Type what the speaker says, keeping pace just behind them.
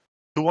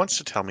Who wants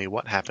to tell me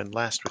what happened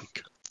last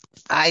week?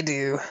 I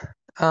do.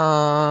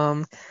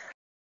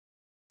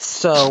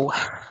 So,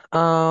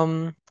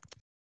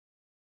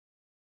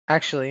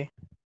 actually,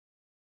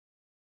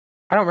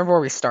 I don't remember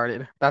where we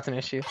started. That's an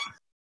issue.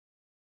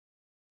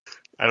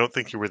 I don't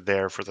think you were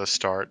there for the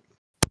start.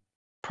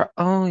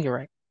 Oh, you're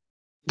right.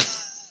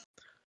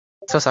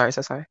 So sorry.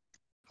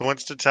 Who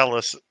wants to tell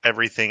us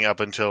everything up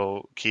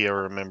until Kia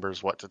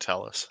remembers what to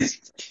tell us?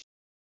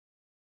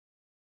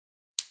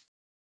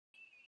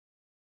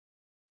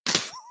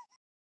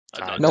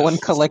 No one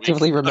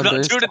collectively remembers. I'm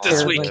not doing it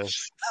this week.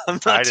 I'm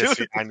not Titus,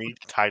 doing it.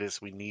 Titus,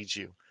 we need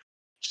you.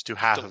 Just do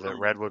half of it.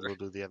 Redwood will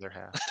do the other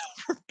half.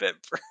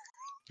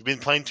 You've been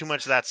playing too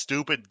much of that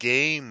stupid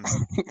game.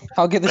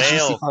 I'll get the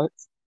juicy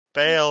parts.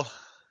 Bail.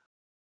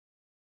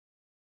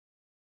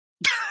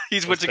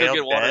 He's went to go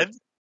get water. Dead?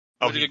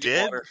 Oh, he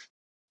did?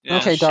 Yeah,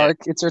 okay, Dark,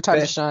 it's your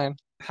time to shine.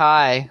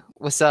 Hi,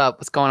 what's up?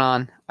 What's going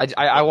on?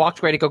 I walked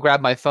away to go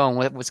grab my phone.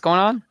 What's going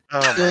on?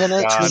 Oh you're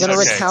gonna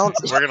recount.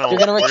 You're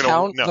gonna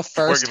recount the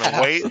first. We're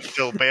gonna wait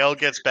until Bale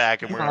gets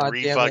back, and we're gonna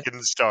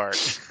re-fucking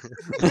start.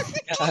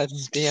 God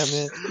damn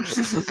it!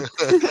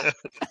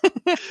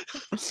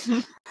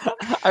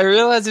 I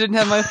realized I didn't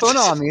have my phone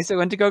on me, so I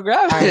went to go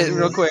grab it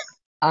real quick.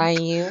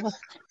 I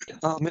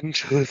come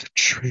into the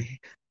tree.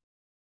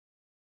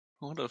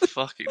 What a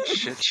fucking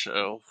shit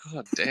show!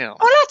 God damn.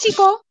 Hola,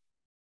 chico.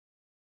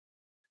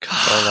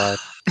 Hola,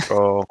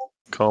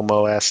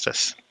 como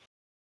estas?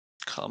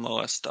 Como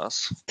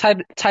estas?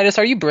 Titus,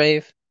 are you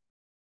brave?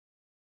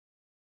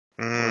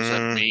 What does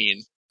that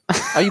mean?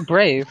 Are you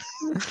brave?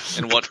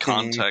 In what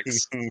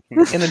context? In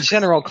a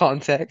general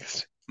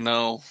context.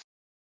 No.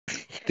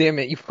 Damn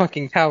it, you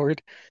fucking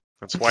coward.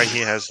 That's why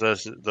he has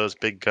those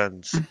big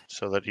guns,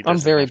 so that he doesn't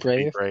I'm very have to be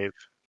brave. brave.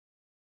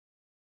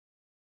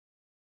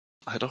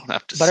 I don't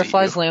have to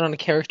Butterflies see land on a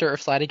character or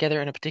fly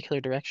together in a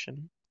particular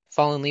direction.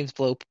 Fallen leaves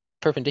blow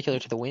perpendicular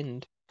to the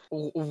wind.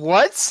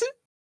 What?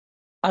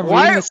 I'm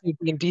reading this new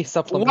D&D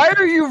supplement. Why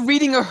are you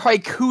reading a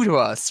haiku to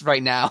us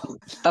right now?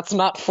 That's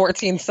not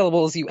 14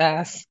 syllables, you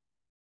ass.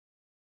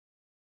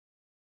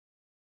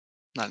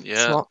 Not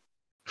yet.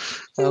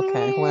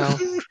 Okay, well.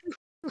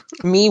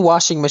 Me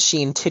washing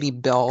machine titty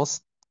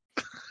bells.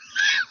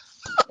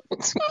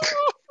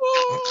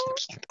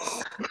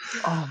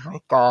 Oh my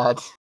god.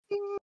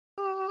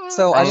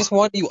 So I just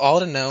want you all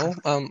to know,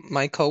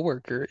 my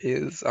coworker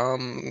is, how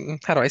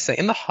do I say,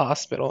 in the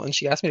hospital, and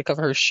she asked me to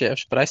cover her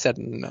shift, but I said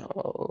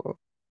no.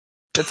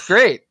 That's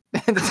great.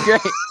 That's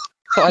great.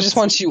 So I just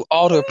want you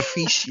all to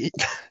appreciate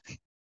that.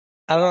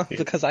 I don't know,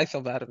 because I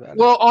feel bad about it.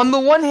 Well, on the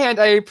one hand,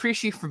 I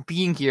appreciate you for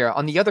being here.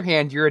 On the other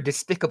hand, you're a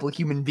despicable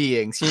human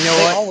being. So you know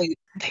what?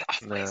 They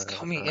always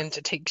call me in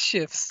to take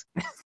shifts.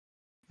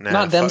 Nah,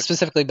 Not them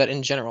specifically, but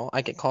in general,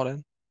 I get called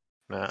in.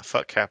 Nah,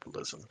 fuck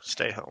capitalism.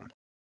 Stay home.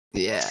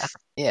 Yeah.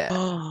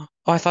 Oh,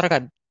 I thought I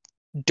got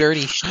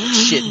dirty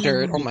shit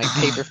dirt on my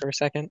paper for a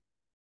second.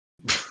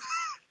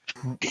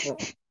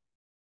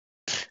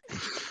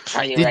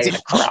 Are you ready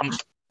to crump?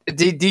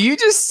 Do you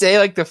just say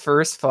like the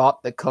first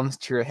thought that comes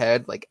to your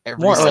head like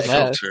every More or second?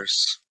 less.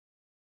 Filters.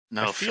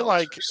 No I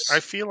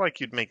feel like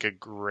you'd make a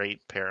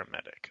great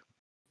paramedic.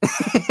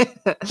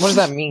 What does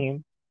that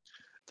mean?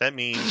 That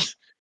means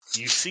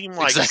you seem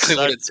like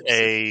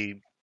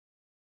exactly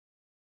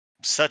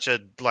such a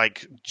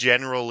like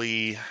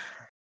generally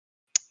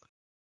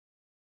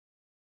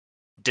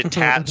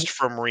detached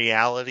from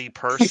reality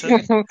person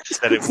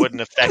that it wouldn't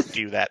affect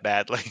you that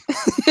badly.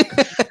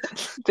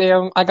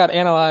 Damn, I got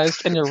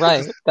analyzed, and you're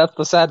right. That's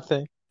the sad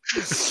thing.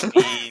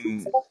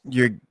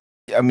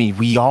 I mean,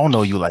 we all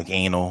know you like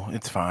anal.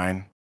 It's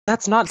fine.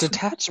 That's not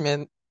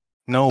detachment.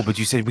 No, but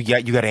you said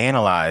you got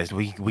analyzed.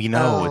 We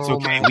know. It's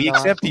okay. We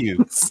accept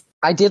you.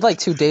 I did like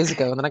 2 days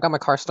ago, and then I got my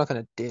car stuck in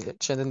a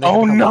ditch, and then they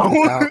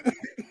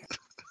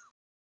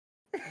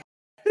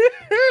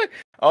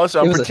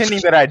Also, I'm pretending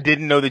that I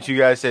didn't know that you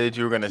guys said that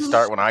you were going to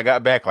start when I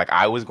got back. Like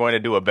I was going to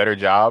do a better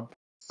job.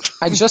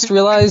 I just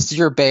realized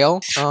you're Bale.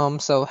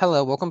 So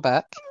hello, welcome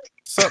back.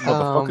 What's up,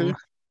 motherfucker?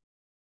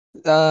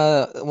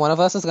 One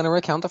of us is going to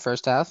recount the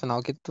first half, and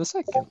I'll get the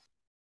second.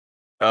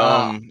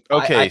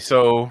 Okay,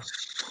 so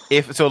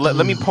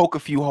let me poke a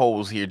few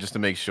holes here just to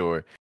make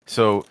sure.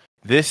 So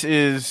this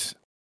is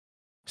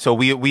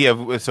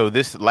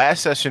this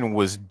last session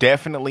was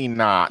definitely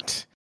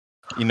not,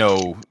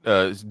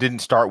 didn't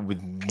start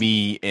with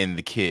me and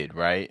the kid,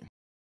 right?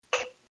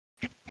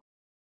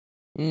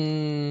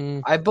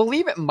 I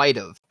believe it might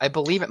have.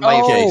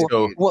 Okay,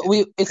 so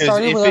it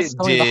started with us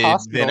going to the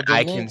hospital. Then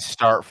I can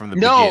start from the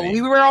beginning. No,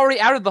 we were already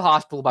out of the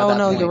hospital by that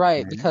point. Oh no, you're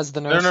right, because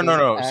the nurse.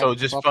 No. So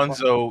just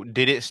Funzo,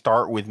 did it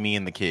start with me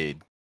and the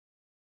kid?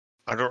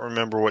 I don't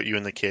remember what you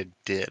and the kid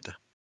did.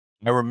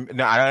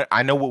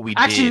 I know what we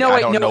did. Actually, no,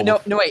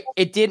 wait.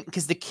 It didn't,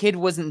 because the kid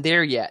wasn't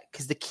there yet.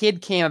 Because the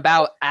kid came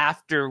about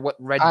after what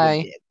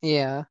Redwood did.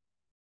 Yeah,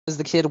 because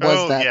the kid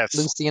was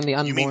Lucy and the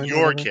unborn. You mean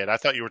your kid? I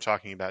thought you were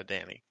talking about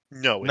Danny.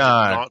 No, it did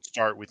not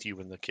start with you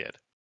and the kid.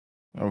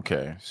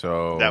 Okay,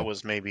 so that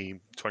was maybe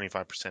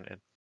 25% in.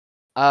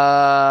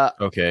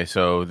 Okay,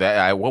 so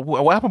that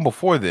what happened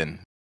before then?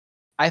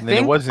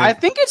 I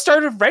think it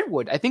started with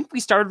Redwood. I think we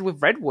started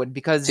with Redwood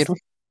because Did we?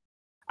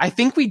 I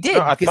think we did.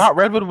 No, I thought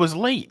Redwood was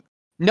late.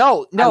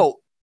 No.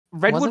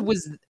 Redwood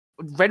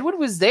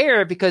was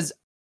there because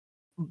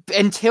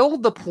until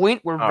the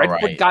point where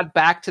Redwood got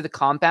back to the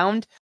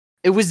compound,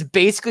 it was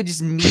basically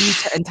just me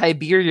and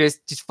Tiberius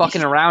just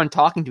fucking around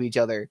talking to each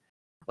other.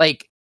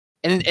 Like,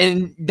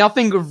 and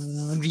nothing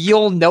of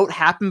real note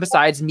happened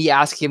besides me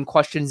asking him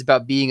questions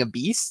about being a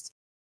beast.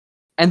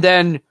 And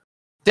then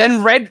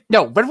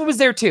Redwood was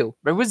there too.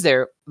 Redwood was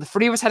there. The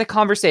three of us had a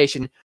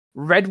conversation.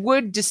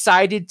 Redwood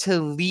decided to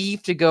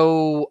leave to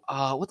go,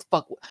 what the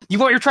fuck?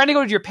 You're trying to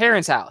go to your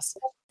parents' house.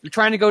 You're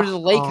trying to go to the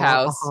lake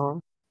house,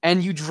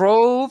 and you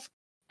drove,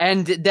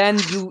 and then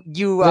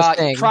you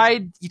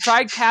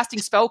tried casting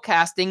spell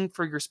casting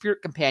for your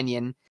spirit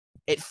companion.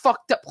 It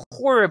fucked up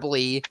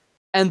horribly,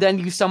 and then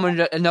you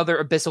summoned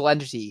another abyssal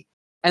entity.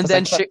 And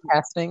then I kept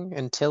casting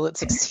until it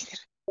succeeded.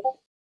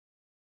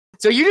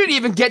 So you didn't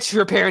even get to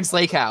your parents'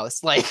 lake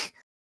house, like.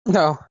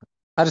 No,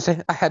 I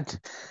had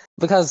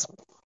because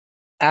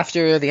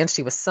after the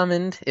entity was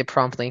summoned, it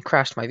promptly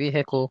crashed my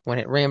vehicle when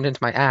it rammed into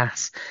my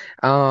ass.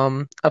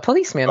 A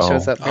policeman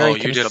shows up very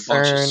concerned. You did a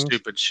bunch of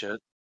stupid shit.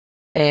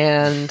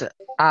 And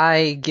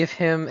I give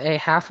him a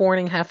half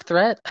warning, half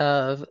threat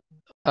of,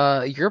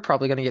 you're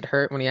probably going to get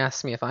hurt when he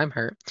asks me if I'm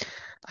hurt.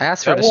 I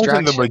asked for a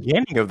distraction. That wasn't the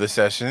beginning of the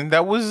session.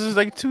 That was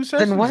like 2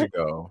 sessions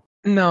ago.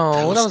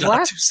 No, that was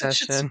last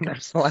session. That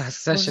was the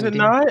last session. Was it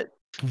not?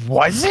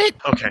 Was it?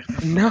 Okay.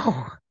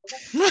 No.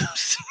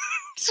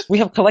 We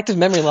have collective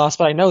memory loss,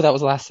 but I know that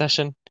was last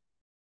session.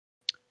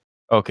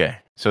 Okay,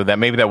 so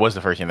maybe that was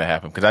the first thing that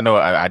happened, because I know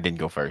I didn't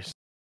go first.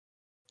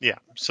 Yeah,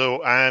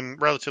 so I'm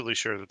relatively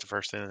sure that the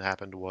first thing that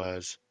happened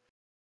was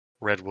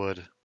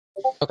Redwood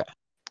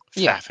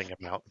faffing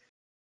about.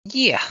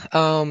 Yeah,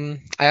 I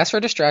asked for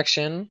a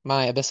distraction.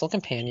 My abyssal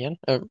companion,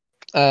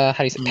 how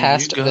do you say,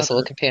 past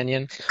abyssal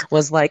companion,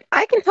 was like,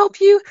 I can help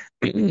you,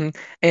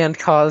 and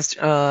caused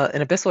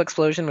an abyssal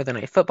explosion within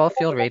a football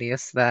field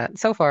radius that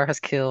so far has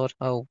killed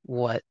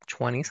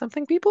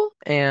 20-something people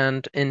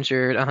and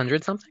injured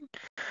 100-something.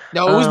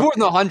 No, it was more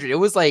than 100. It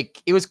was I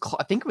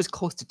think it was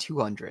close to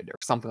 200 or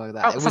something like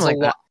that. It was a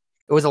lot.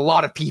 It was a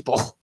lot of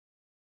people.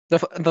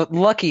 The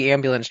lucky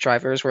ambulance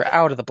drivers were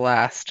out of the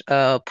blast.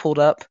 Pulled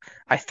up.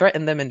 I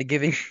threatened them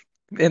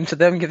into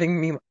them giving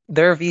me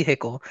their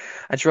vehicle.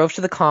 I drove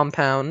to the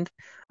compound.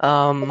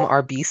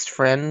 Our beast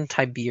friend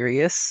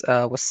Tiberius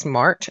was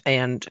smart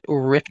and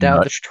ripped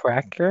out the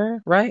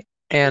tracker, right?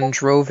 And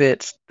drove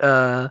it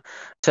to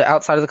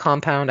outside of the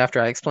compound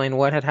after I explained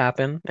what had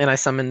happened. And I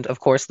summoned, of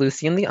course,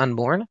 Lucian the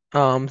Unborn,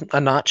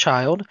 a not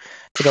child,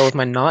 to go with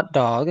my not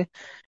dog.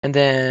 And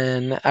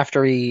then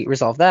after we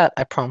resolved that,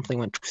 I promptly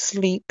went to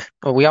sleep.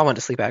 Oh, we all went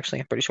to sleep,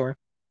 actually, I'm pretty sure.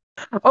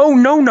 Oh,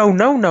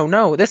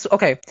 no.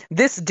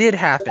 This did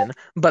happen.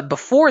 But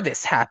before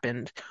this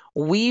happened,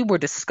 we were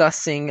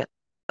discussing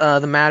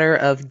the matter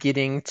of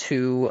getting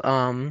to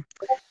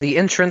the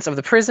entrance of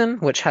the prison,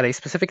 which had a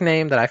specific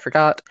name that I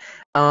forgot.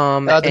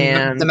 And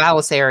the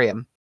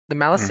Malicarium. The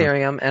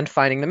Malicarium, and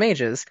finding the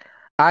mages.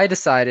 I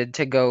decided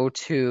to go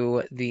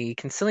to the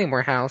Concilium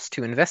warehouse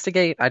to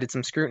investigate. I did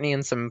some scrutiny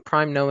and some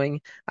prime knowing.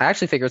 I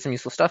actually figured some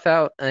useful stuff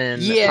out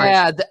and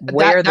where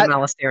the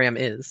Malicarium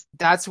is.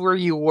 That's where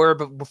you were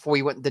before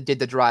you did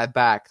the drive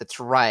back. That's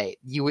right.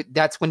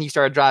 That's when you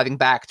started driving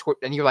back,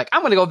 and you're like,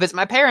 I'm going to go visit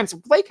my parents'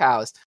 lake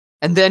house.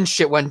 And then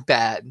shit went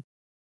bad.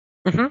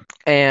 Mm-hmm.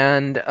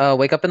 And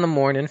wake up in the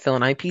morning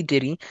feeling IP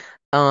Diddy.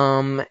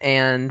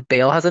 And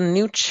Bale has a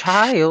new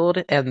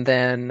child, and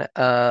then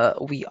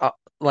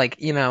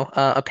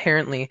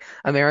apparently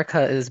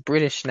America is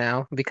British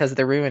now because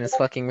the ruin is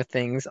fucking with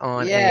things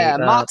on a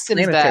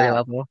planetary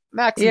level.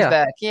 Maxim's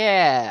back,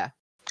 yeah.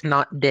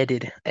 Not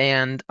deaded.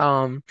 And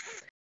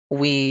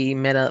we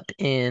met up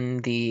in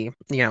the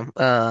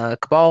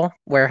cabal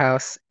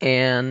warehouse,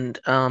 and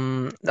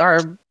our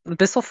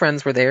abyssal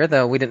friends were there,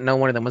 though we didn't know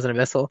one of them was an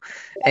abyssal.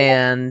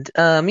 And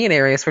me and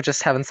Arius were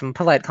just having some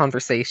polite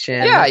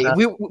conversation. Yeah,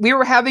 we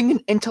were having an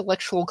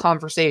intellectual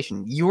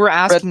conversation. You were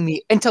asking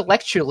me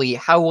intellectually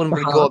how one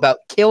would go about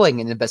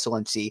killing an abyssal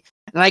entity,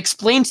 and I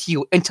explained to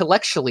you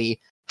intellectually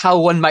how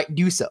one might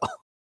do so.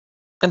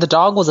 And the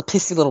dog was a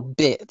pissy little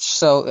bitch,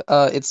 so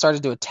it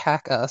started to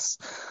attack us.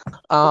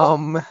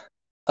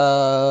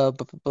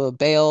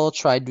 Bale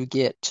tried to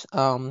get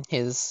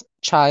his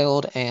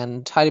child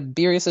and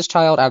Tiberius's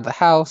child out of the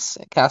house,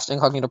 cast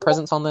incognito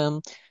presence on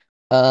them.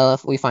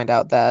 We find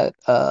out that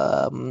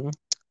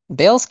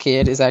Bale's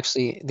kid is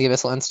actually the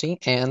abyssal entity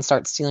and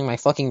starts stealing my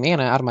fucking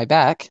mana out of my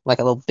back like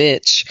a little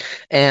bitch.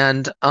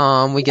 And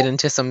we get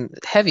into some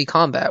heavy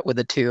combat with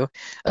the two.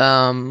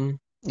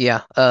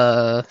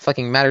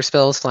 Fucking matter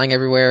spells flying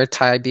everywhere.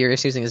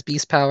 Tiberius using his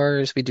beast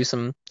powers. We do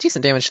some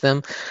decent damage to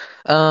them.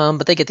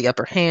 But they get the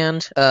upper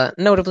hand,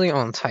 notably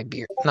on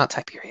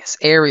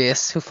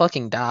Arius, who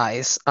fucking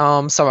dies.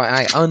 So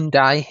I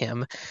undie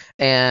him,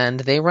 and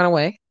they run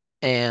away,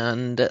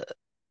 and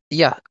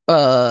Yeah,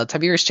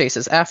 Tiberius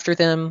chases after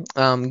them,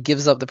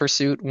 gives up the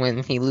pursuit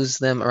when he loses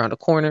them around a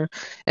corner,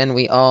 and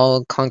we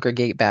all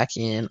congregate back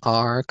in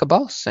our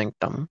cabal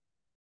sanctum.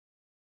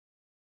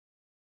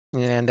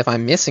 And if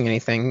I'm missing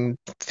anything,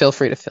 feel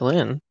free to fill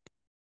in.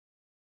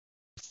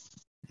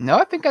 No,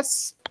 I think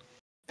that's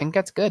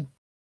good.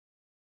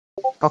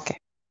 Okay.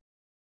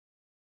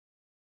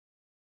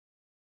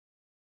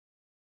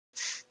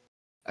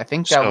 I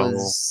think that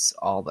was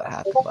all that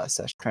happened last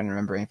session. I'm trying to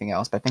remember anything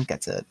else, but I think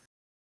that's it.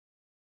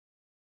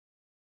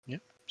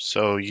 Yep.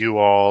 So you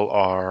all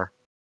are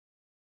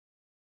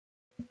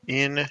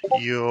in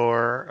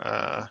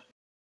your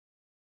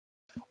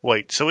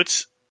wait, so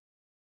it's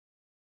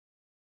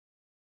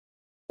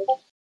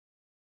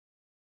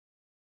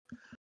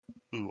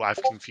ooh,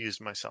 I've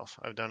confused myself.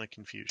 I've done a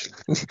confusion.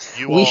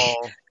 You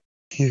all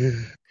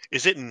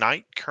is it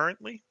night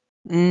currently?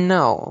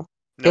 No.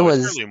 No, it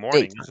it's was early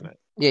morning, daytime. isn't it?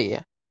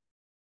 Yeah.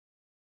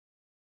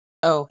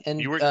 Oh, and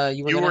You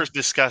you were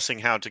discussing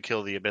how to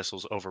kill the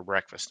abyssals over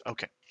breakfast.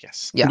 Okay,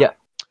 yes. Yeah.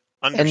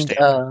 Understand.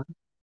 And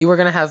you were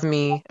gonna have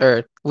me,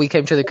 or we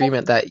came to the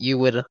agreement that you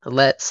would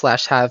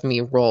let/have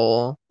me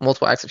roll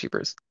multiple acts of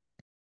hubris.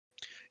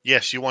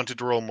 Yes, you wanted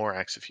to roll more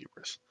acts of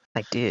hubris.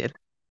 I did.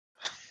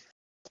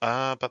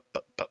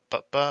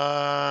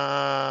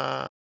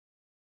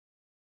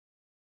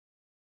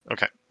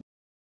 Okay.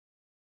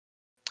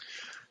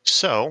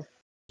 So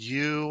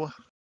you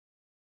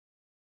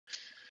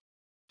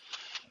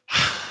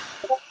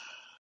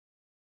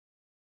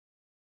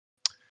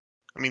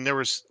I mean,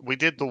 we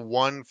did the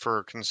one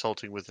for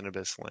consulting with an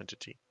abyssal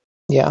entity.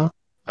 Yeah.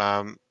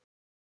 Um,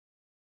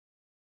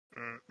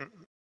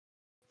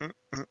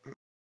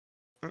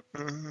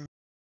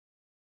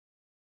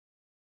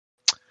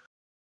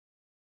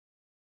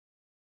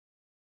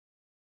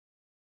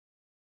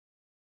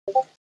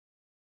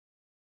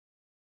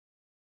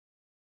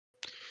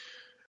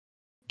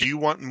 do you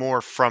want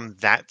more from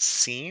that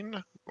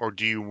scene, or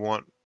do you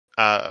want?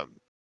 I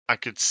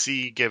could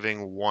see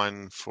giving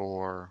one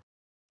for.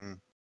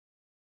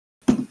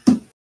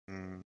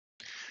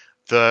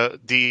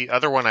 The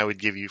other one I would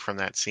give you from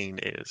that scene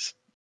is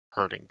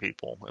hurting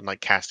people and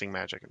like casting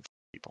magic and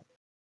people.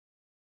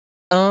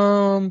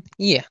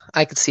 Yeah,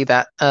 I could see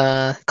that.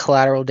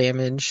 Collateral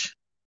damage,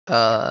 in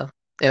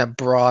a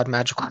broad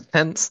magical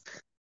sense.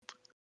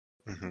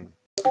 Mm-hmm.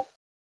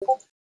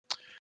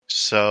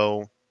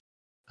 So,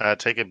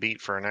 take a beat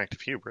for an act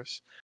of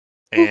hubris,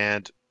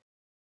 and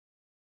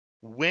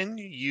when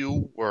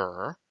you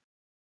were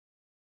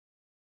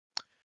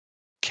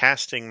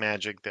casting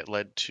magic that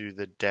led to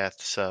the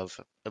deaths of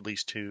at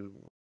least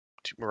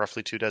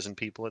roughly 2 dozen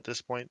people at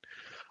this point,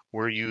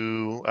 were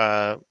you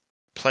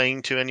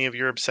playing to any of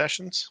your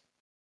obsessions?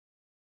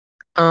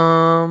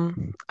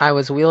 I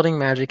was wielding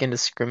magic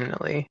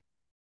indiscriminately.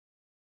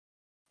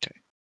 Okay.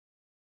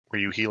 Were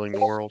you healing the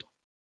world?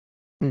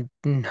 No.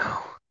 No.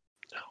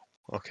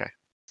 Okay.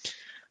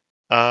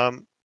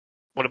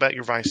 What about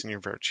your vice and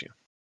your virtue?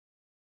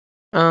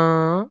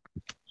 Uh,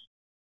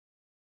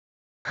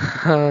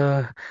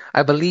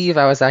 I believe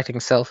I was acting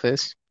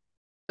selfish,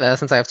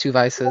 since I have two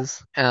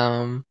vices.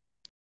 And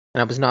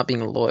I was not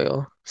being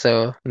loyal,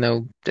 so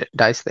no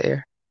dice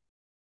there.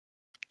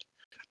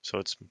 So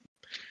it's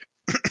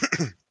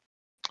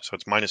so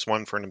it's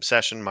 -1 for an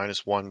obsession,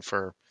 -1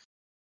 for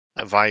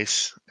a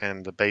vice,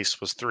 and the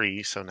base was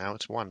 3, so now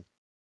it's 1.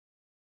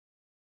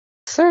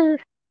 Sir.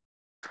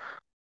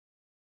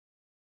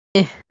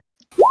 Eh.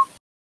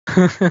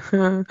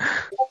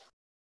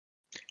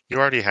 You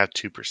already have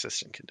 2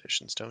 persistent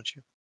conditions, don't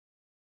you?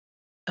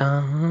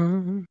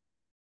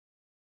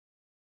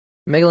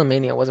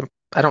 Megalomania wasn't.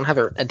 I don't have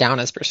it down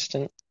as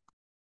persistent.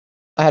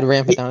 I had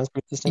rampant down as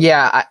persistent.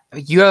 Yeah,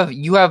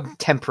 you have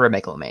tempera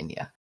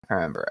megalomania. I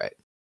remember right.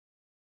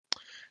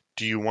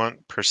 Do you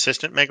want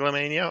persistent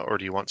megalomania, or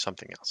do you want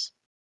something else?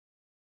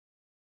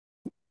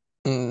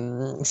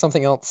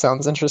 Something else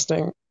sounds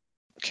interesting.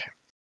 Okay.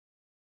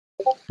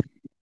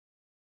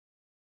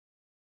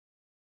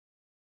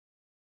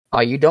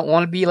 You don't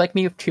want to be like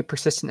me with 2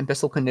 persistent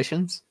abyssal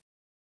conditions?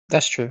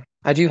 That's true.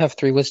 I do have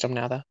 3 wisdom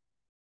now, though.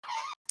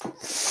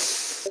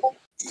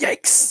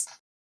 Yikes!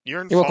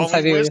 You're in You're welcome,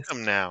 fallen Tiberius.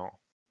 wisdom now.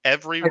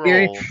 Every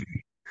Tiberius.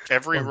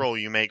 roll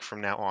you make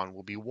from now on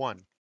will be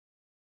 1.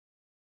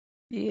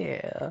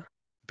 Yeah.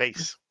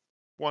 Base.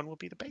 1 will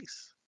be the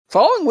base.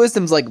 Fallen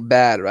wisdom's like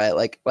bad, right?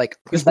 Like we're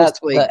Is supposed that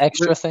to like the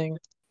extra thing?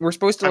 we're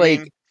supposed to I like.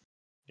 mean,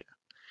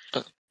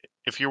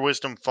 if your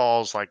wisdom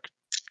falls like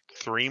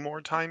 3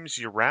 more times,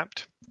 you're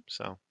wrapped.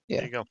 So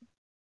there you go.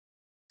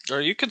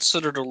 Are you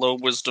considered a low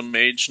wisdom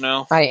mage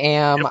now? I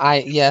am.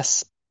 Yep.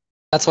 Yes.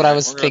 That's what I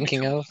was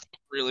thinking of.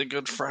 Really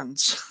good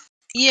friends.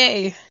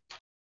 Yay!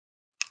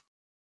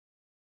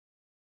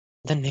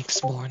 The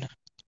Nyxborn.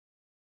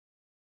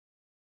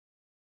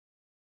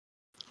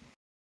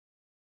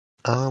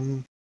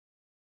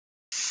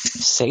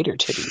 Satyr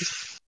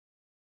titties.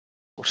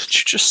 What did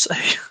you just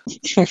say?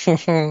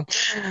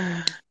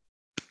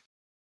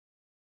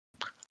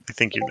 I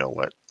think you know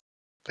what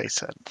they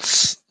said.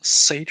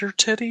 Satyr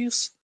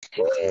titties?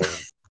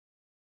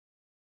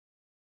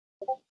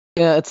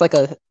 Yeah, it's like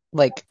that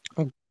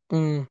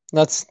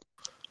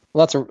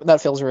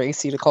feels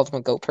racy to call them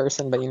a goat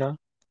person, but you know.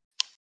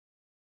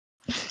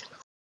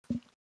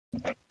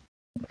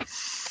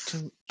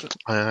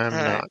 I'm Alright.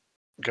 not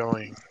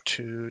going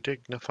to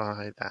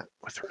dignify that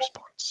with a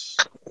response.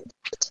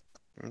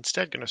 I'm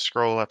instead going to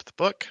scroll up the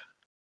book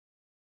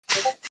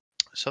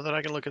so that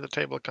I can look at the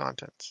table of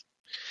contents.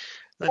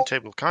 And then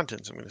table of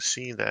contents, I'm going to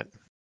see that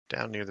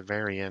down near the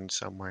very end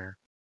somewhere,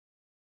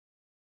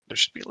 there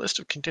should be a list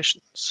of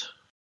conditions.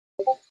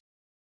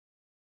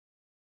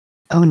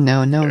 Oh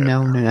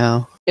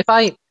no. If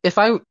I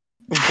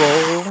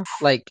roll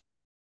like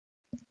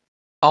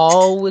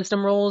all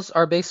wisdom rolls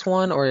are base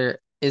 1, or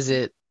is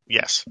it?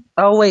 Yes.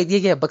 Oh wait,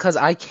 yeah, because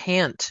I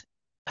can't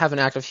have an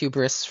act of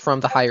hubris from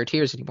the higher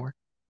tiers anymore.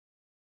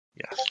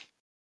 Yes.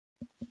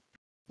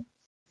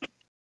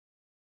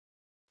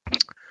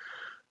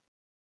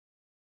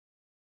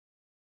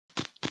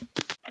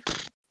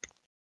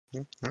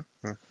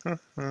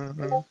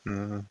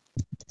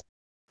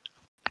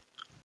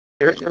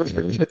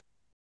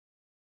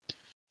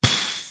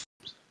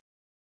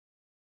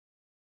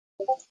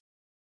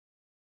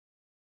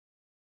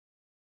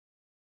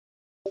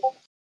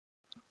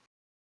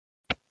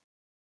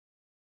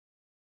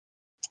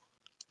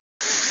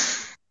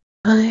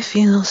 I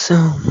feel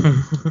so.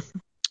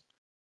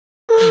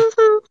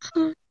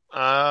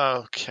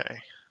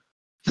 Okay.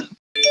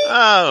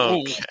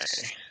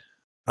 Okay.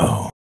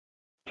 Oh.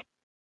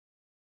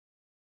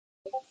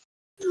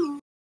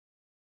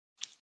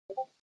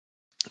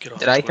 Get off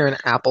Did I hear Twitter. an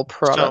Apple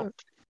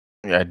product?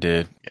 Yeah, I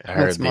did. I That's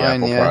heard the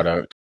mine, Apple yeah.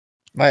 product.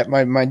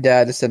 My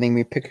dad is sending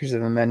me pictures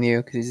of a menu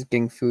because he's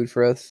getting food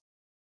for us.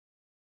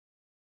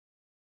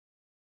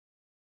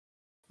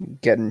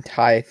 Getting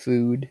Thai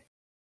food.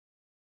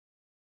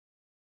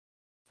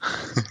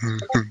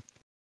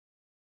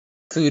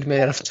 Food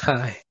made out of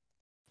Thai.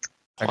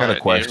 I got a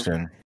Quiet, you.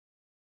 question.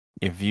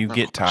 If you No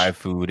get Thai question.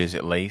 food, is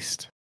it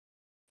laced?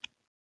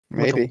 With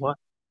a Maybe. what?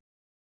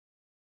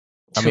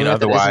 I mean, Tuna that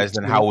isn't otherwise,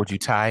 then tuna. how would you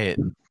tie it?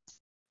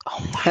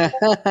 Oh my!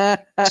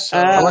 So,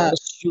 I work at a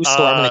shoe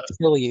store. I'm gonna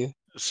kill you.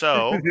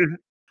 so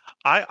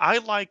I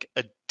like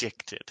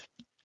addicted.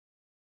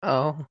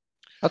 Oh,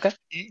 okay.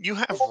 You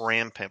have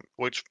rampant,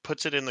 which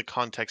puts it in the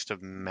context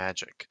of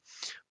magic.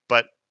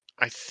 But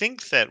I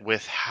think that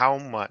with how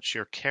much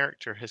your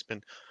character has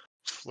been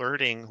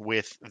flirting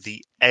with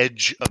the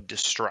edge of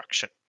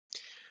destruction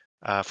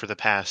for the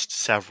past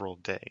several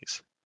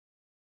days,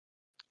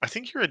 I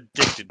think you're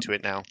addicted to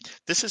it now.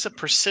 This is a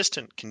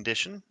persistent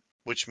condition,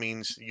 which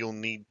means you'll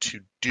need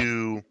to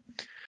do.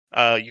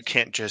 You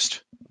can't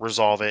just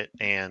resolve it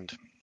and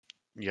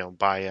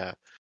by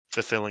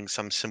fulfilling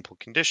some simple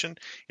condition.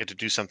 You have to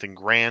do something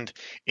grand.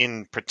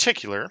 In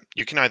particular,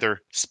 you can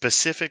either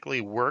specifically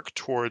work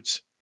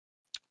towards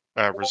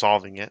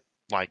resolving it,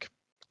 like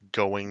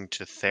going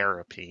to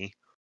therapy,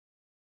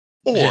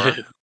 or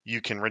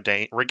you can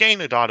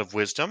regain a dot of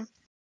wisdom,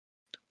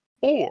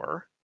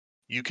 or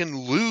you can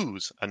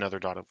lose another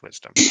dot of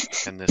wisdom,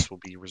 and this will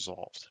be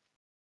resolved.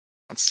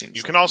 That seems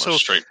You like can the also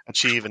most straight.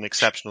 achieve an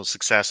exceptional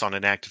success on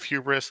an act of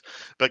hubris,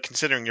 but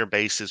considering your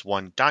base is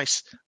 1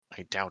 dice,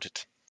 I doubt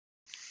it.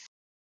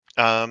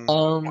 I'm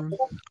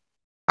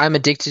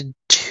addicted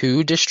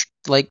to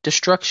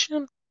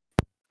destruction.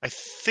 I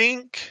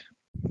think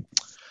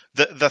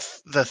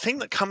the thing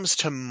that comes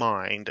to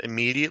mind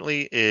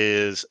immediately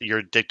is you're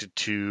addicted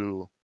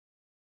to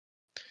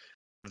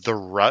the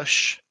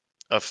rush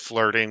of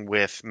flirting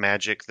with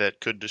magic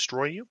that could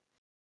destroy you.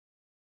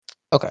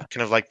 Okay.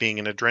 Kind of like being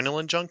an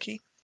adrenaline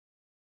junkie.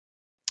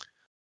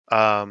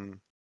 And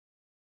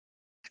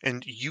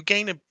you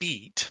gain a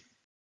beat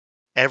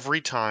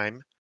every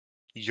time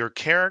your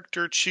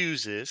character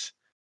chooses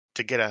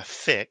to get a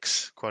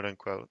fix, quote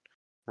unquote,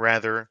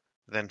 rather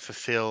than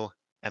fulfill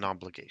an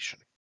obligation.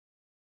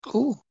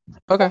 Ooh.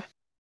 Okay.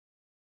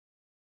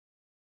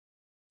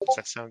 Does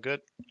that sound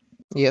good?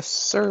 Yes,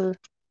 sir.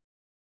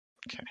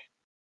 Okay.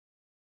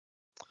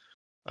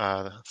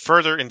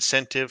 Further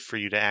incentive for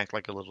you to act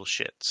like a little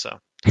shit. So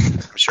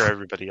I'm sure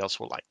everybody else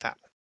will like that.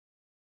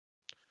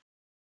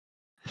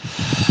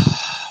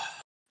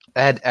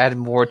 Add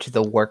more to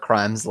the war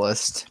crimes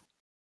list.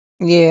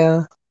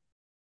 Yeah.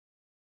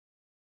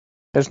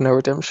 There's no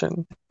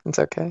redemption. It's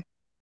okay.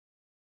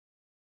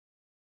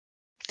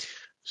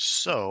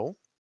 So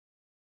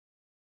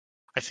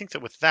I think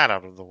that with that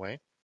out of the way,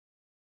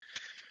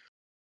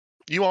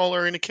 you all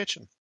are in a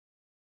kitchen.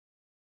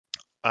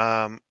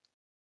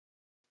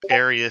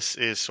 Arius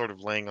is sort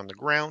of laying on the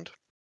ground,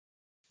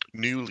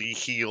 newly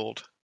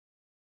healed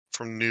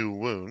from new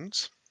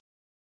wounds.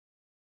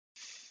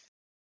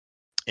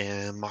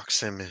 And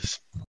Maxim is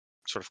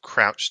sort of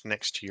crouched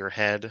next to your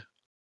head.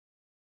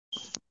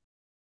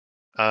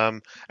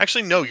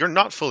 Actually, no, you're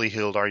not fully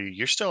healed, are you?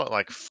 You're still at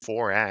like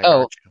 4 ag, Oh,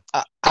 aren't you?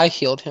 I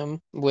healed him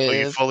Oh,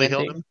 you with fully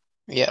healed mending. him?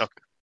 Yeah.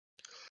 Okay.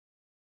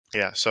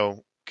 Yeah,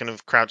 so kind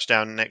of crouched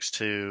down next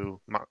to,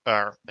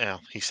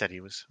 he said he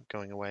was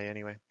going away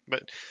anyway.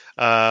 But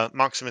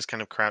Maxim is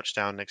kind of crouched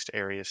down next to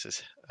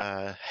Arius's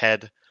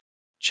head,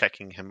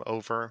 checking him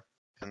over.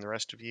 And the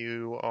rest of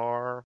you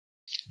are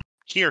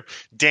Here,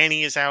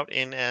 Danny is out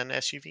in an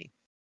SUV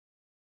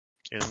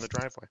in the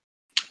driveway.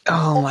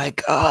 Oh my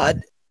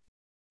god.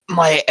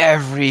 My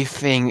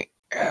everything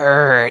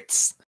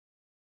hurts.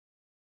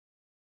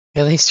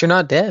 At least you're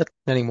not dead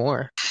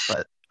anymore.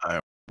 But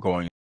I'm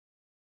going to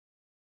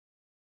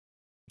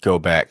go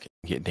back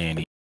and get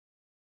Danny.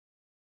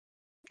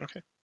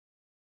 Okay.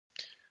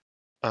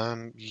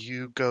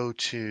 You go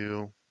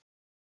to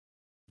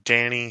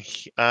Danny.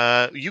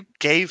 You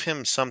gave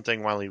him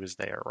something while he was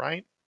there,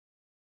 right?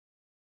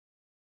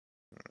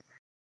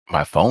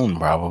 My phone,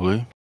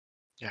 probably.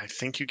 Yeah, I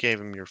think you gave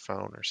him your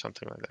phone or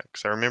something like that.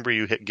 Because I remember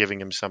you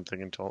giving him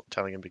something and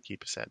telling him to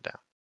keep his head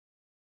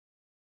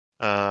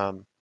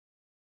down.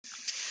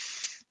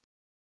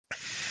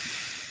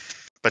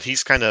 But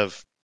he's kind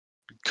of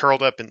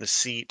curled up in the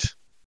seat.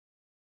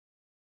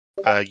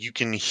 You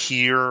can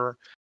hear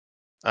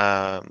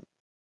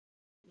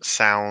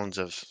sounds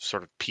of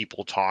sort of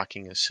people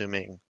talking,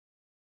 assuming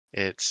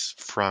it's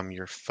from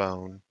your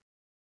phone.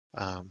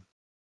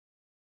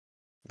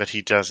 But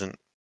he doesn't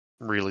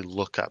really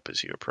look up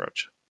as you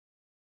approach.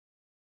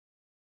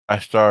 I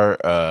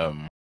start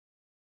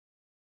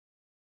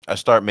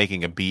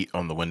making a beat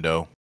on the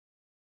window.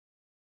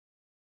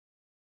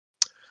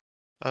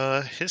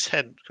 His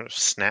head kind of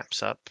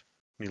snaps up.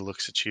 He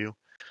looks at you.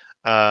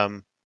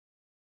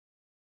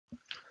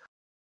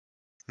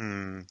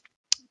 Hmm.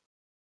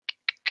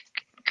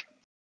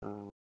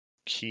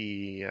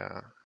 Key,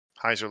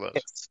 highs or lows?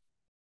 yes.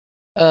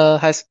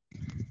 Has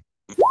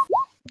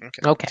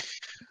Okay. okay.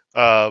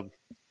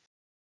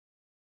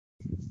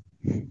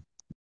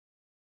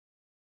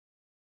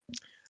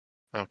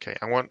 Okay,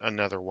 I want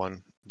another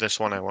one. This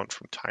one I want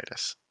from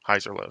Titus.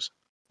 Highs or lows?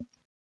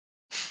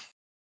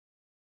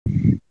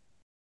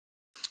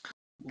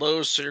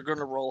 Lows, so you're going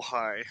to roll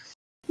high.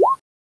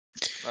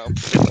 Oh.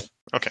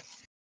 Okay.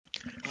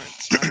 Alright,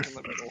 smack in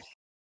the middle.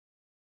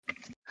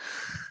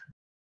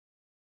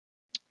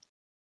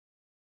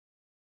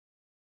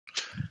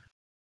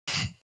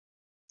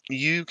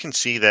 You can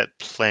see that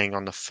playing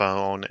on the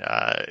phone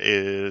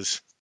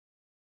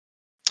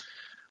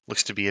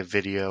looks to be a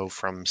video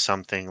from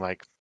something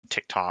like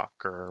TikTok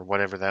or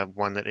whatever that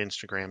one that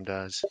Instagram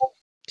does.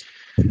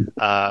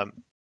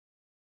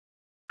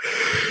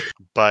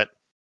 But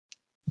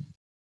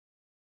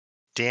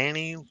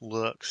Danny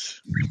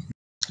looks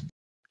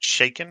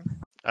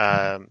shaken.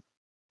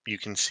 You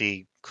can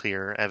see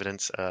clear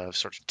evidence of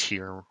sort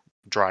of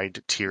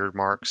dried tear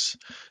marks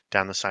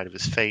down the side of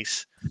his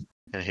face,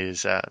 and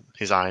his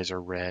eyes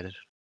are red,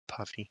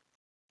 puffy.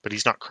 But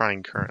he's not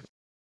crying currently.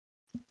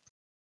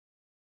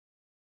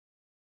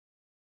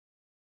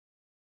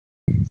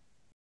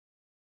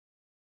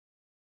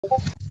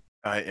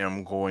 I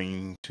am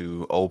going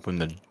to open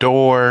the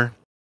door,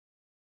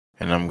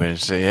 and I'm going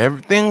to say,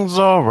 everything's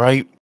all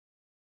right.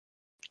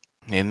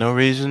 Ain't no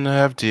reason to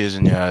have tears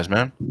in your eyes,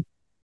 man.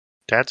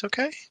 Dad's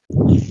okay?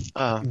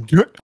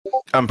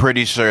 I'm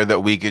pretty sure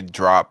that we could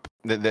drop,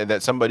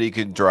 that somebody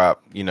could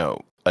drop,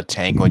 a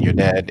tank on your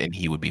dad, and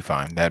he would be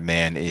fine. That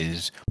man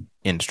is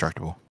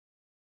indestructible.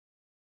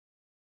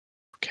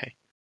 Okay.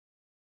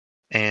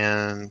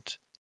 And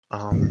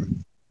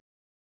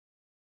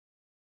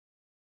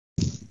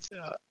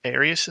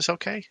Arius is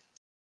okay?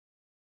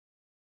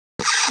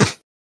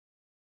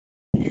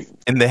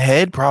 In the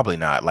head, probably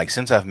not. Like,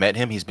 since I've met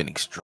him, he's been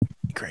extremely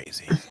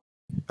crazy.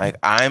 Like,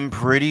 I'm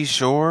pretty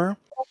sure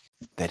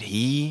that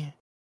he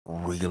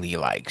really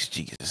likes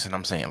Jesus. And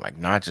I'm saying, like,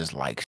 not just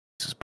likes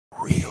Jesus, but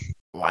really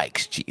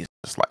likes Jesus.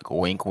 Like,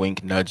 wink,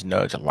 wink, nudge,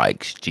 nudge,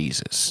 likes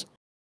Jesus.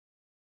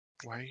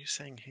 Why are you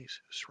saying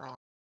Jesus wrong?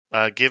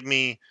 Give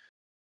me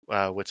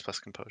wits plus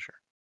composure.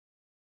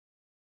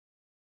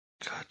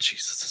 God,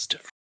 Jesus is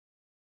different.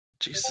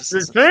 Jesus They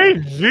is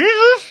changed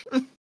Jesus?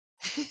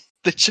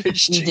 They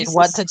changed You Jesus. did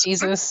what to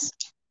Jesus?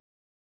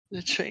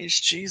 They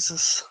changed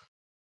Jesus.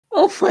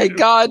 Oh my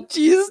god,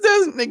 Jesus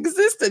doesn't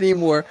exist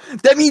anymore.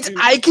 That means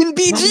I can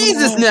be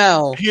Jesus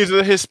now. He's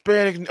a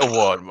Hispanic.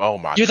 What? Oh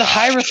my You're the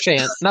god.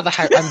 Hierophant, not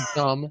the I'm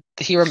dumb.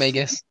 The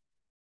Hieromagus.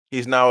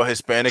 He's now a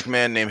Hispanic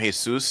man named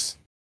Jesus.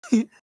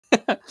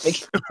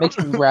 Make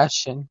him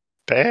Russian.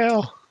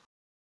 Bail.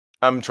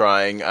 I'm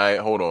trying.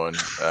 Hold on.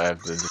 I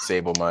have to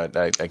disable my.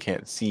 I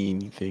can't see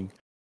anything.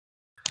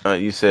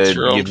 You said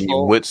your own give me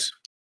fault.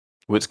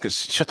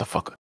 shut the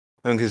fuck up.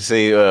 I'm gonna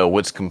say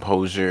what's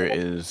composure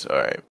is all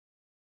right.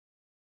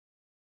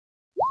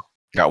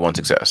 Got one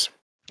success.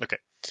 Okay.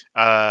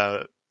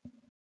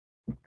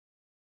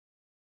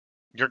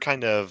 You're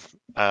kind of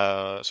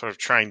sort of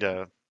trying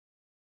to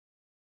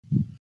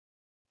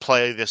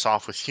play this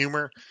off with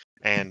humor,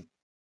 and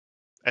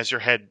as your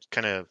head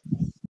kind of,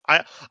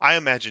 I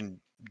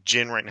imagine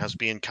Jin right now is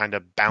being kind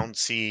of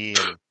bouncy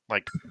and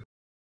like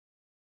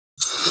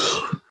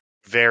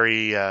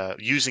very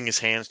using his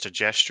hands to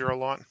gesture a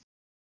lot,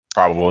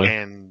 Probably.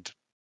 and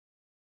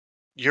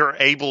you're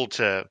able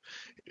to,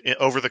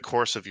 over the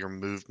course of your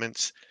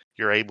movements,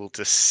 you're able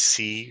to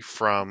see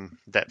from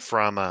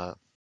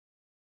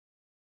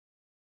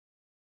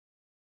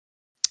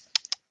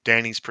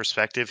Danny's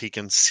perspective, he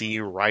can see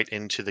right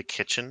into the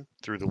kitchen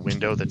through the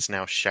window that's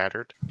now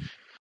shattered.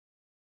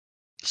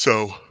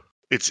 So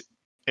it's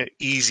an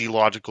easy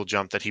logical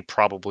jump that he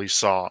probably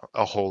saw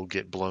a hole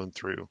get blown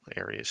through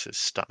Arius's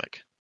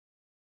stomach.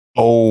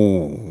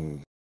 Oh.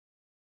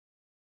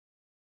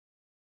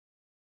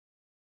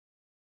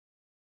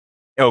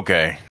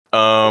 Okay.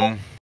 Put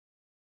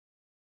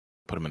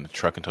him in the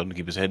truck and told him to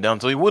keep his head down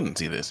so he wouldn't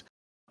see this.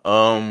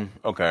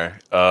 Okay.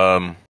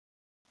 Let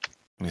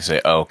me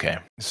say, okay.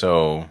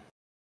 So,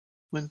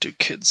 When do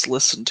kids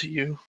listen to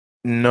you?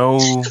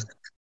 no.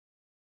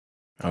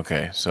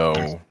 Okay,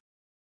 so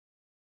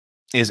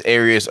is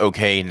Arius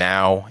okay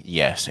now?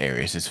 Yes,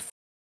 Arius is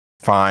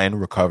fine,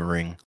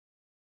 recovering.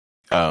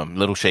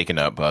 Little shaken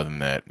up, but other than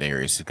that,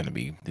 Arius is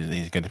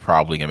he's gonna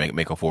probably gonna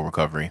make a full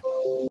recovery.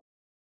 You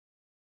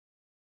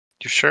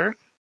sure?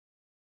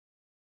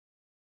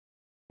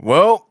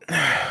 Well,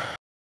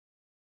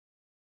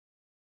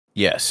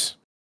 yes.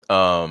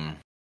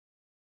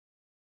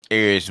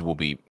 Arius will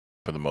be,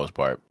 for the most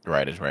part,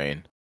 right as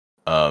rain.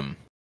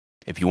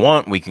 If you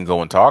want, we can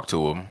go and talk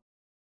to him.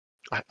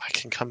 I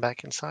can come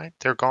back inside?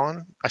 They're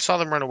gone? I saw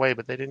them run away,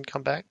 but they didn't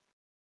come back?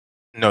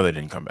 No, they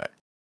didn't come back.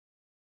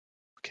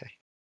 Okay.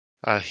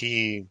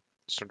 He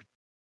sort of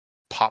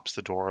pops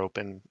the door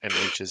open and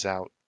reaches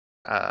out.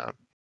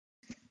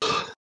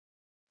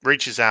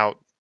 Reaches out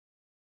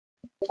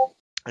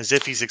as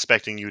if he's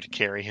expecting you to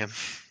carry him.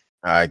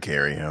 I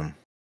carry him.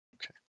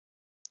 Okay.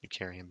 You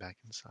carry him back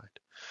inside.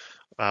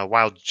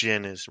 While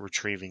Jin is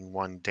retrieving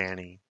one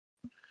Danny,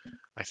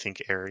 I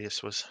think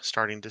Arius was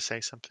starting to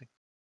say something.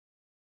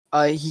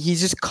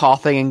 He's just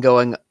coughing and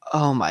going,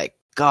 "Oh my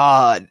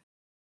god.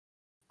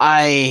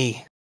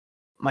 My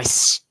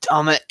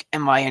stomach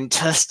and my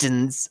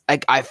intestines,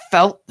 I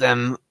felt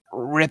them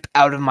rip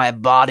out of my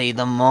body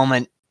the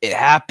moment it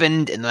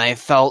happened, and then I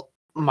felt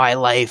my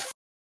life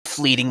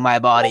fleeting my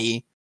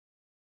body.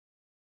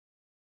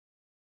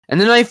 And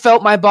then I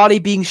felt my body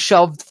being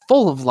shoved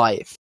full of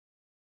life.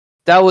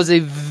 That was a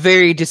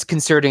very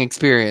disconcerting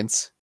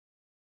experience."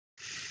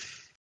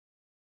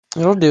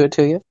 It'll do it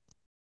to you.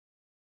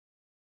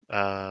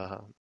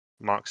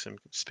 Moxim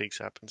speaks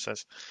up and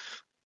says,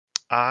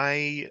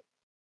 I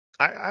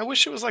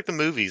wish it was like the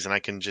movies and I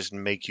can just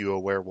make you a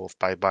werewolf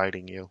by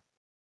biting you.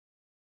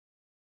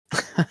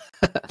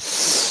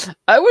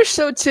 I wish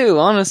so too,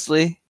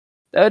 honestly.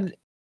 I'd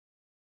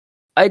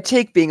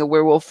take being a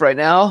werewolf right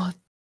now,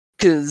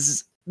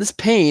 because this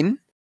pain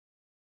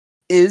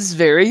is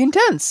very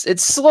intense.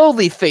 It's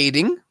slowly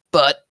fading,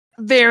 but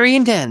very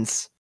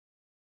intense.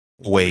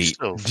 Wait,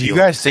 still do you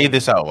feel guys the say pain.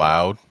 this out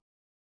loud?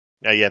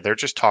 Yeah, they're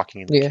just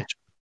talking in the Yeah.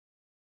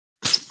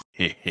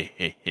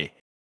 kitchen.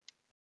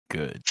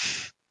 Good.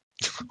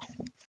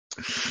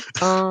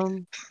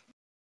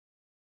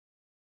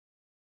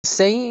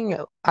 Saying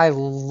I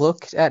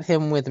looked at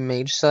him with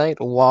mage sight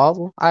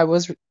while I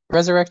was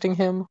resurrecting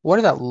him, what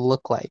did that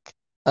look like?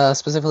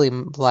 Specifically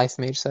Blythe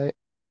mage sight.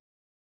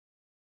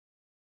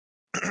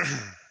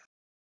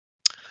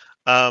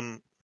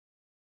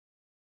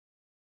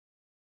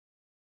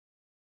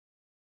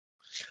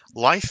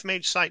 Life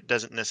Mage Sight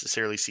doesn't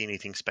necessarily see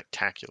anything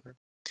spectacular.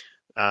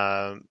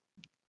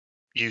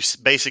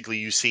 Basically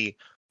you see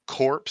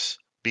corpse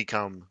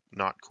become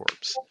not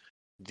corpse.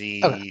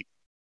 The Okay.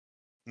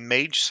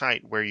 Mage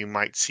Sight where you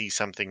might see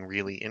something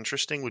really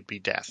interesting would be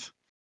death,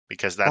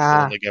 because that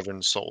only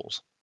governs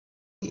souls.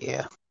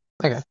 Yeah.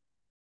 Okay.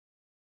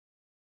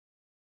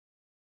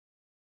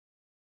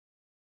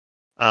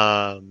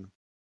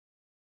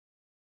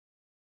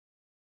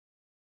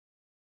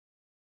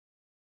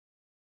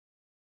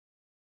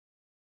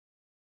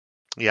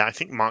 Yeah, I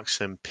think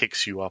Moxim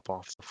picks you up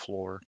off the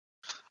floor.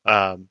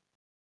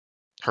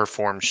 Her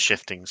form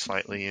shifting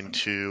slightly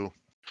into,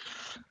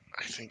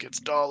 I think it's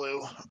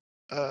Dalu,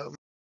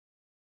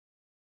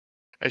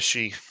 as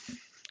she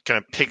kind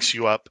of picks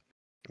you up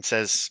and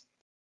says,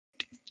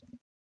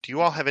 "Do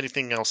you all have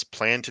anything else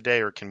planned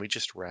today, or can we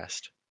just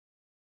rest?"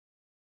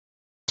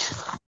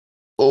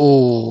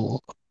 Oh.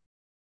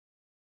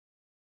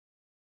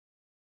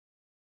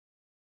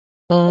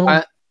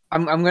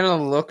 I'm gonna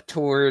look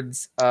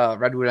towards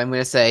Redwood. I'm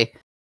gonna say,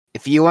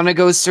 if you want to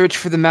go search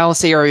for the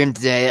Malisarium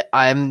today,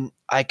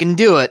 I can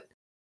do it.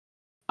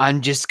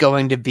 I'm just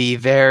going to be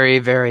very,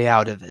 very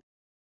out of it.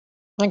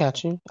 I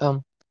got you.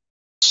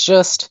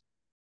 Just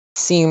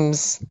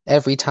seems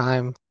every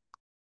time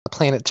the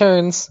planet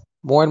turns,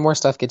 more and more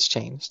stuff gets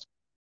changed.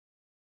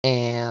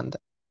 And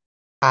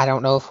I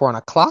don't know if we're on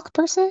a clock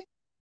per se,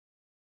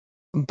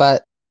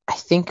 but I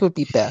think it would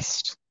be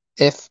best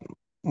if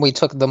we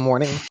took the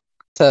morning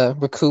to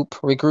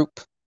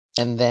regroup,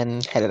 and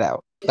then headed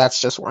out. That's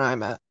just where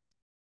I'm at.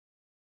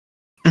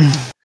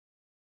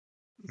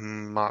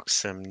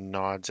 Moxim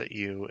nods at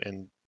you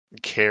and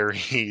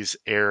carries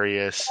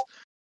Arius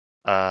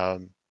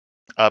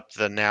up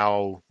the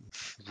now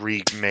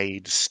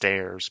remade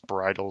stairs,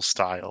 bridal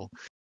style.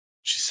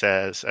 She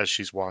says, as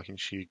she's walking,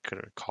 she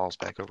kind of calls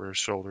back over her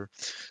shoulder,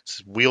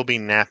 says, "We'll be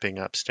napping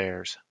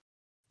upstairs."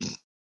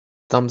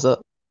 Thumbs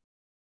up.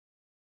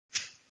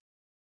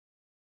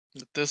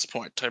 At this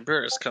point,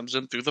 Tiberius comes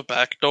in through the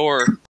back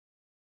door.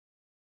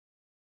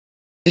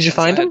 Did you Since I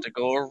find had him? to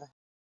go.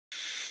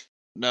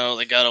 No,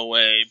 they got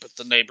away, but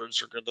the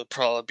neighbors are going to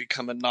probably be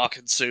coming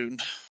knocking soon.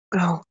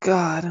 Oh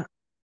God.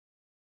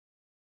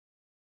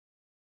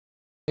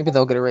 Maybe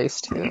they'll get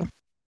erased too.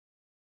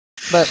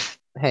 But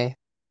hey.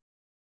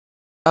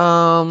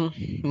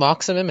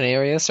 Moxim and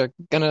Arius are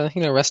gonna,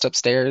 rest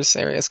upstairs.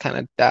 Arius kind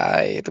of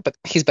died, but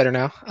he's better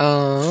now.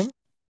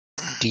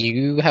 Do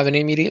you have any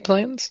immediate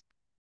plans?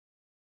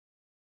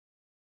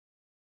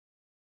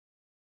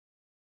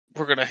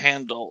 We're going to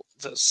handle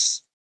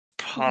this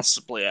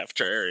possibly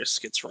after Arius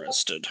gets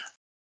rested.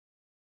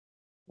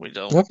 We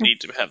don't Okay.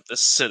 need to have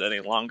this sit any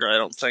longer, I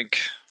don't think.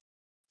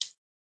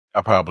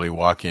 I'll probably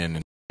walk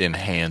in and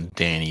hand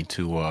Danny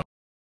to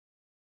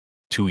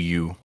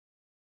you.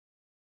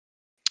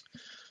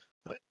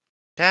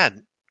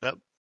 Dad,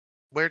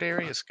 where'd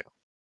Arius go?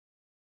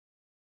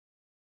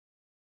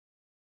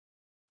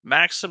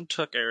 Maxim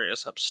took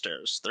Arius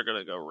upstairs. They're going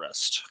to go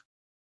rest.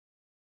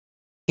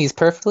 He's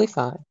perfectly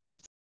fine.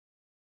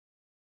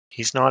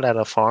 He's not at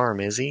a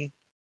farm, is he?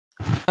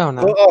 Oh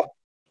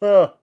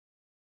no.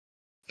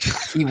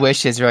 He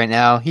wishes right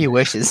now. He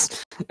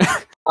wishes.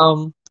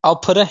 I'll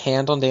put a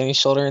hand on Danny's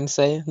shoulder and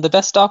say, "The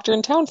best doctor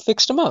in town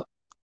fixed him up."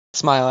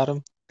 Smile at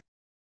him.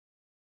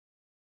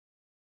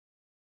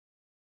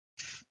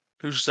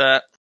 Who's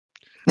that?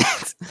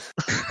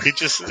 He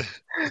just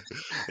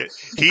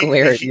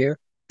Glare at you.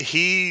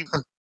 he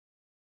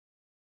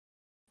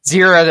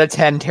 0 out of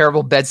 10,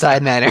 terrible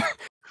bedside manner.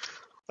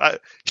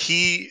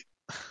 he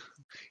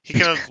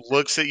kind of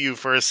looks at you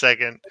for a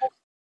second,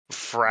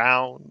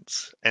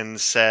 frowns, and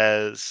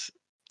says,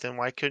 "Then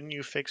why couldn't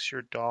you fix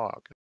your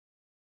dog?"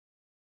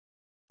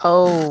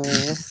 Oh,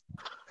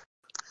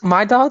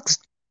 my dog's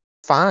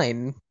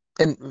fine,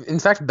 and in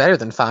fact, better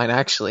than fine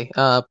actually.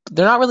 They're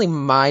not really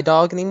my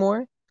dog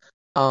anymore.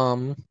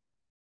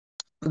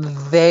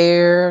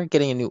 They're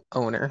getting a new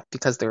owner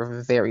because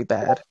they're very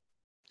bad.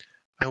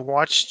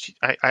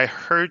 I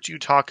heard you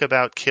talk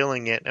about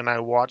killing it, and I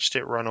watched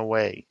it run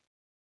away.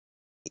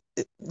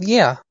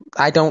 Yeah,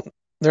 they're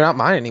not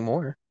mine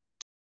anymore.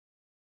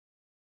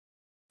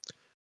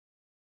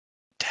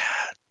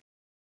 Dad,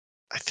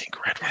 I think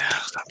Redwood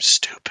thinks I'm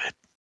stupid.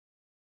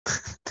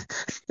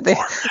 They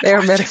Or they are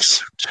Redwood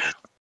medics.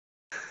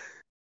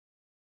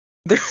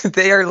 thinks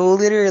They are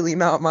literally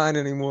not mine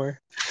anymore.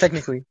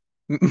 Technically,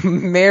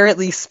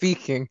 meritly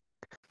speaking,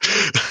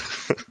 I'm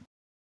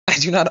I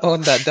do not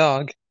own that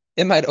dog.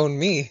 It might own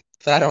me,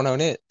 but I don't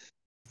own it.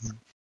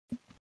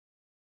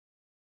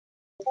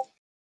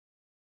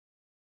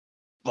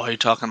 Why are you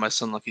talking to my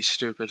son like he's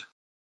stupid?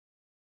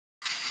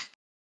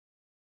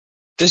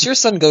 Does your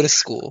son go to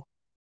school?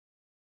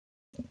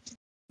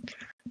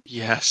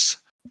 Yes.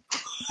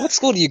 What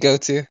school do you go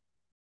to?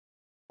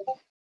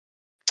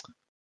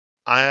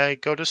 I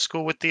go to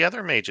school with the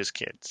other mages'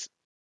 kids.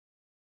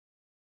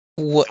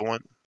 What, The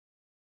one,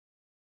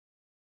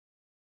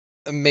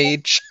 a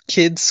mage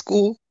kids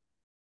school?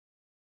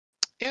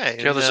 yeah,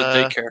 The other's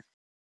at daycare.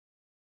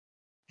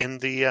 in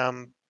the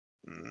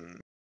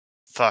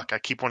fuck, I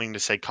keep wanting to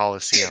say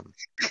Coliseum.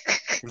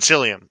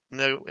 Concilium.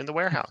 In the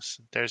warehouse.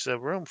 There's a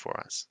room for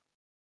us.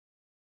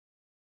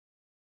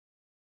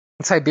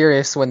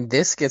 Tiberius, when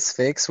this gets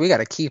fixed, we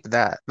gotta keep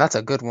that. That's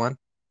a good one.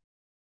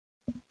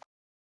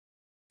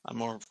 I'm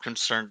more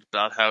concerned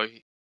about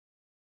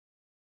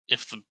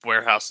if the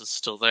warehouse is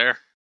still there.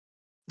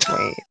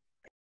 Wait.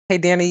 Hey,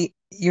 Danny,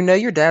 you know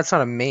your dad's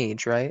not a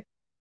mage, right?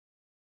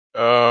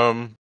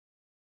 How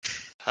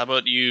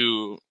about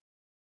you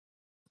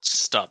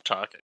stop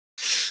talking?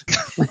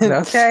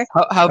 Okay.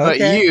 How about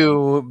Okay.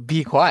 you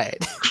be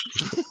quiet?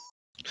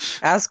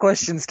 Ask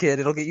questions, kid.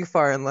 It'll get you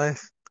far in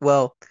life.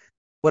 Well,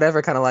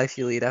 whatever kind of life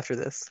you lead after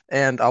this.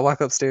 And I'll walk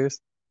upstairs.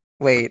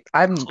 Wait,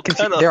 I'm What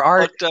confused. kind of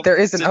fucked up There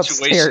is an situation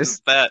upstairs.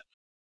 is that?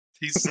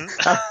 He's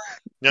No,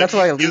 That's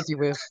what I leave you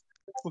with.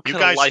 what You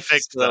kind of guys life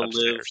fixed does the that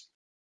live? upstairs.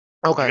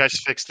 Okay. You guys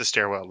fixed the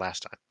stairwell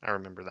last time. I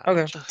remember that.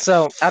 Okay. much.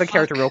 So, out of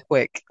character, Fuck. real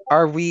quick,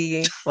 are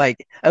we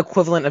like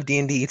equivalent of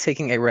D&D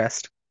taking a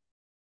rest?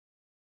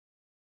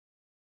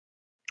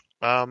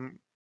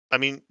 I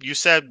mean, you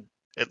said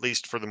at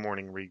least for the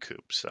morning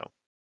recoup, so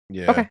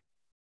Yeah. Okay.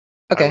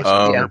 Okay. I was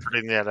Yeah.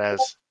 interpreting that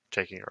as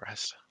taking a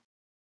rest.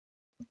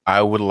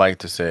 I would like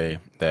to say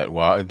that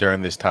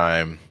during this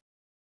time,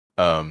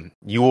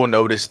 you will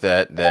notice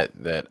that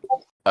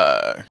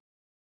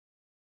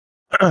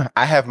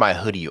I have my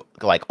hoodie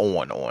like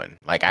on.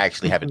 Like I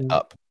actually have it Mhm.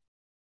 up.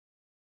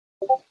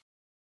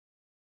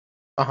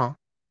 Uh-huh.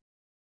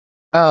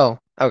 Oh,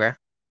 okay.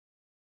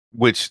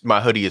 Which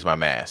my hoodie is my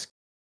mask.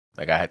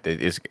 Like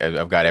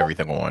I've got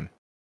everything on.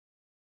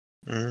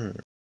 Going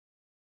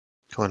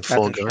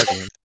full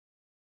interesting.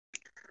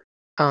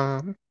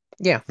 guardian.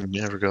 Yeah. You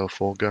never go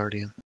full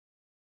guardian.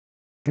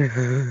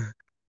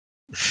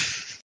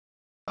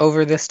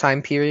 Over this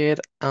time period,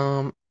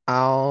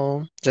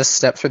 I'll just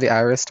step through the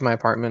iris to my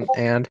apartment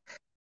and,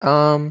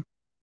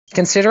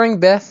 considering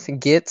Beth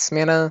gets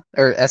mana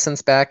or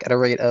essence back at a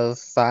rate of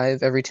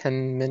 5 every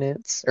 10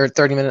 minutes or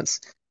 30 minutes,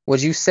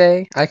 would you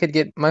say I could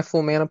get my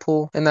full mana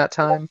pool in that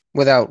time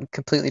without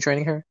completely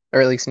draining her, or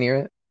at least near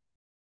it?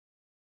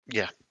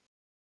 Yeah.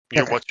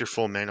 Okay. What's your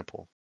full mana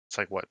pool? It's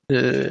like what?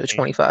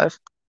 25.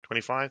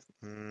 25?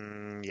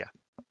 Yeah.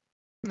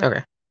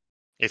 Okay.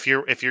 If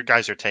your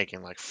guys are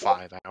taking like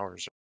 5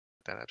 hours,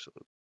 that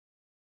absolutely.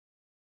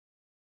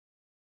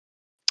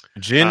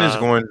 Jin is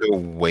going to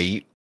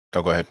wait.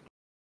 Oh, go ahead.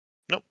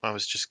 Nope. I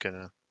was just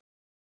gonna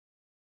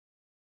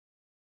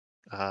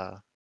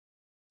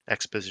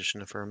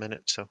exposition for a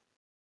minute. So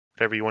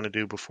whatever you want to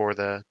do before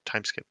the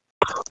time skip.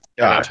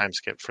 Not time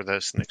skip for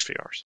this next few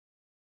hours.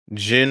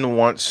 Jin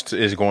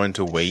is going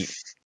to wait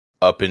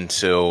up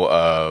until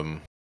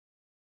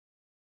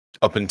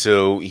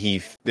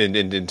he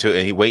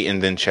wait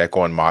and then check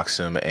on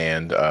Moxim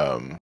and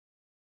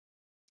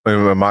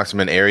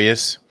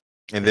Arius,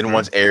 and then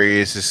once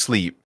Arius is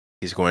asleep,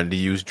 he's going to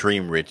use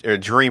dream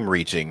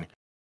reaching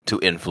to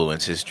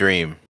influence his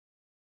dream.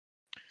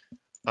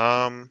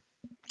 All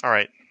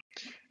right.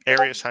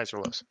 Arius, highs or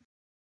lows?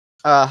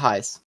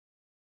 Highs.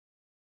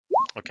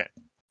 Okay.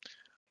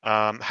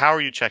 How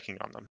are you checking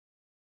on them?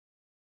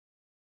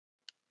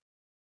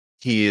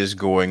 He is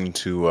going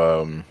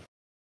to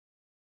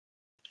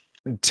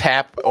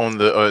tap on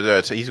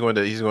the. He's going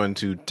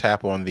to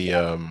tap on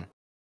the.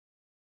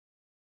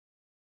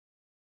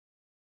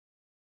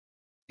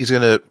 He's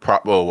gonna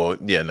prop. Well,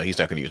 yeah. No, he's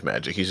not gonna use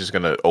magic. He's just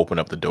gonna open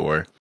up the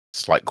door,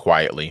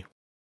 quietly.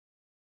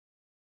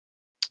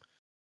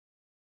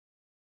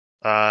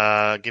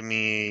 Give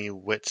me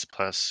wits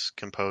plus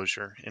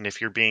composure, and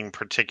if you're being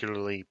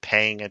particularly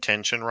paying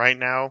attention right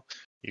now,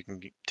 you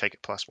can take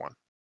it +1.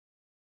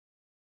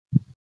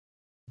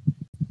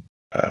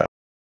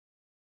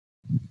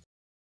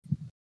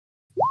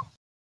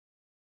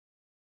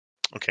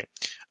 Okay.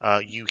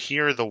 You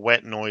hear the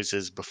wet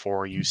noises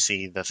before you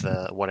see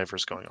the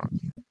whatever's going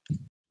on.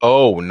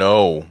 Oh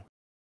no.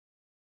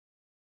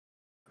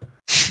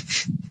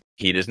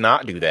 He does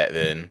not do that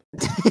then.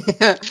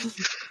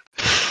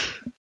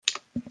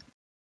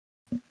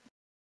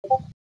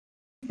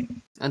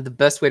 And the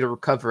best way to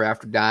recover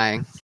after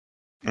dying.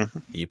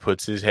 He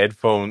puts his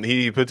headphone.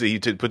 He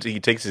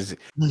takes his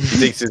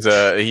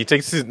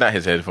not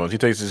his headphones. He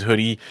takes his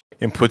hoodie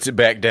and puts it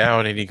back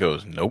down, and he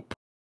goes, "Nope."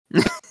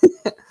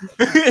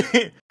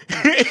 There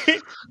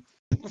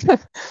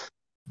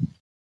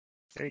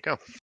you go.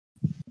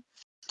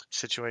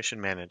 Situation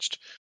managed.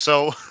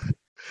 So,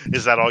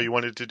 is that all you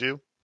wanted to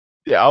do?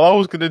 Yeah, all I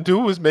was gonna do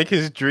was make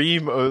his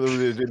dreams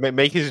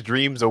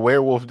a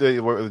werewolf.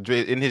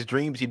 In his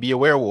dreams, he'd be a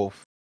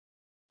werewolf.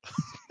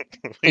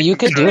 You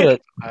could do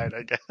it.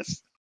 I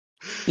guess.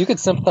 You could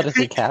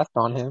sympathetically cast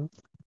on him.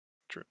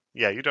 True.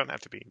 Yeah, you don't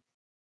have to be.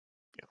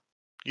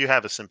 You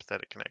have a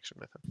sympathetic connection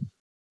with him.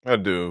 I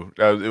do.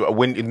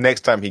 When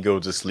next time he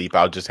goes to sleep,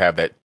 I'll just have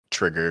that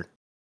trigger.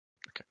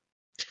 Okay.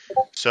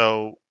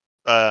 So,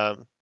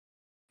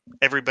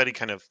 everybody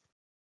kind of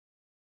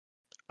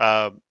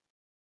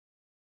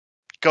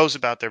goes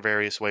about their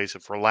various ways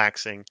of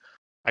relaxing.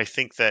 I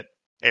think that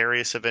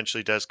Arius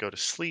eventually does go to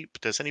sleep.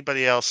 Does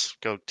anybody else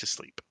go to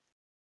sleep?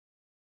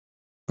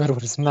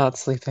 Redwood is not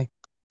sleeping.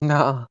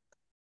 Nah.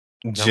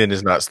 Jin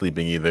is not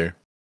sleeping either.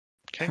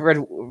 Okay.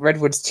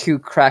 Redwood's too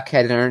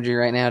crackhead energy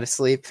right now to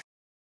sleep.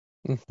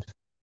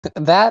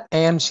 That,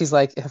 and she's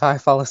like, if I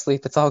fall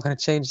asleep, it's all going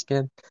to change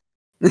again.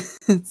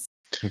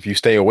 If you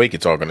stay awake,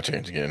 it's all going to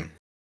change again.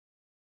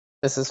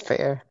 This is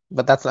fair,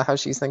 but that's not how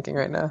she's thinking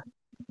right now.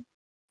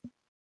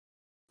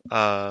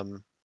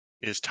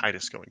 Is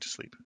Titus going to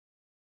sleep?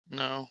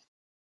 No.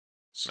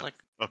 It's No. like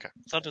Okay.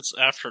 I thought it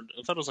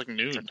was like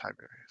noon. It's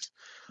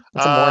a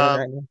morning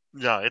right now.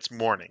 No, it's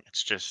morning.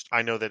 It's just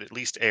I know that at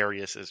least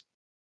Arius is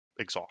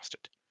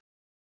exhausted.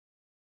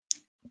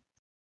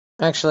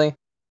 Actually,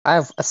 I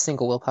have a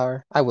single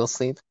willpower. I will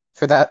sleep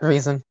for that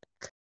reason.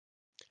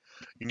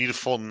 You need a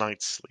full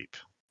night's sleep.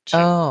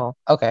 Oh,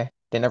 okay.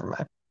 Then never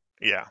mind.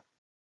 Yeah.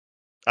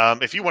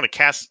 If you want to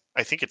cast,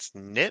 I think it's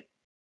knit.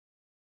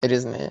 It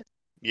isn't it.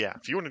 Yeah,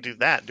 if you want to do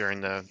that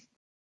during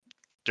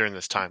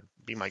this time,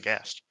 be my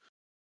guest.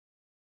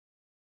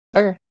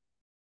 Okay.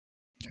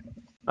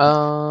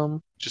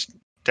 Just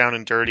down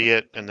and dirty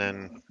it, and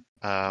then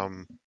I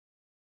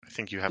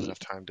think you have enough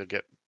time to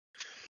get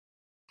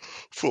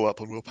full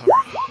up on willpower.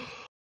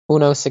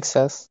 Uno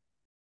success.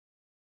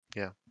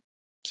 Yeah.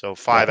 So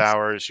 5 Nice.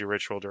 hours. Your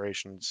ritual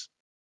duration's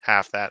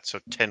half that, so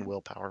 10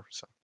 willpower.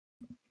 So.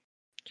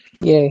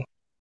 Yay.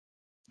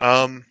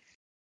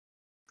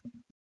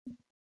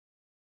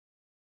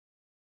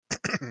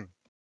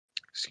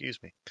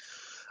 Excuse me.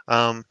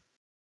 All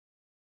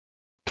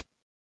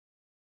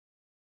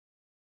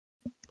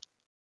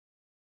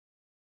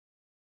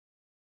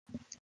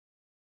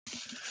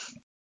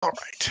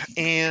right,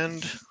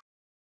 and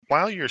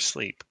while you're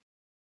asleep,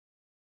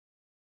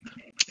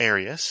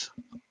 Arius,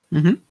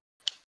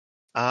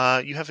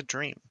 Mm-hmm. you have a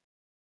dream.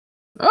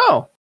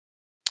 Oh.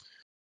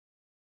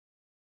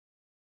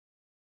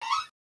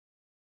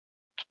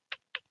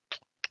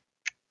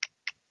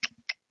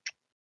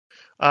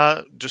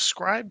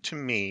 Describe to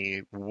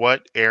me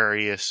what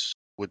Arius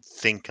would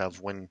think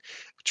of when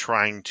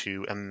trying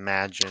to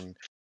imagine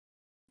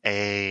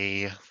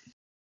a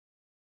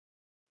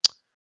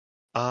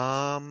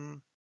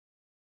um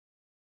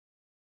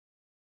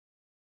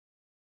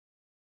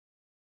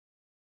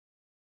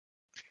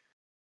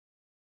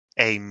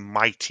a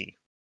mighty,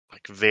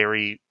 like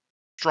very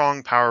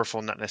strong,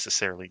 powerful, not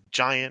necessarily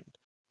giant,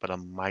 but a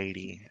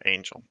mighty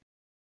angel.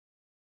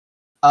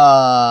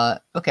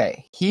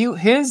 Okay.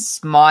 His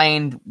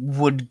mind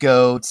would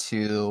go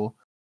to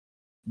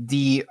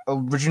the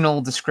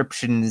original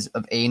descriptions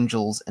of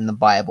angels in the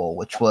Bible,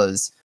 which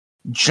was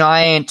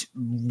giant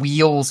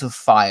wheels of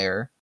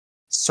fire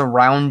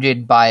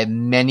surrounded by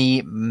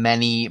many,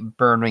 many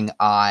burning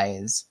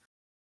eyes,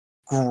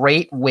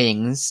 great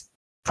wings,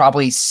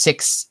 probably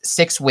six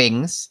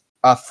wings,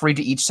 three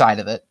to each side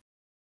of it.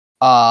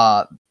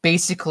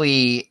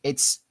 Basically,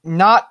 it's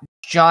not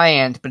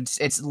giant, but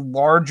it's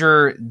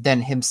larger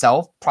than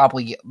himself,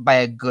 probably by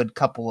a good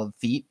couple of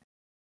feet,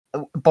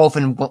 both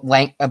in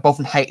length, both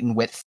in height and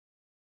width.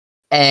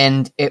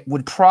 And it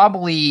would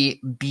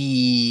probably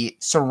be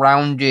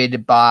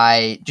surrounded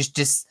by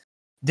just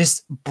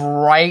this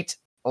bright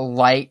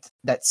light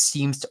that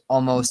seems to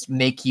almost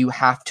make you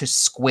have to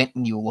squint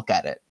when you look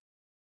at it.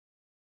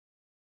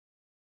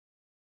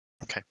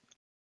 Okay.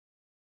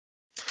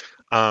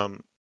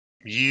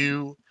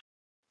 You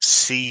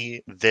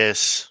see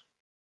this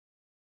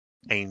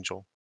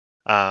angel,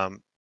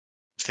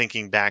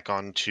 thinking back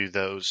onto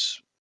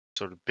those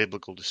sort of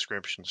biblical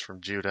descriptions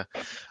from Judah.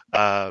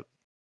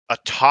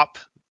 Atop,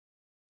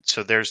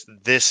 so there's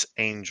this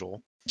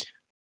angel.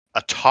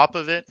 Atop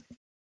of it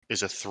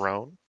is a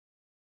throne.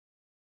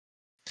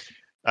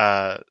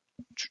 Uh,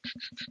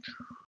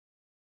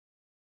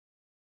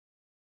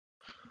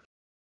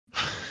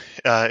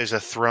 is a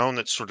throne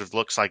that sort of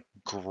looks like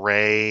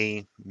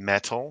gray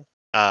metal.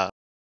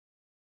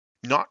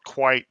 Not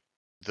quite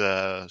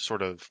the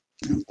sort of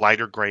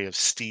lighter gray of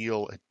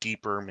steel, a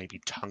deeper, maybe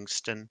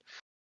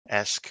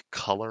tungsten-esque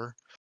color.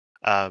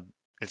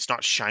 It's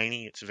not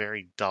shiny, it's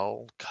very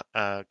dull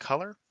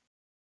color.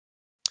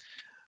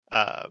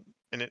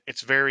 And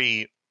it's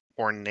very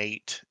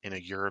ornate in a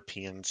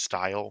European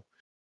style.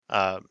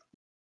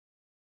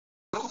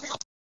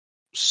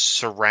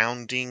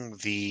 Surrounding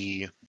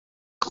the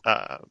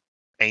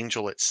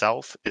angel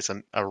itself is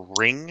a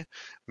ring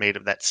made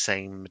of that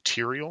same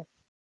material.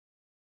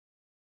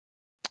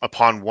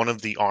 Upon one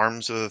of the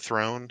arms of the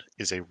throne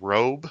is a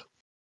robe,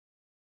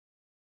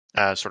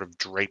 sort of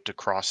draped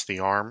across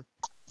the arm,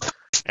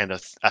 and a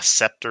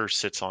scepter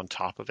sits on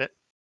top of it.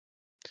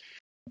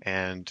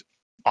 And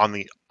on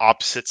the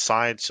opposite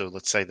side, so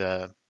let's say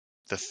the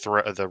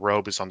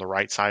robe is on the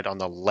right side, on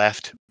the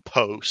left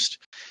post,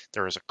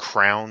 there is a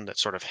crown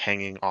that's sort of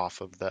hanging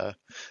off of the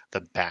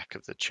back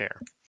of the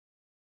chair.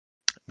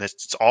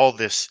 It's all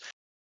this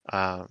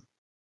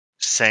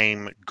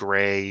same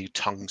gray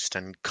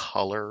tungsten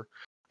color,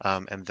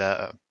 and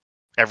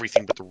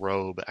everything but the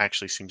robe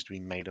actually seems to be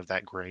made of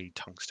that gray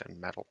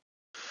tungsten metal.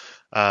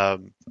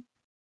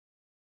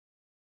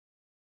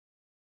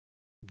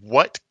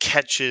 What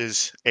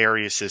catches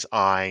Arius's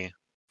eye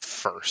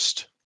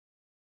first?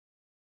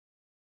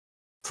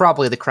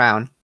 Probably the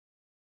crown.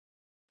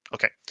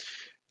 Okay.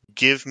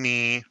 Give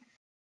me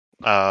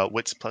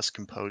wits plus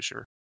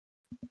composure.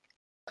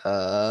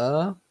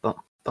 Bum,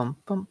 bum,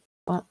 bum,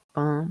 bum,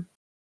 bum.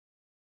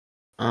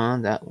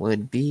 That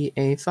would be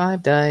a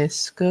 5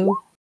 dice.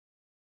 Go.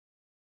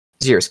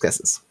 0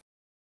 successes.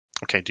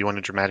 Okay, do you want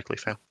to dramatically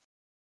fail?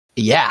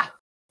 Yeah.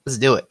 Let's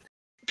do it.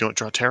 Do you want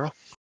to draw tarot?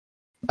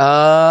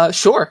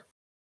 Sure.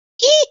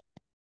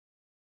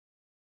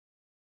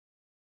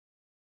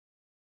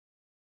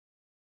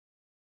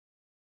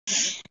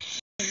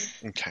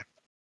 Okay.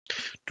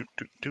 Do.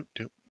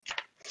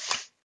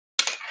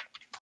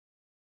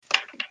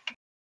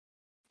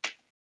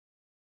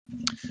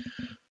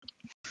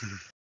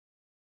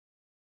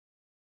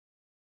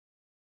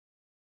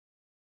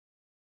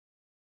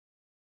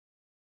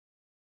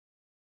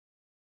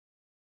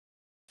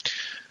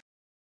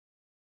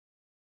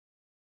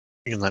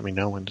 You can let me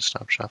know when to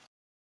stop shuffling.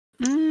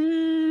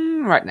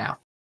 Right now.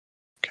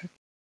 Okay.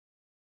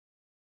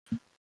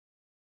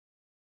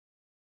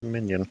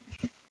 Minion.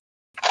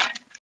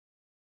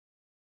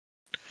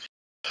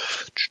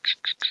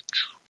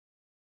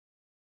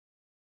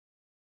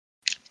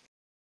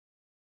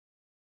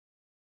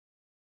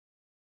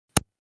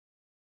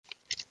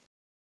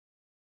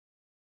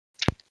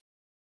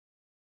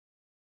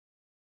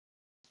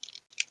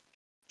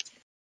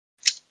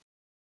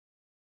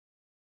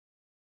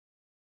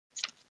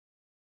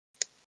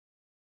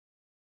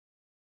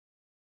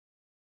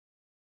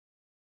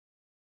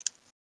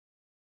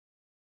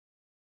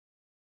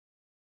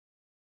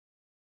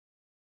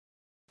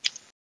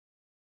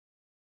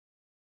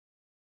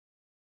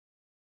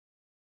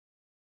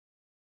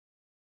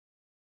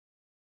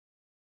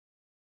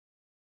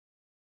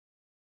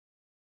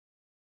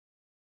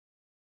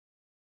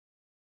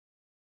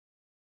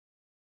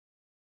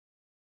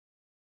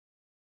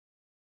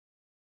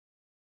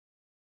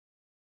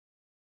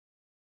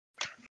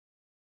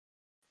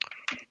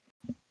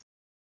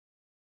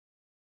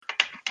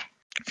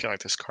 I feel like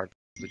this card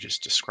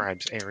just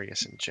describes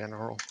Arius in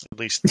general, at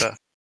least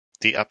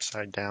the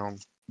upside down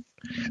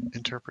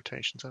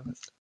interpretations of it.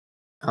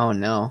 Oh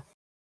no.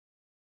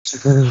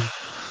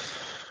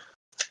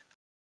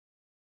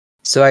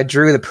 So I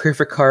drew the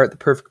perfect card at the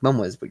perfect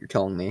moment is what you're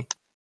telling me.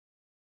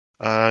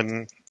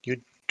 You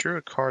drew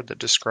a card that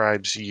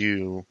describes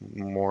you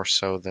more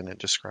so than it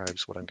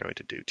describes what I'm going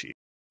to do to you.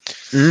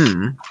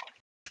 Mm.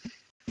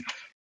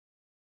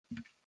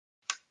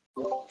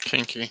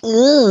 Kinky.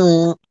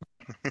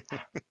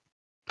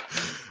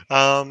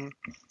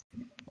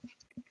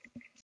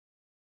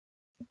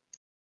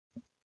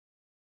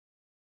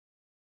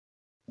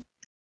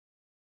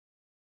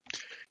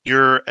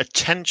 Your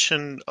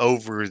attention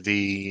over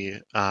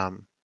the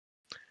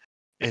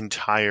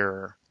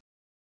entire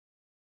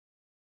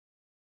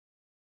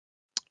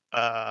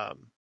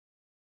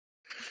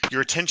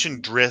your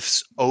attention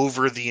drifts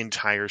over the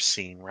entire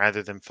scene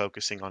rather than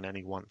focusing on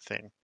any one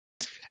thing.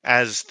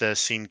 As the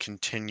scene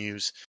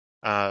continues,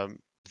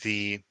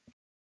 the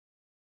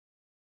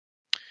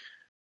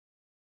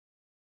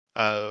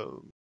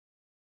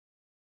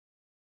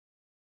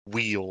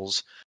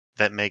wheels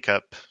that make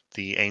up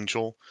the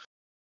angel.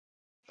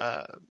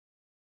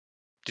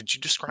 Did you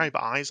describe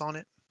eyes on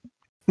it?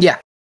 Yeah.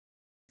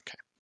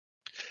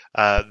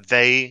 Okay.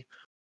 They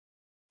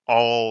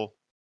all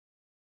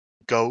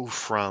go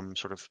from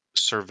sort of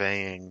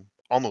surveying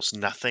almost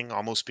nothing,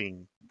 almost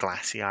being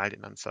glassy-eyed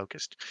and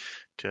unfocused,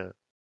 to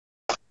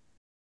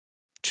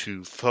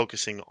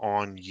focusing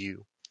on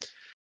you.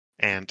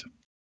 And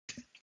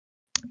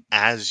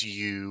as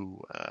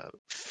you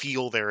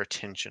feel their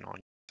attention on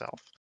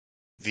yourself,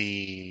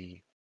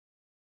 the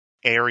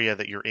area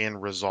that you're in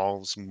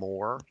resolves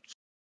more.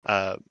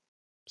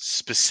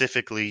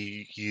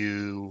 Specifically,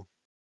 you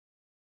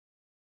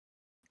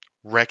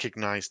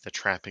recognize the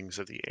trappings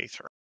of the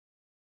Aether.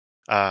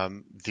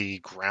 The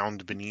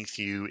ground beneath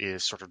you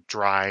is sort of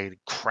dried,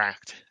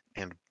 cracked,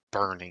 and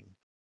burning.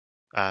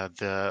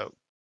 The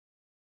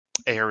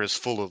air is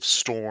full of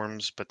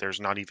storms, but there's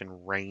not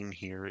even rain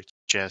here. It's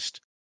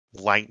just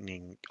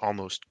lightning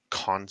almost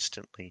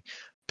constantly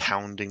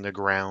pounding the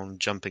ground,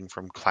 jumping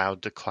from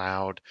cloud to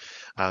cloud.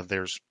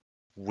 There's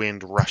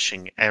wind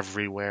rushing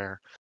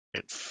everywhere.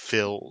 It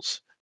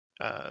fills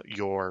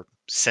your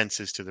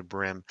senses to the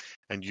brim,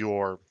 and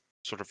you're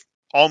sort of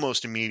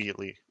almost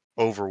immediately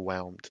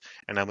overwhelmed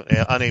and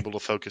unable to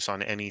focus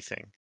on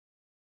anything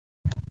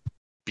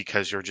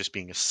because you're just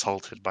being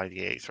assaulted by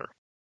the Aether,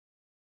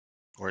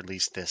 or at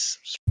least this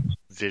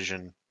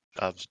vision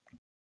of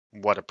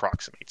what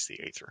approximates the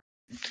Aether.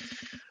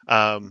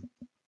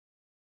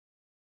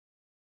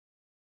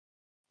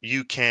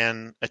 You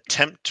can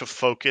attempt to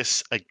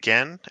focus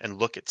again and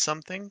look at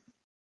something,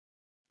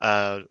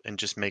 and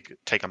just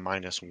take a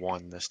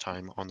 -1 this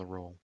time on the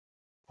roll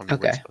on the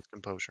Okay. Waste of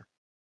Composure.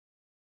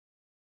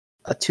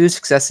 2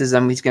 successes.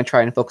 I'm just gonna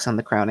try and focus on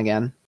the crown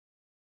again.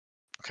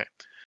 Okay.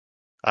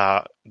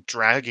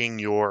 Dragging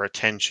your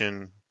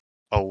attention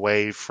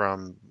away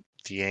from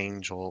the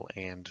angel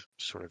and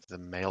sort of the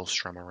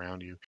maelstrom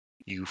around you,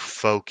 you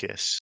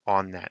focus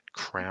on that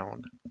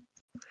crown.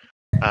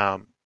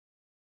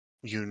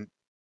 You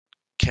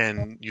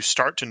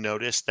start to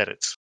notice that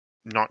it's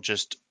not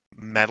just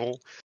metal;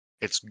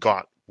 it's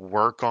got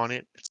work on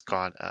it. It's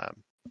got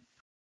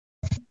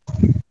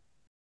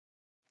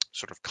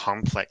sort of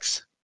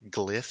complex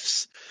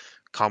glyphs,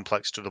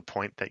 complex to the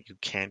point that you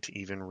can't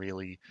even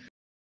really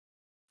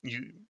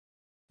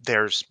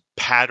there's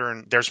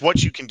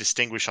what you can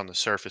distinguish on the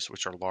surface,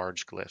 which are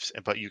large glyphs,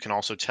 but you can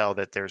also tell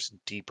that there's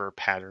deeper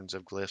patterns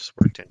of glyphs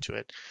worked into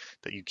it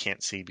that you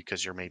can't see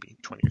because you're maybe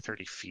 20 or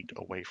 30 feet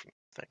away from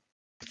the thing.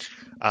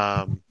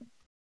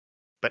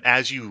 But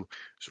as you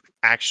sort of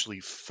actually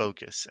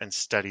focus and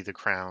study the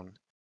crown,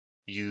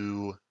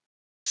 you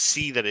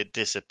see that it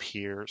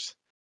disappears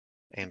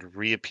and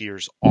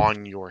reappears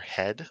on your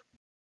head.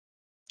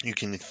 You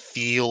can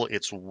feel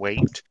its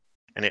weight,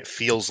 and it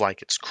feels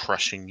like it's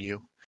crushing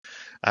you.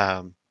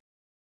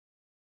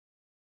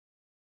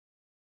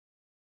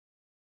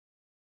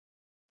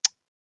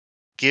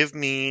 Give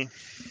me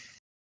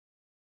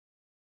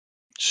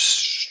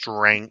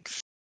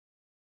strength.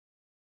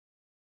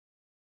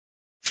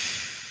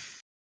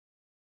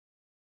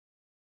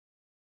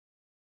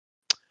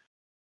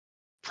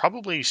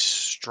 Probably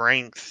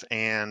strength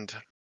and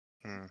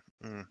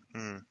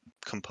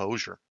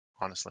composure,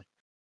 honestly.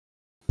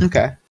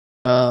 Okay.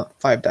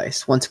 5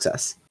 dice. 1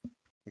 success.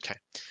 Okay.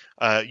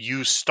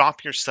 You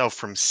stop yourself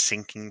from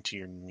sinking to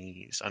your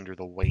knees under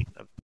the weight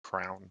of the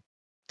crown.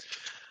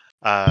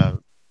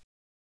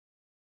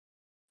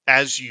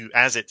 As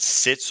it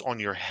sits on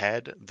your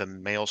head, the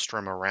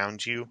maelstrom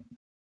around you,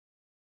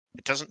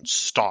 it doesn't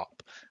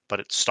stop, but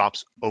it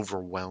stops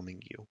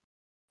overwhelming you.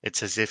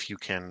 It's as if you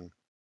can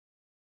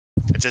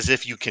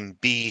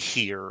be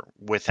here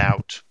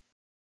without.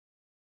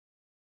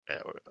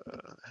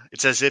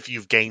 It's as if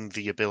you've gained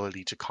the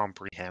ability to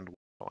comprehend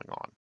what's going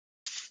on,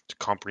 to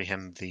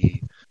comprehend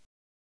the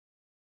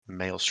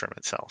maelstrom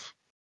itself.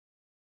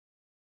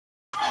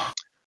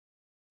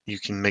 You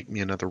can make me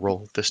another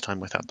roll, this time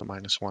without the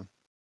 -1.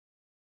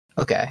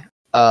 Okay.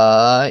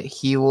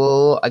 He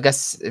will. I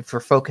guess if we're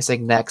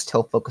focusing next,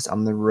 he'll focus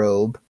on the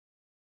robe.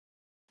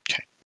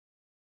 Okay.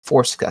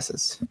 4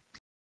 successes.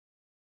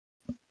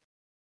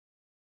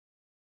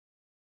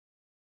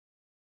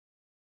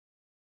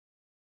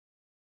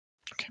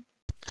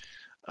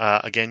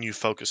 Again, you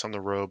focus on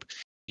the robe.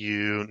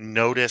 You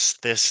notice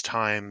this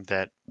time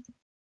that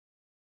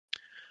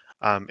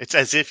it's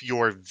as if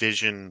your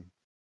vision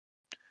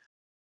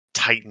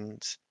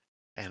tightens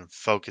and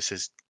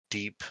focuses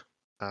deep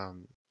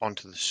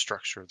onto the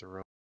structure of the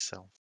robe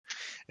itself.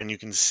 And you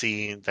can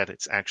see that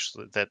it's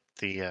actually that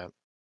the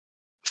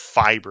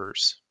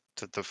fibers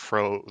that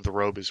the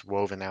robe is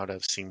woven out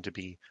of seem to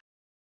be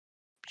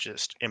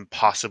just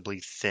impossibly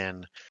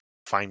thin,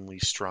 finely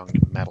strung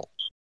metal.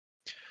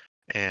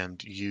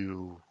 And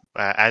you,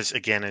 as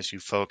you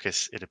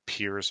focus, it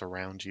appears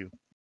around you.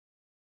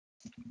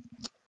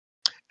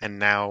 And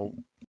now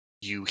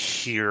you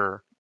can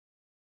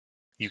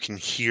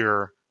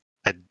hear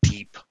a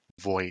deep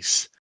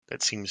voice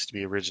that seems to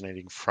be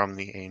originating from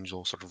the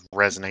angel, sort of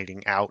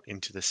resonating out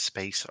into the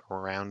space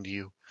around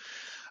you.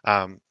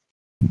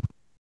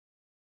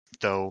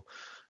 Though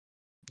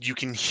you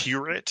can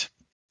hear it,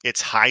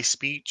 it's high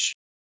speech.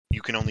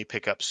 You can only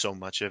pick up so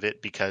much of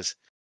it because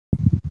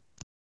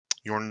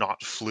you're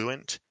not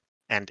fluent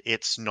and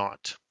it's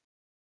not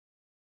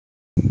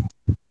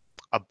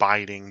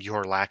abiding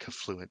your lack of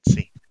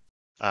fluency.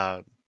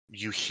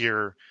 You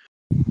hear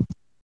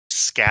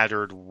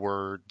scattered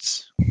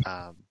words.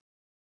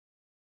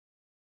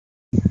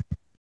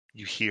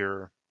 You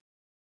hear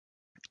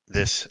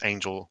this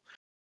angel.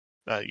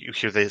 You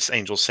hear this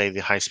angel say the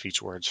high speech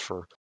words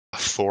for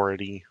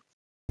authority,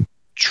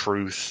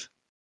 truth,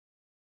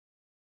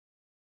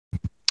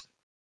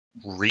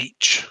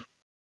 reach,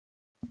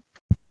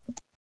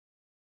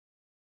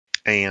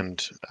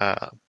 and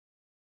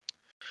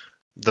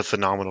the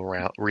phenomenal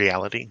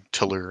reality,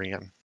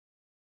 Tellurian.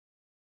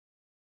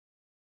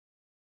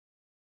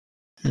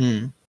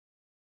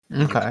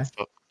 Okay.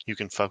 You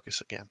can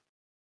focus again.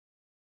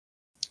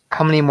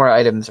 How many more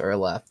items are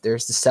left?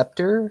 There's the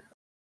scepter,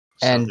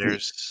 and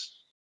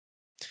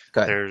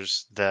So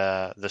there's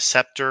the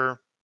scepter,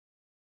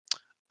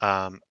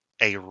 a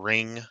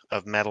ring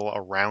of metal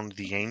around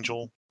the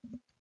angel,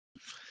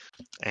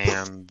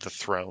 and the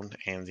throne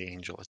and the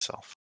angel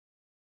itself.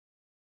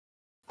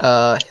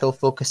 He'll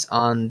focus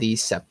on the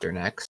scepter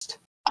next.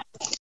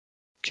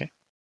 Okay.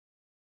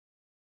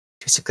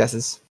 2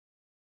 successes.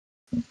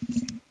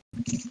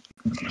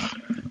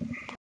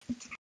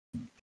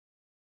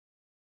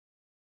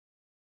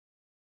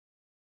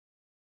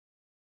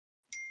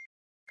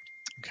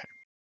 Okay.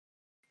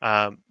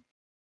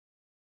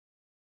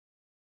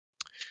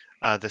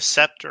 The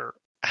scepter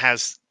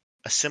has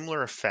a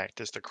similar effect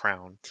as the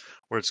crown,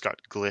 where it's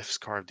got glyphs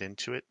carved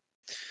into it.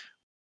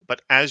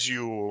 But as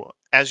you're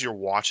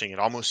watching, it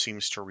almost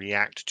seems to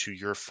react to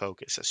your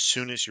focus. As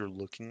soon as you're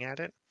looking at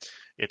it,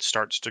 it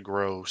starts to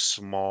grow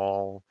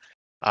small,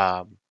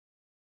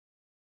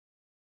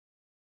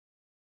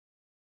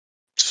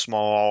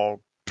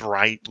 small,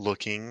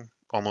 bright-looking,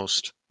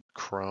 almost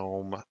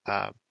chrome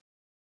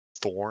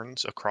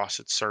thorns across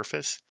its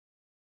surface,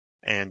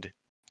 and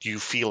you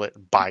feel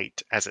it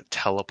bite as it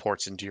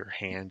teleports into your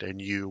hand,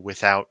 and you,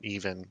 without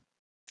even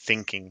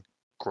thinking,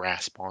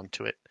 grasp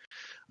onto it,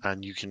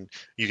 and you can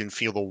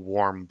feel the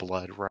warm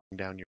blood running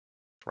down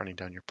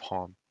your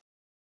palm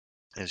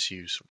as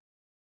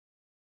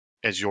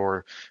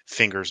your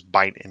fingers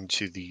bite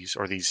into these,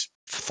 or these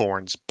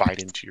thorns bite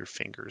into your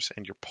fingers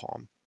and your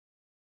palm.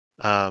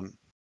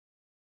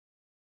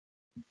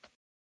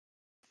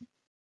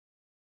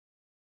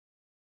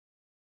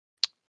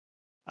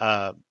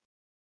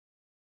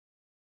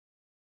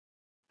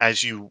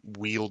 As you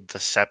wield the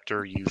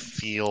scepter, you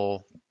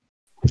feel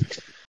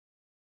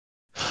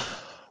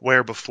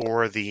where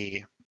before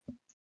the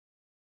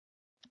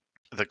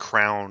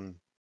crown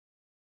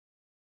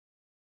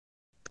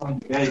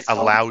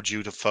allowed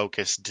you to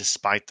focus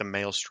despite the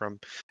maelstrom,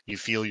 you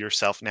feel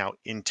yourself now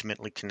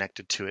intimately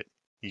connected to it.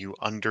 You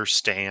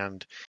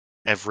understand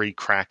every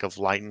crack of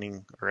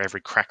lightning, or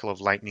every crackle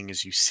of lightning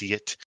as you see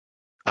it.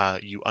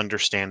 You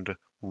understand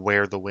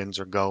where the winds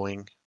are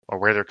going, or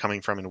where they're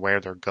coming from and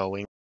where they're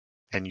going,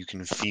 and you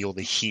can feel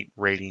the heat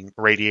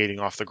radiating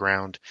off the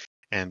ground,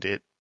 and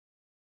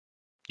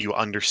you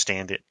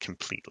understand it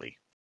completely.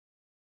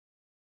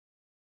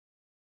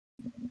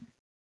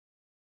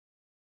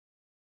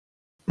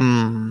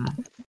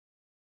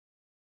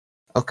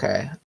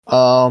 Okay.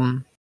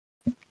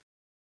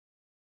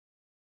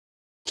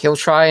 He'll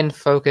try and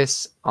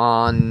focus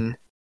on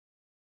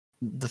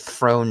the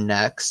throne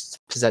next,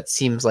 because that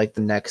seems like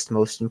the next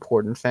most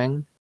important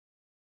thing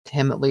to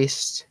him, at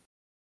least.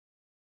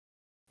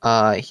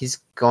 He's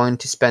going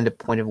to spend a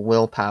point of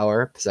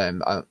willpower, because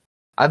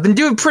I've been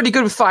doing pretty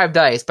good with 5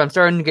 dice, but I'm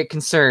starting to get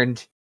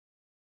concerned.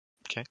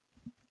 Okay.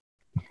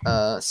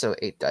 So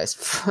 8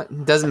 dice.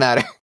 Doesn't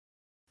matter.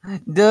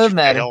 Doesn't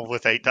matter. Fail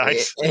with 8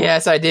 dice?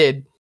 Yes, I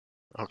did.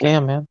 Okay.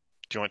 Damn, man.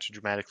 Do you want to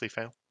dramatically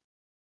fail?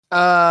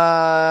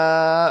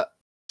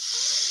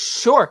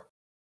 Sure.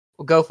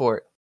 We'll go for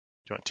it.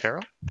 Do you want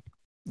tarot?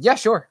 Yeah,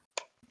 sure.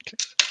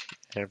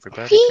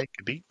 Everybody take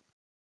a beat.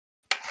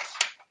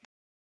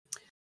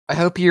 I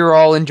hope you're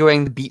all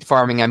enjoying the beet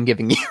farming I'm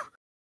giving you.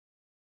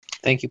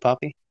 Thank you,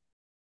 Poppy.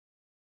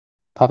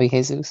 Poppy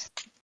Jesus.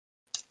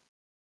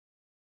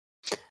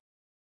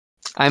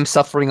 I'm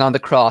suffering on the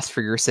cross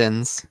for your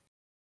sins.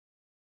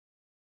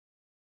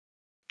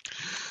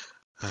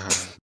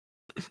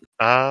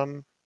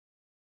 All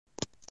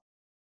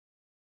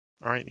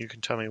right, you can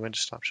tell me when to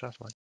stop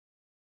shuffling.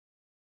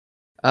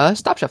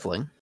 Stop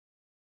shuffling.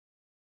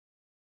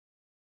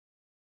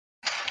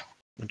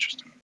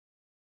 Interesting.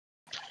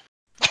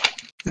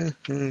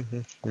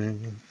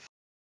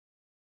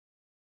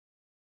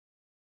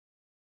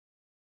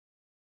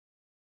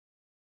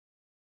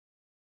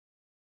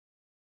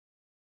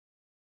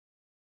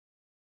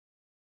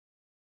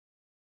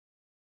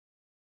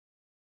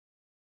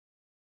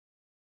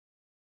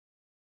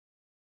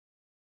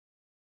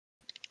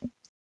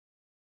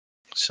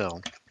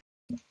 So,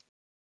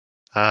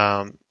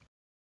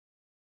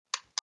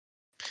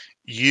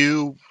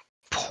 you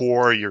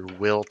pour your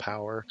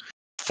willpower,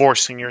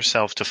 forcing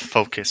yourself to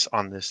focus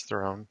on this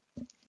throne.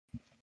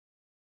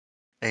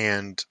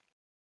 And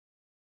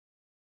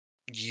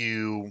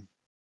you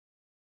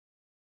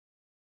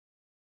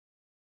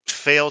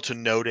fail to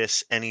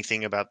notice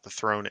anything about the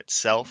throne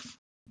itself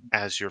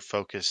as your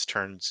focus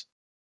turns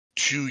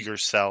to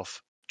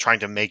yourself, trying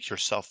to make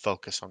yourself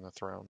focus on the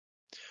throne.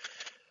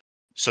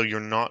 So you're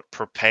not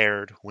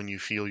prepared when you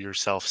feel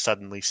yourself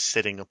suddenly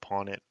sitting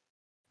upon it.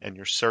 And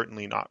you're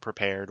certainly not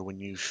prepared when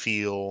you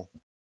feel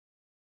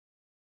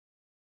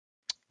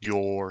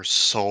your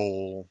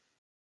soul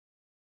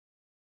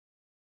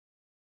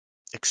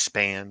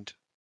expand.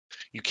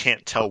 You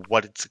can't tell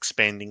what it's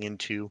expanding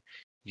into.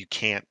 You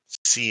can't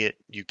see it.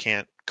 You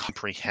can't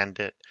comprehend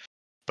it.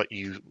 But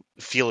you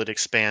feel it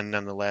expand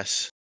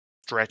nonetheless,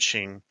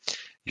 stretching.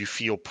 You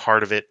feel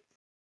part of it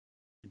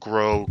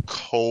grow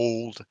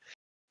cold,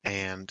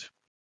 and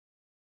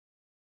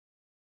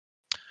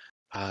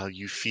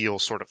you feel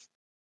sort of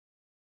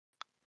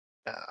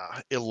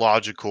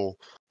illogical,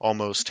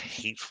 almost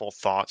hateful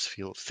thoughts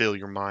fill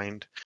your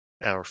mind,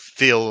 or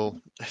feel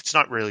it's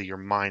not really your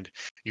mind.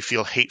 You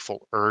feel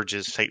hateful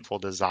urges, hateful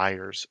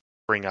desires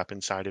spring up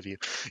inside of you.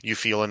 You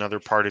feel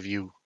another part of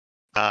you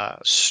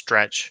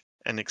stretch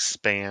and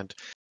expand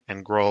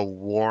and grow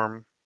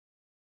warm.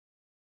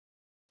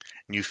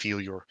 And you feel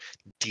your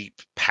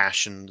deep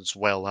passions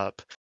well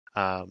up.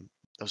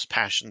 Those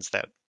passions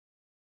that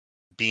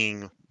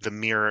being the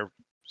mere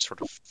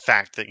sort of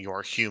fact that you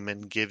are human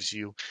gives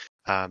you,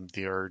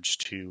 the urge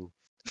to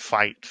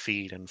fight,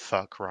 feed, and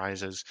fuck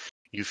rises.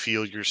 You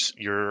feel your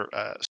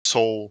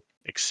soul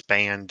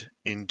expand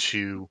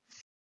into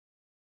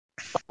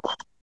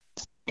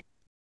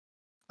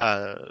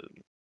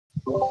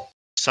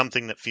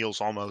something that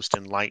feels almost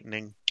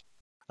enlightening.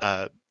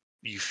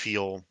 You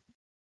feel,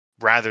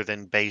 rather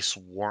than base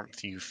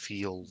warmth, you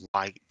feel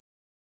light.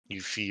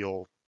 You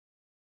feel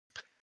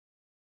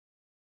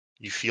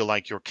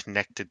like you're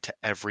connected to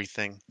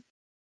everything.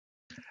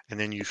 And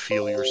then you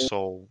feel your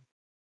soul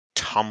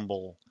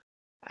tumble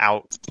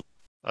out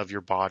of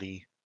your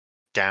body,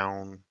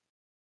 down,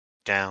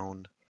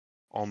 down,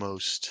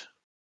 almost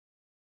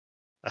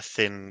a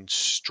thin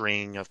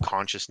string of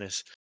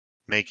consciousness,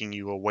 making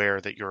you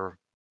aware that your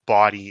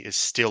body is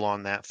still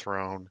on that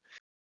throne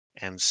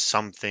and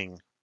something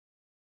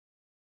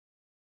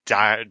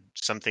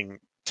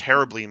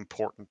terribly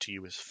important to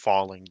you is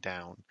falling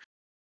down,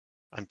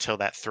 until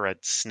that thread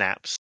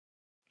snaps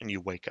and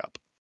you wake up.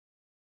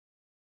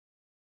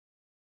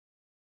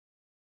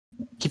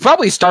 He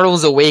probably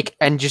startles awake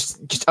and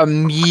just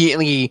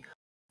immediately,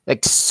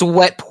 like,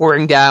 sweat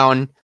pouring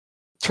down,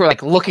 to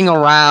like looking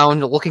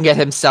around, looking at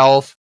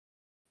himself.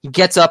 He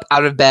gets up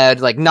out of bed,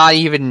 like not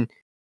even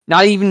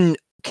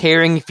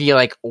caring if he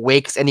like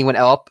wakes anyone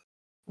up.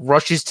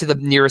 Rushes to the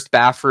nearest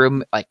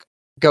bathroom, like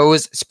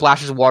goes,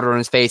 splashes water on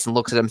his face, and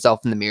looks at himself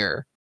in the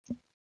mirror.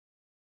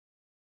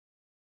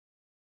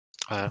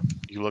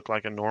 You look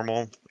like a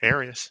normal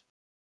Arius,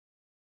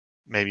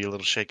 maybe a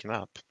little shaken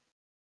up.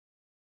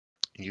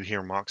 You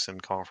hear Moxon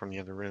call from the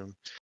other room.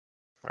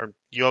 Are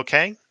you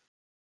okay?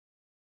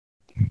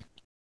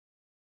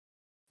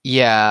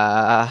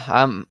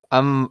 Yeah,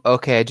 I'm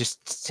okay. I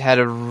just had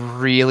a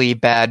really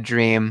bad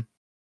dream,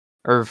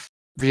 or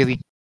really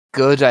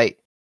good.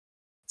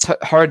 It's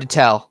hard to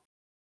tell.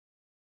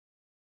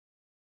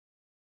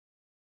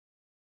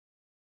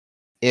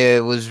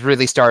 It was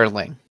really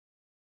startling.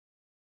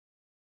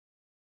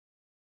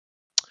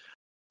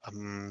 Do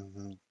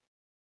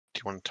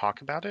you want to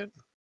talk about it?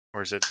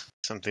 Or is it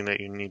something that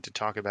you need to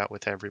talk about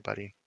with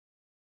everybody?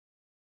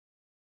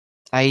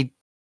 I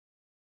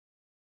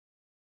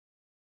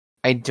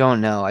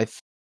don't know.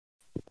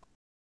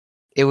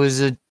 It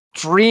was a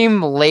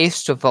dream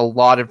laced with a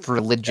lot of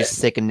religious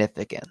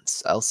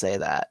significance. I'll say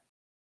that.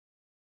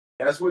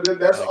 That's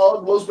Like-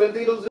 all most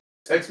banditos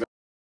do.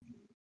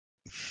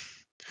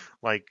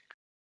 Like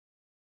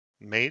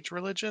mage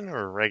religion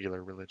or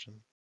regular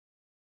religion?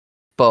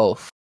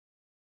 Both.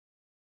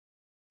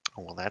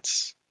 Oh, well,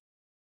 that's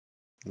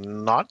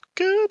not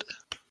good.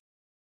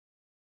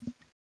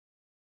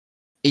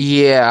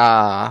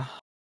 Yeah.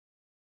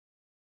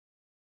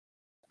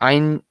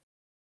 I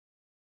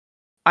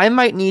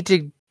might need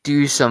to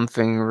do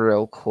something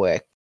real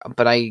quick,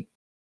 but I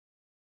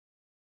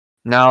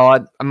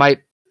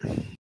might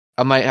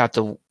have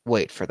to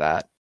wait for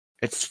that.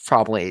 It's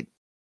probably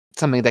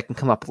something that can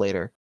come up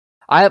later.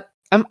 I'm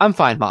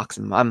fine,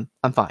 Moxim.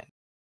 I'm fine.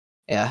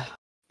 Yeah,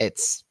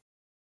 it's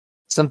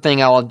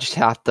something I'll just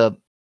have to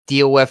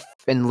deal with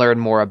and learn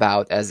more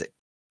about as it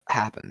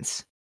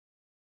happens.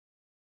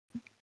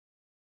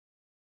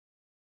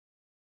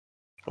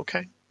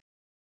 Okay.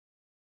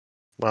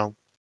 Well,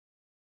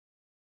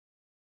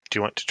 do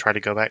you want to try to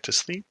go back to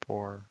sleep,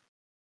 or?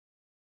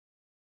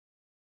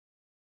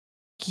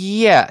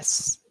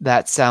 Yes,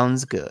 that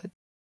sounds good.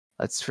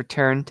 Let's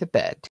return to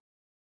bed.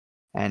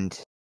 And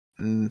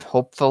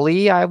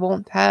hopefully I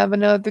won't have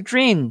another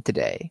dream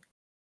today.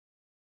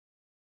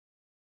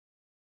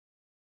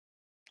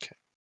 Okay.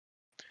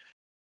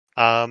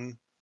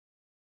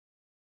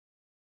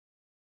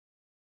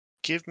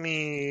 Give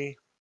me.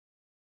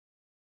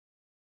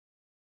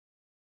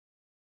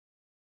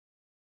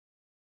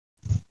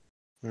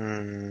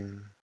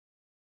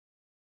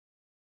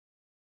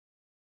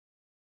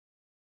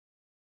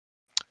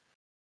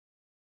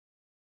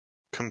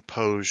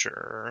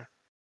 Composure.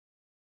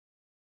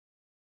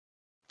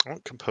 I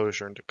want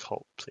composure and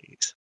occult,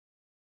 please.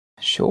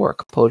 Sure,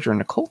 composure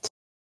and occult.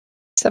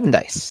 7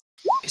 dice.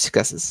 2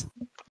 successes.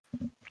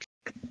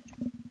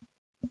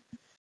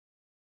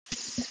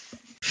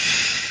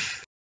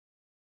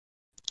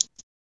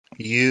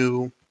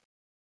 You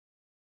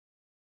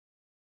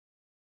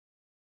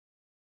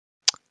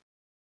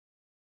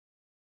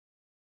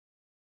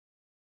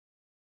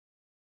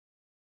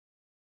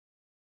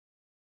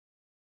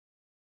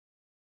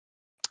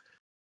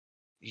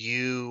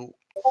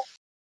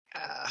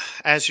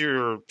as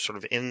you're sort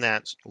of in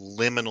that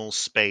liminal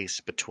space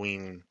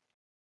between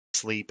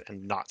sleep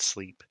and not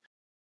sleep,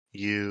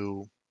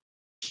 you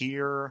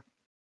hear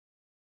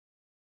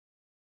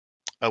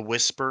a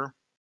whisper,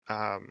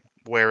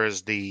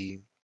 whereas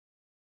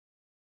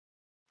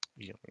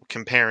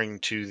comparing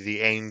to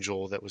the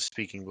angel that was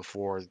speaking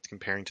before,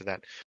 comparing to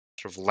that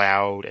sort of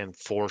loud and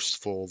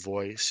forceful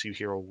voice, you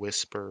hear a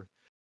whisper.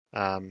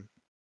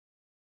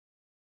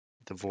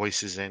 The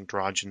voice is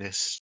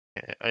androgynous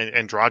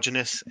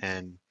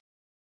and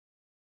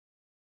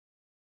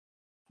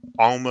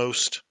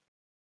almost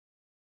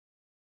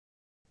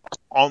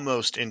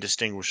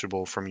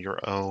indistinguishable from your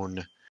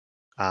own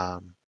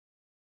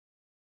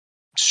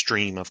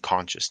stream of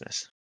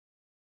consciousness.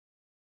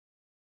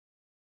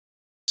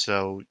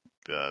 So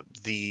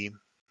the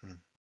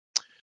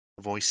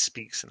voice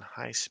speaks in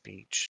high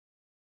speech.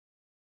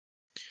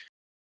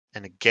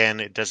 And again,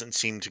 it doesn't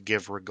seem to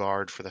give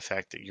regard for the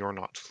fact that you're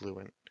not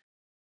fluent.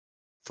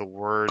 The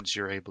words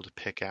you're able to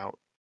pick out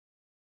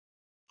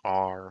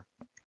are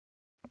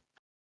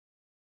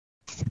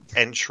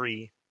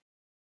entry,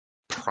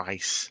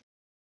 price,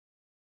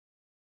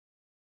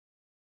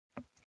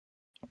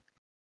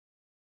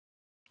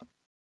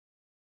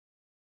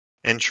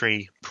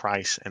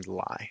 and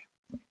lie.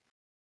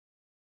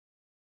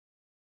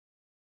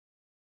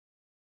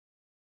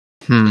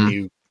 And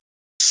you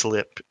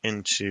slip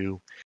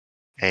into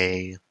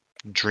a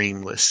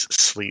dreamless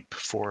sleep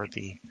for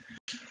the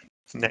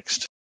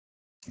next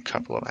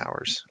couple of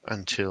hours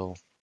until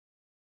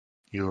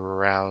you are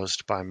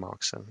aroused by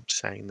Moxim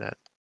saying that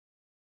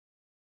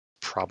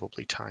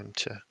probably time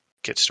to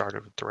get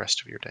started with the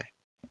rest of your day.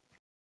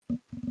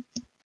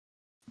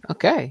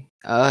 Okay.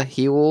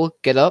 He will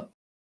get up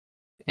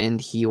and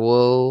he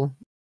will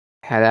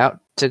head out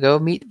to go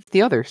meet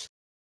the others.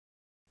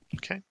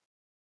 Okay.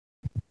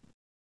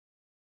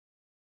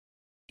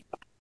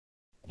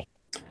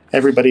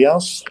 Everybody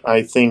else,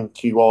 I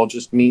think you all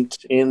just meet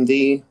in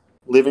the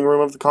living room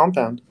of the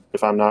compound,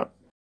 if I'm not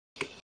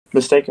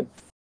mistaken.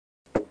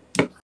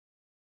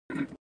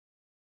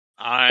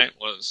 I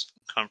was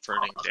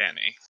comforting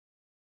Danny.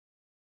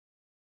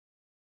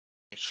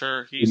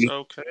 Sure, he's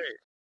okay.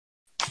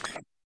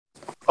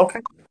 Okay.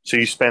 So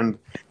you spend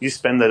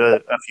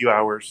a few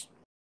hours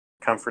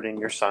comforting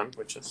your son,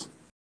 which is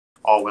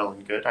all well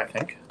and good, I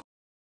think.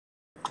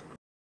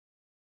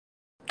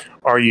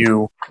 Are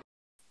you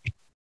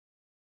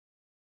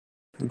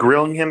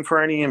grilling him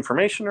for any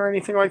information or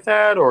anything like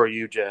that, or are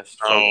you just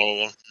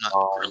Not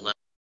grilling.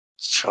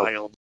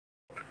 Child.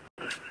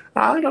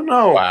 I don't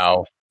know.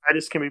 Wow.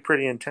 Titus can be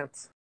pretty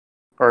intense.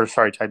 Or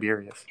sorry,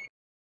 Tiberius.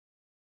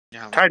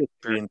 Yeah, Titus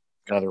can be intense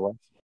otherwise.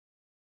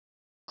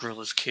 Grill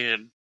his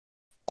kid.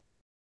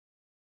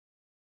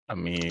 I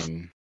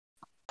mean,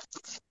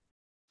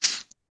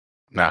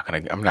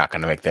 I'm not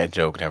gonna make that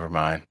joke. Never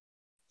mind.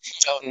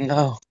 Oh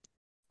no.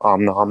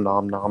 Nom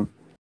nom nom.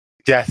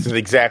 That's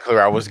exactly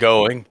where I was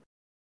going.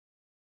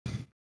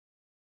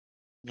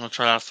 You want to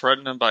try to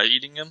threaten him by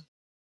eating him?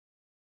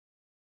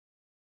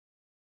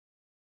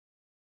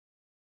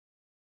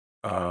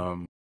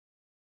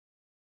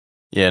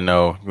 Yeah,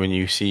 no. When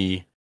you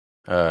see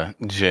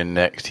Jin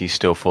next, he's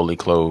still fully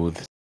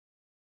clothed,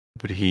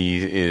 but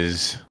he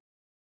is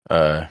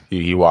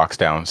He walks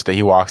downstairs.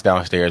 He walks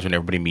downstairs when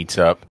everybody meets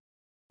up.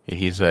 And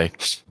he's like,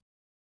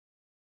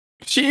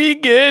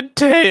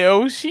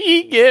 Shigeteo,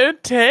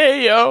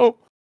 Shigeteo.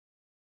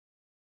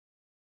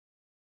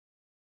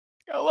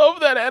 I love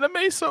that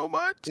anime so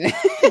much.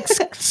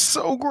 It's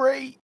so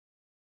great.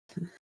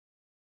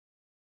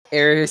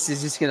 Eris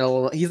is just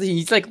gonna.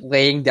 He's like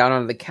laying down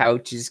on the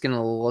couch. He's just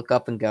gonna look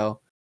up and go,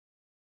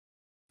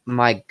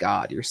 "My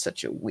God, you're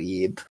such a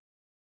weeb."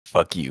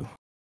 Fuck you.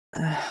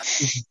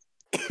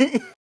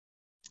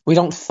 We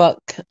don't fuck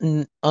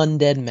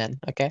undead men,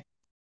 okay?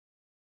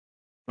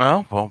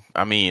 Well,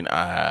 I mean,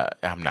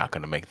 I'm not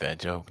gonna make that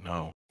joke.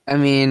 No, I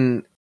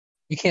mean,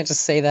 You can't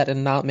just say that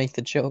and not make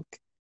the joke.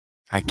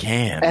 I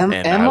can, Am-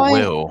 and am I I-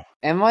 will.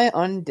 am I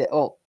undead?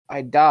 Oh,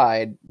 I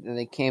died, and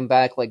they came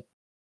back like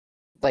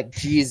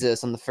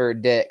Jesus on the fur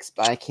dicks,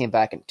 but I came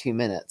back in 2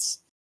 minutes.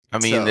 I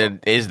mean, So- there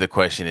is the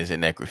question: is it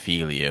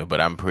necrophilia? But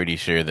I'm pretty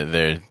sure that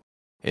there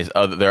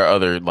are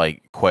other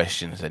like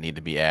questions that need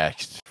to be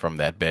asked from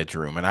that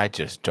bedroom, and I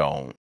just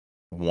don't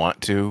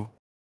want to.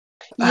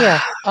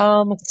 Yeah.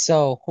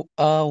 So,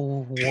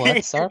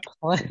 what's our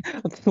plan?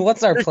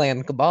 What's our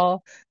plan,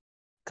 Cabal?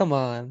 Come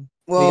on.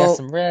 We got Well,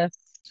 some rest.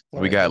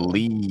 We got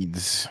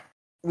leads.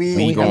 we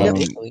We We gon- have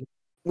know, Italy.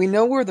 we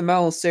know where the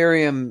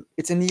Malacerium.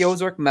 It's in the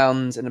Ozark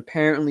Mountains, and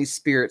apparently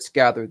spirits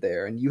gather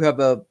there. And you have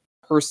a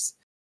person.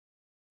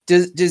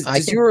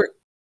 Does your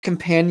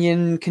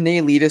companion, can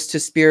they lead us to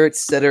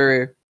spirits that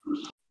are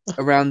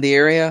around the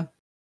area?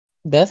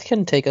 Beth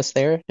can take us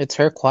there. It's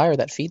her choir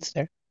that feeds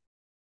there.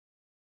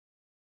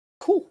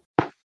 Cool.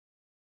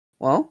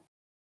 Well,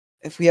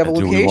 if we have a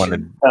Do we want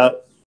location, to?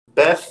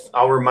 Beth,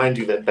 I'll remind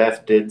you that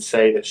Beth did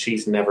say that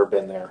she's never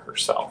been there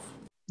herself.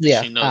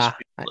 Yeah. She knows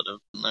people that have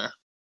been there.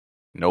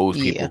 Knows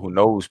people Yeah. who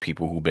knows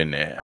people who've been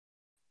there.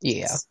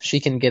 Yeah. She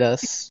can get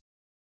us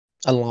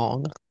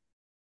along.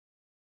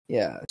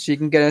 yeah, she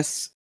can get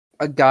us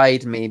a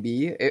guide,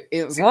 maybe.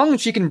 As long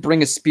as she can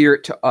bring a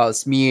spirit to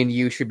us, me and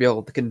you should be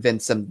able to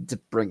convince them to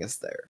bring us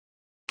there.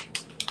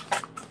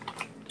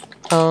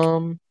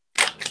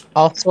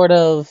 I'll sort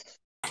of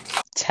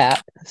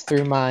tap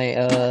through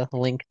my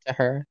link to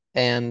her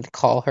and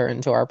call her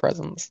into our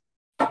presence.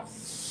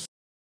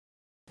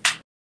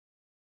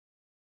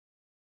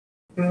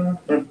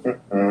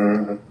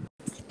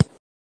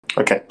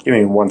 Okay, give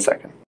me 1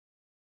 second.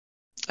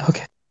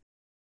 Okay.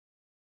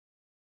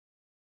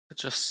 It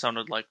just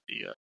sounded like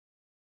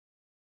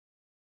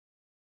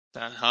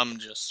that hum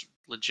just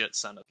legit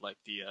sounded like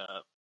the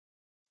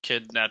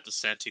kidnapped the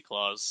Santa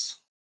Claus.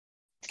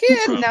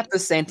 Kidnap the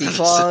Santa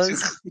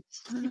Claus.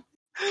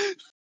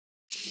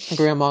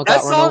 Grandma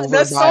got run over That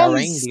by a song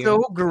is reindeer. so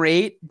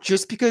great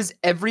just because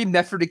every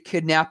method of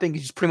kidnapping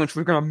is just pretty much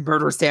we're gonna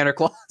murder Santa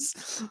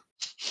Claus.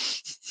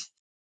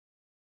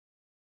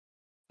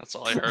 That's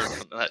all I heard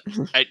from that.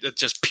 It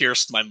just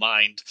pierced my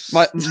mind.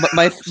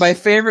 My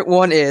favorite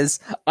one is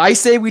I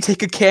say we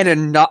take a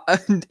cannon,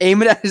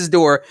 aim it at his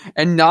door,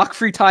 and knock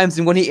 3 times,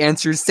 and when he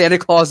answers, Santa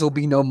Claus will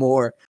be no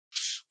more.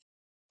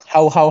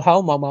 How,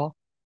 mama?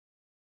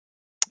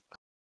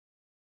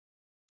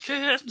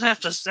 Kidnap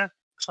the Santa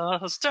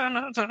Claus.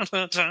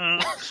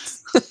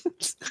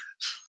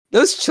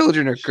 Those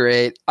children are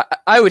great.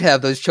 I would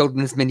have those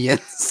children as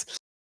minions.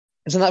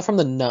 Isn't that from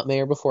the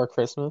Nightmare Before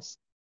Christmas?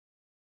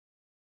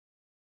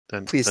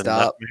 Please The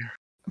stop. nightmare.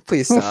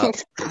 Please stop.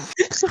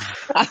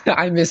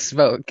 I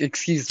misspoke.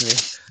 Excuse me.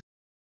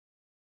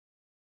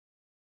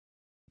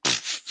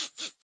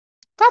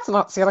 That's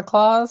not Santa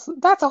Claus.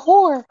 That's a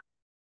whore.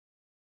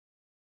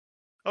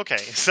 Okay,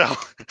 so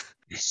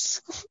you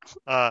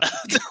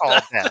call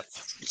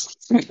Beth.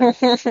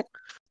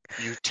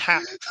 You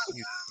tap,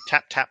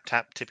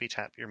 tippy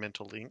tap your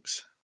mental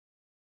links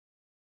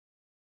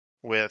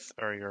with,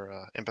 or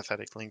your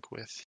empathetic link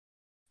with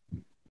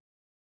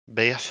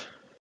Beth.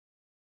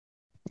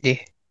 Yeah.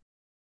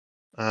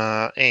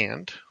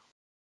 And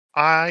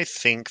I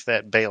think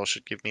that Bale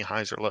should give me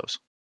highs or lows.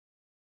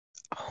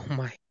 Oh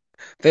my.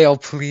 Vale,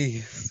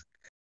 please.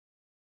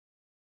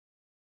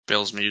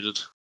 Bill's muted.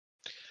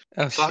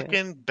 Oh shit.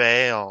 Fucking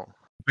Bale.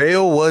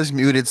 Bale was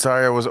muted.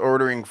 Sorry, I was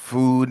ordering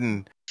food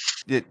and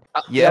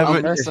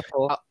I'm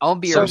merciful. I'll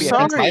be So right back.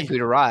 My sorry.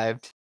 food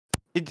arrived.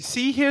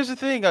 See, here's the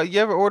thing. You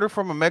ever order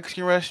from a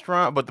Mexican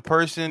restaurant, but the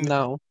person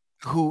No.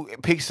 who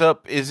picks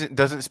up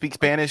doesn't speak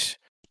Spanish?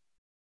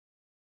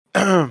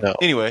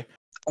 Anyway,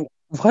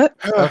 What?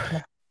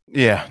 Okay.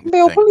 yeah.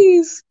 Vale, thing.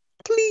 please.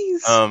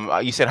 Please.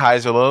 You said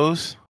highs or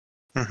lows?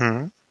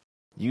 Mm-hmm.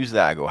 Usually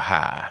I go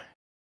high,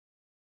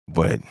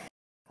 but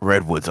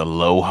Redwood's a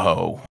low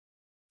ho.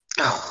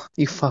 Oh,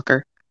 you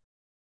fucker.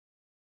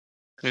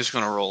 Who's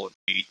gonna roll a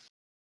beat?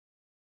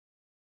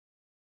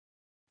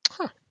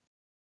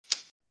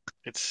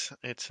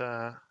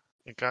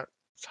 It got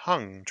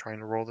hung trying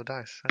to roll the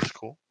dice. That's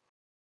cool.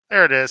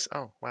 There it is.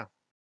 Oh wow.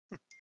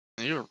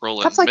 You were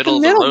rolling That's like the middle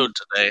of the middle. road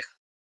today.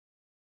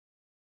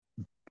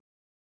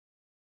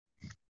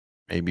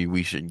 Maybe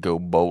we should go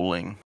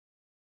bowling.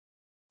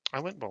 I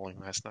went bowling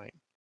last night.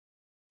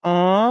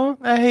 Aw,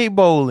 I hate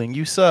bowling.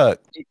 You suck.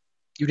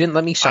 You didn't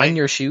let me shine I-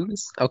 your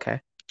shoes? Okay.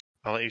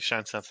 I'll let you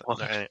shine something. What?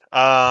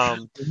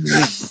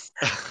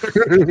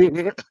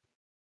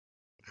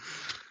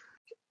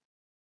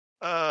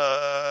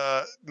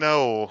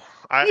 No.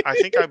 I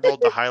think I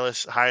bowled the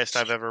highest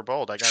I've ever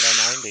bowled. I got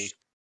a 90.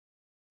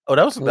 Oh,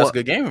 that's a What?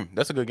 good game.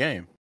 That's a good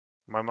game.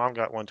 My mom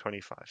got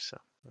 125, so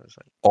it was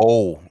like,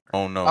 Oh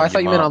Oh, no. I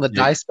thought you meant on the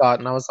die spot,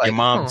 and I was Your like,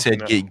 mom huh. said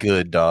No. get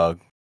good,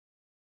 dog.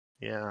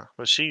 yeah.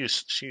 But she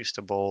used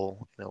to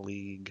bowl in a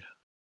league.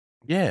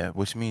 Yeah,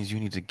 which means you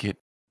need to get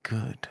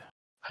good.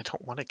 I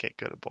don't want to get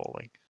good at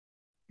bowling.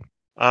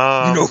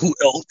 You know who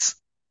else?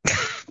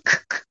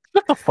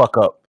 Shut the fuck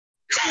up.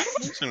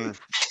 Listen,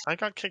 I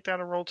got kicked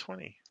out of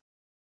Roll20.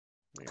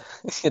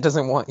 It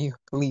doesn't want you.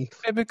 Leave.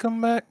 Baby,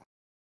 come back.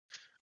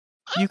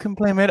 You can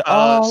blame it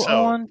all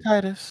on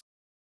Titus.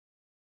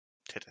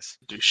 Titus.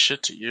 Do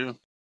shit to you.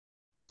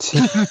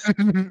 Titus.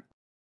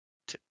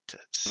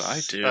 What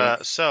I do.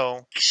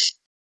 So,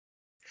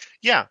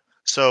 yeah.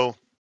 So,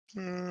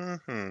 hmm.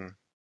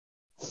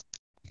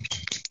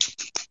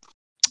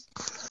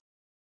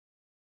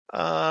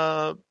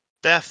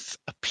 Beth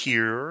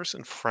appears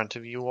in front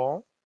of you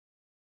all,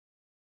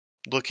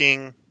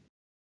 looking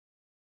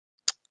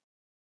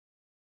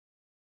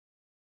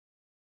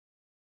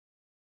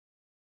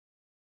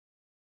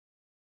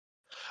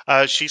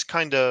she's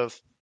kind of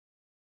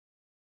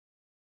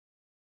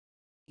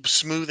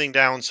smoothing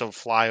down some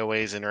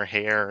flyaways in her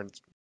hair and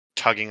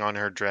tugging on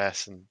her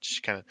dress, and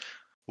she kind of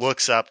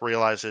looks up,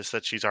 realizes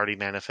that she's already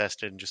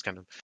manifested, and just kind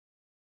of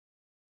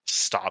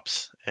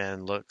stops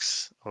and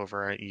looks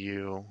over at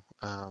you,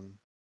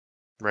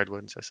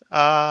 Redwood, and says,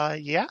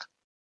 yeah?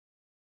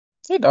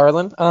 Hey,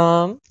 darling.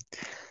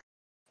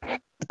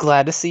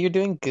 Glad to see you're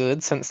doing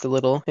good since the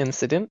little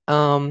incident.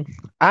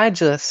 I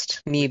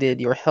just needed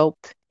your help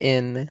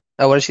in.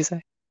 Oh, what did she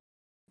say?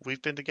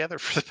 We've been together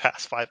for the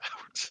past 5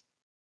 hours.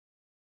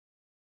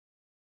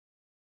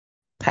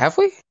 Have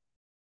we?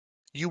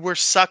 You were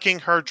sucking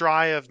her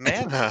dry of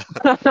mana.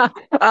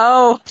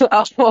 Oh,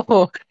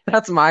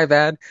 that's my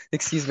bad.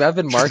 Excuse me. I've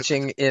been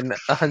marching in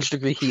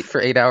 100-degree heat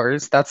for 8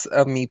 hours. That's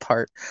a me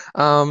part.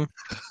 Yeah,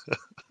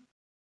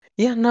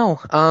 no.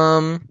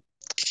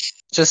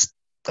 Just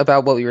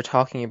about what we were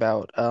talking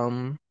about.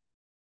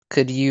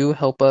 Could you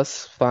help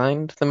us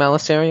find the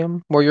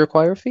Malastarium where you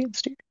require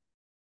feeds, dear?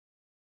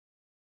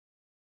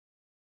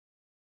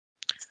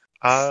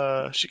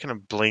 She kind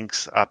of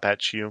blinks up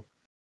at you.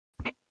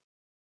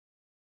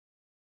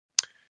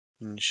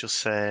 And she'll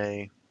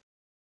say,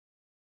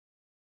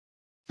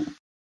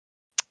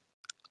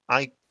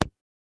 I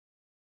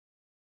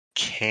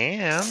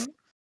can.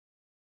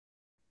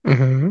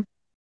 Mm-hmm.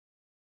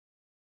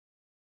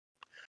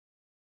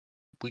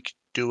 We could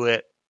do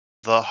it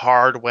the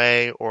hard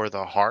way or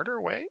the harder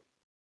way.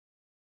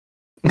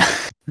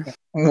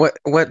 What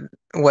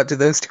do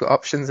those two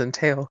options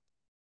entail?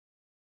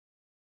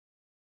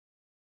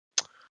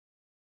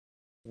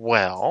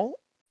 Well,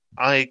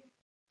 I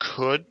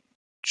could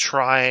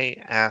try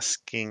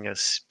asking a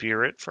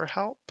spirit for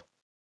help,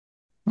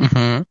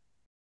 Mm-hmm.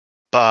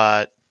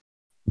 but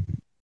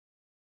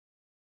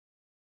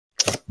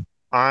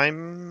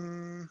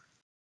I'm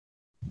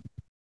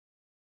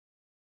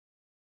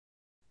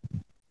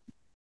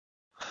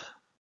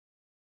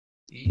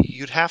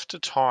you'd have to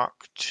talk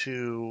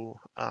to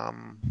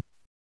mm,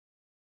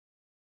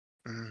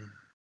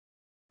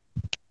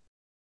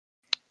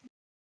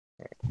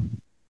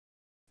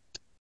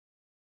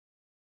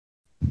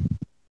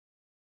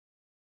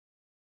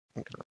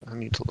 I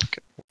need to look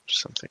at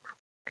something.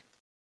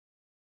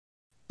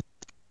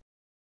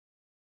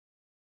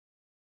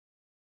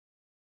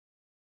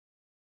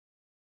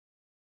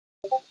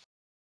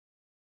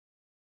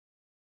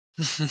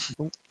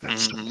 Oh,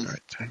 that's not the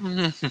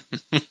right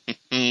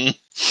thing.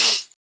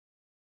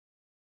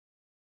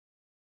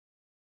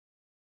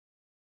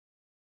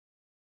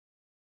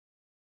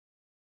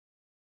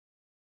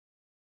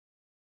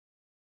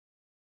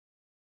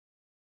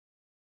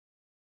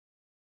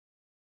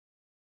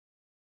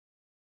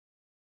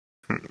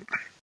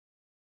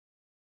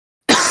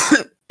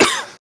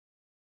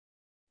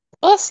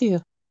 Bless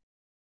you.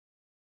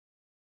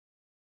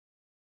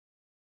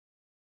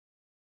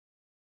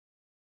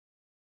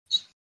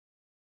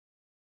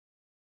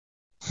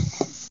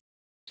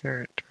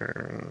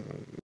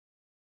 Character.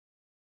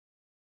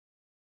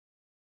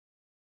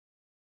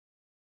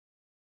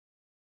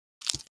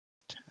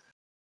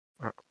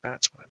 Oh,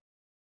 that's what.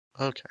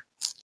 Okay.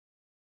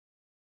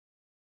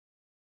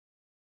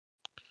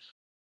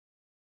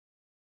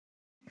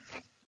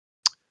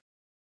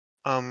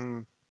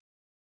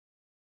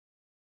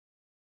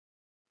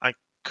 I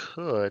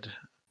could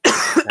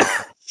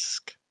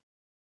ask,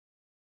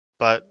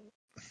 but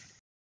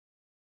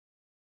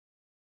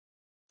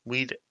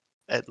we'd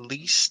at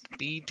least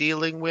be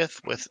dealing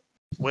with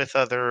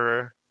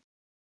other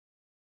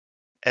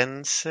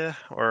Ensa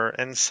or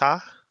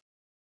Ensa.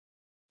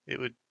 It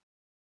would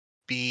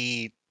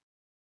be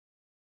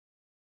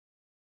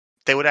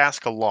they would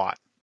ask a lot.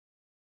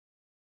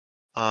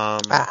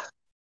 Ah.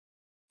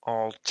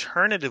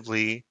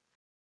 Alternatively,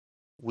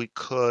 we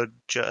could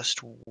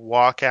just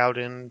walk out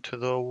into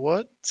the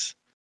woods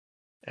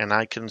and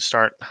I can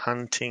start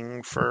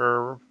hunting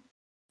for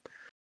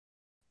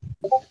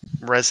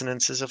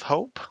resonances of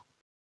hope.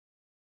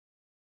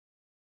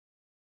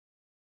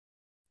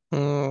 We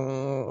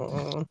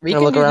I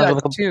can look do around that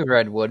with a- too,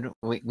 Redwood.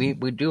 We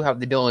do have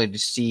the ability to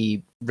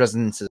see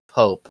resonances of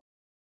hope.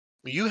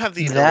 You have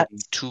the ability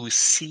That's- to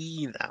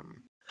see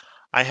them.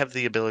 I have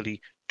the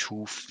ability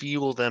to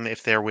feel them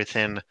if they're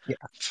within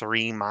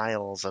 3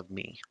 miles of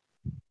me.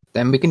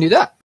 Then we can do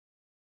that.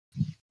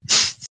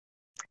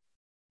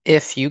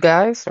 If you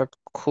guys are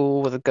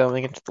cool with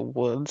going into the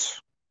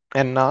woods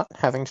and not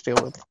having to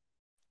deal with,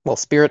 well,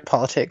 spirit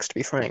politics, to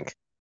be frank,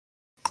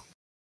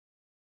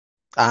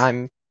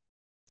 I'm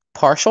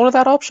partial to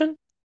that option.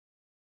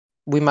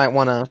 We might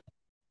want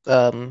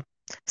to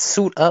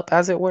suit up,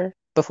 as it were,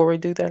 before we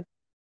do that.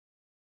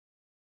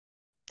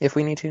 If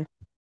we need to.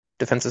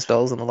 Defensive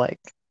spells and the like.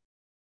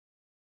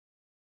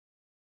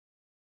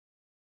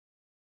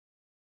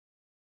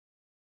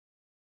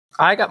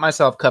 I got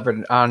myself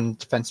covered on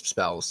defensive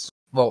spells.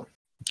 Well,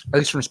 at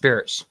least from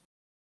spirits.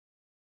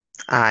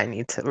 I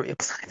need to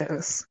reapply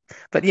those.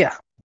 But yeah.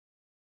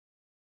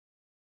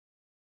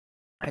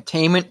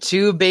 Attainment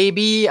 2,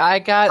 baby. I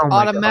got Oh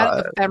my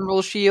automatic God.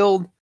 ephemeral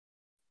shield.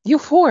 You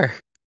 4.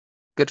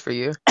 Good for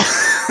you.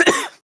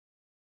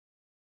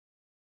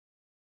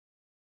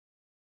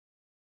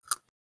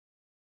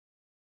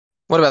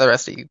 What about the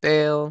rest of you?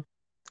 Bale?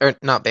 Or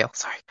not Bale,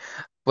 sorry.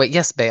 Wait,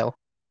 yes, Bale.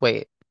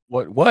 Wait.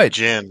 What?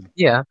 Jin.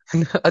 Yeah.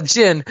 A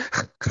Jin.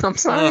 I'm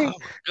sorry. Oh,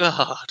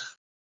 God.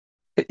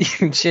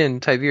 Jin,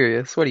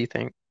 Tiberius, what do you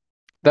think?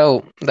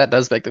 Though, that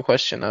does beg the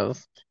question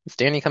of, is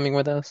Danny coming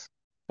with us?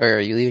 Or are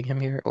you leaving him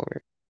here?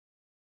 Or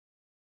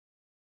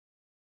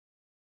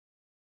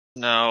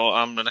No,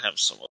 I'm gonna have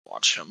someone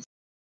watch him.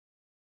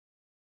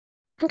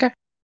 okay.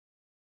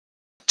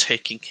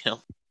 Taking him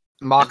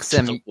into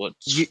Moxim, the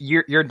woods.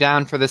 you're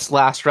down for this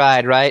last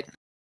ride, right?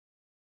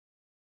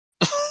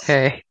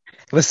 Hey,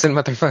 listen,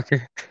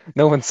 motherfucker.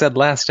 No one said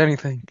last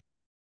anything.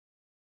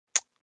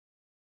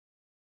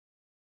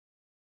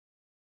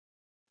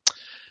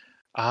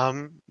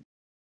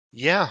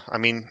 Yeah, I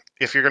mean,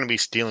 if you're going to be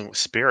dealing with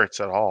spirits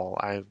at all,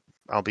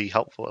 I'll be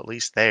helpful at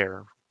least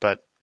there, but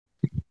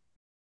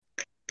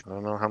I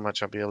don't know how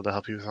much I'll be able to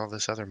help you with all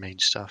this other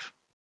mage stuff.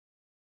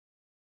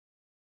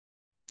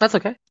 That's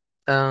okay.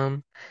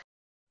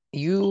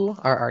 You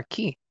are our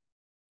key.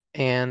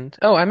 And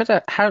I meant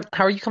to. How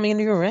are you coming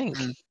into your rank?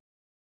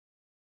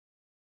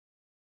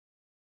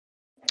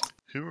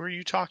 Who are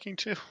you talking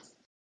to?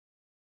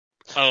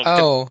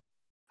 Oh,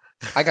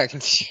 I got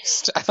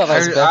confused. I thought that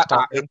was Beth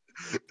talking.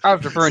 I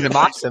was referring to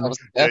Moxim.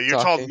 Yeah, Beth you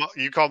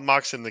talking. called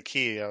Moxin the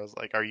key. I was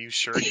like, are you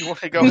sure you want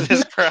to go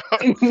this route?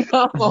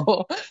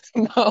 No,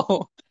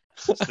 no.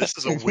 This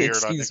is a weird,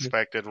 Excuse me.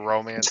 unexpected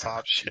romance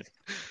option.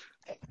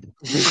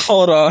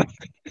 Hold on.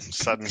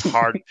 Sudden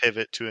hard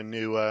pivot to a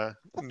new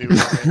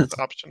romance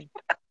option.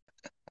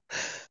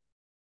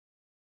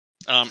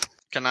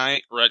 Can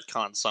I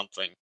retcon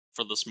something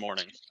for this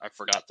morning? I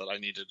forgot that I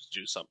needed to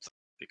do something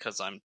because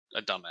I'm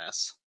a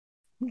dumbass.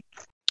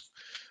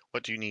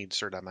 What do you need,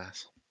 Sir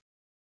Dumbass?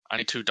 I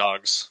need 2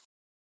 dogs.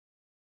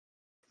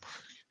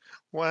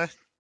 What?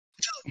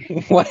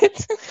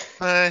 What?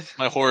 What?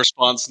 My horror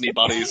spawns need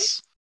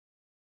buddies.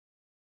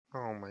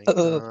 Oh my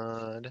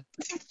God.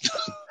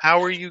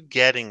 How are you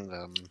getting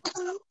them?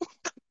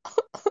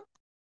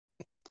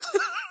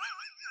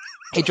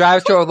 He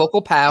drives to a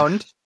local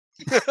pound.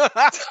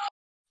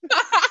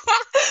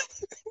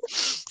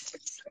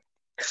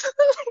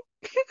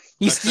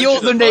 He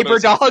steals the neighbor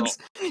dogs.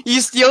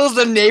 He steals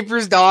the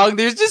neighbor's dog.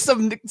 There's just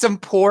some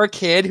poor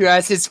kid who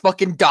has his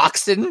fucking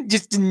dachshund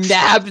just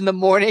nabbed in the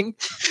morning.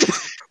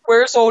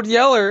 Where's Old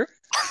Yeller?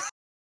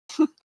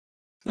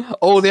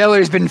 Old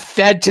Yeller's been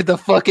fed to the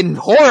fucking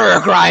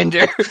horror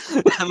grinder.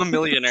 I'm a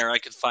millionaire. I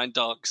can find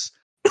dogs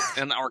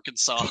in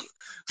Arkansas.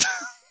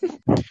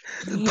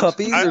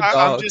 Puppies or dogs?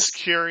 I'm just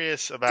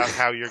curious about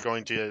how you're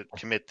going to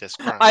commit this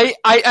crime.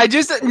 I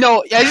just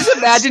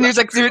imagine there's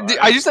like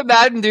I just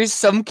imagine there's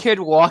some kid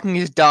walking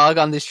his dog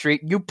on the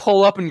street. You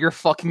pull up in your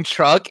fucking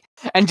truck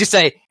and just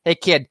say, "Hey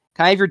kid,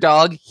 can I have your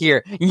dog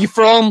here?" And you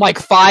throw him like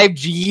 5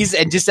 G's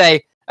and just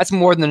say, "That's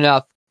more than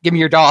enough. Give me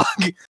your dog."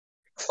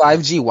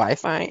 5G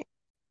Wi-Fi.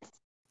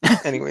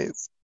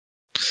 Anyways,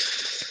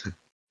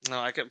 No,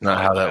 I could Not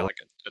probably how buy that like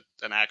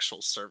an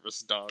actual service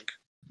dog.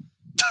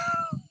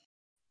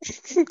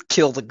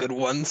 kill the good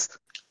ones.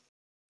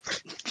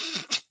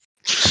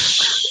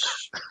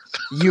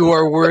 You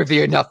are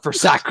worthy enough for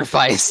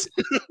sacrifice.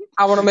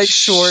 I want to make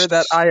sure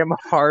that I am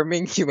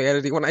harming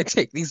humanity when I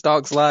take these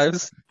dogs'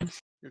 lives.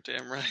 You're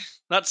damn right.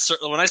 Not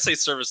when I say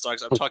service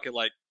dogs, I'm talking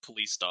like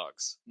police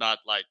dogs, not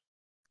like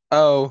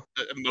Oh,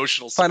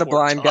 emotional find a support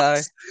blind guy.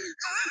 dogs.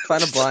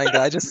 Find a blind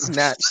guy. Just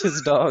snatch his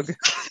dog.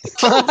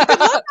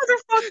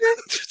 Motherfucker,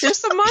 here's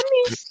some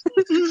money.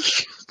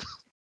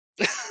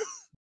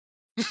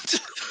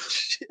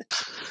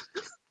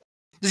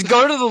 Just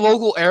go to the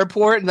local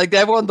airport and like they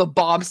have one of the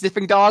bomb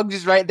sniffing dogs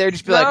just right there.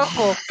 Just be like,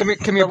 No, come here,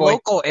 the boy.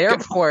 local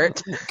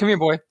airport. Come here,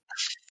 boy.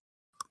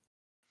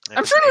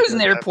 I'm sure there's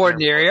an airport in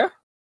the area.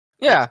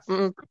 Yeah.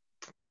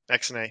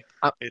 XNA.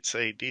 Uh, It's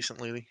a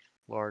decently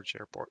large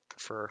airport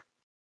for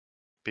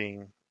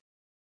the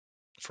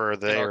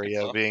In area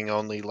Arkansas. being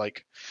only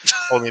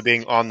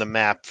being on the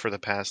map for the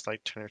past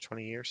 10 or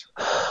 20 years.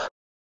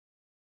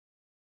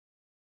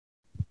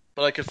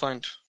 But I could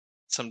find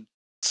some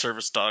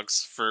service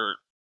dogs for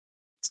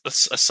a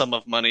sum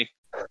of money.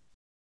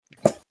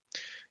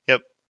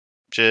 Yep.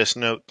 Just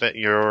note that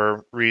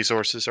your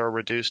resources are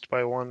reduced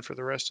by 1 for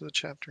the rest of the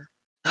chapter.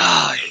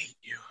 I hate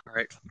you. All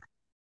right.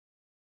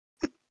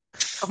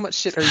 How much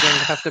shit are you going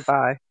to have to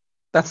buy?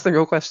 That's the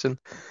real question.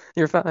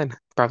 You're fine,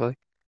 probably.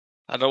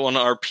 I don't want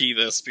to RP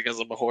this because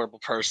I'm a horrible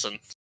person.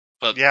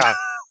 But Yeah.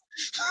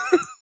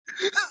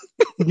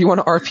 You want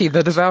to RP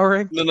the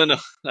devouring? No.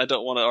 I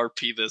don't want to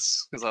RP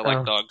this because I like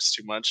Oh. dogs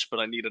too much, but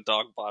I need a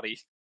dog body.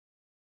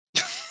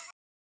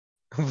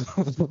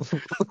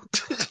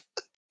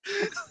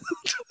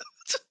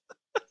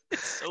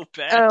 It's so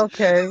bad.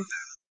 Okay.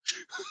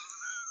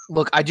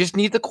 Look, I just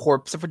need the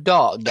corpse of a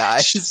dog, I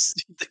guys.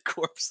 just need the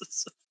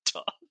corpses of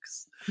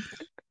dogs.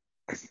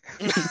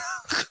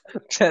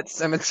 Pet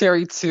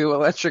Cemetery 2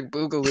 Electric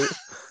Boogaloo.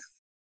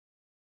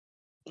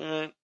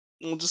 Alright.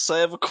 We'll just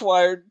say I've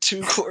acquired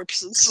 2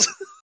 corpses.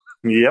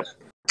 Yep.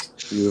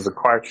 You've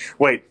acquired.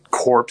 Wait,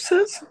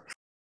 corpses?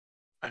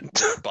 And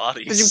dead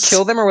bodies. Did you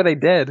kill them or were they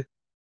dead?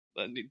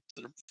 I need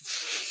their...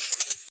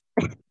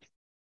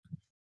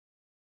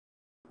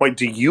 Wait,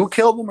 do you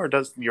kill them or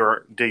do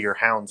your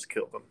hounds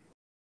kill them?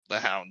 The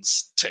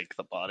hounds take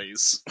the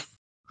bodies.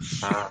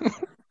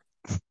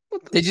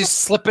 They just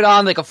slip it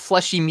on like a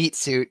fleshy meat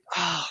suit.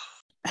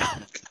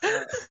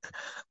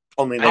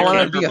 Only I they I want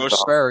can't to be a be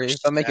dogs. furry,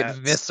 but make it Stats.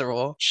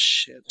 visceral.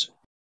 Shit.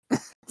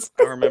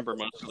 I remember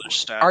most of their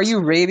stats. Are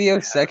you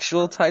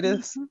radiosexual,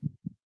 Titus?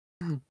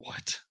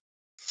 What?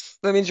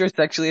 That means you're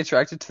sexually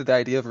attracted to the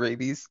idea of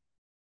rabies.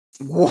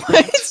 What?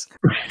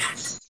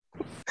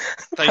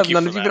 Thank Have you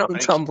none for of you that. been on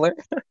Thank Tumblr?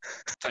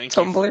 Thank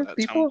you Tumblr for that,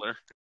 people? Tumblr.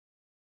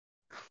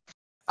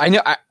 I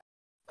know.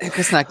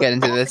 Let's not get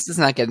into this. Let's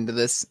not get into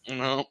this.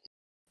 No.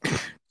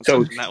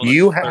 So That was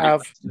you very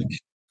have plastic.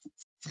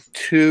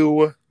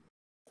 2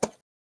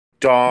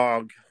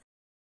 dog.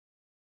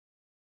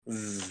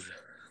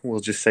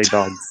 We'll just say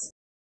dogs.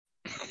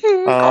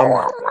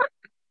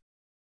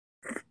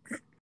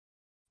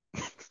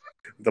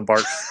 The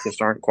barks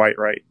just aren't quite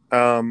right.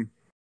 That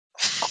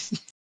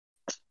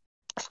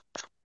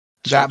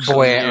Joke's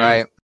boy on ain't you.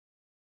 right.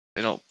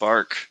 They don't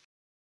bark.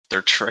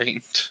 They're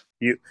trained.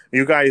 You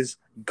guys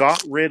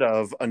got rid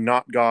of a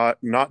not dog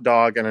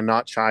and a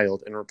not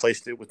child and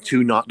replaced it with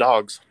 2 not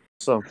dogs.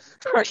 So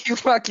Are you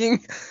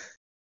fucking...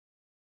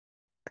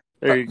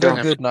 there you They're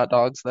go. good, not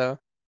dogs, though.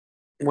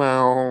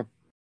 Well.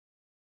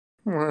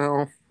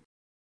 I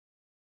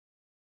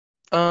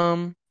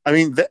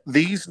mean,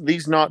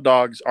 these not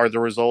dogs are the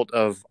result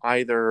of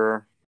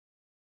either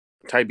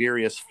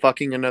Tiberius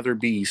fucking another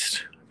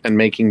beast and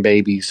making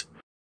babies,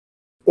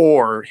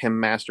 or him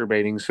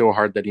masturbating so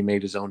hard that he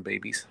made his own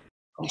babies.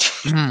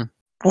 Mhm.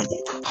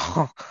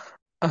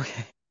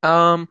 Okay.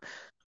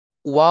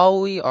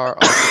 While we are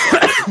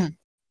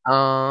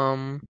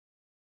on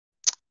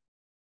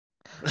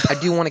I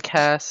do want to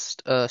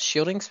cast a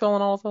shielding spell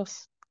on all of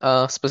us.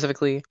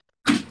 Specifically,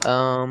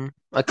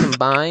 a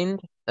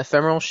combined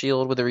ephemeral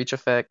shield with the reach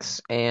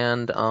effects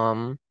and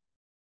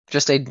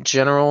just a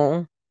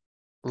general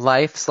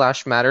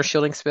life/matter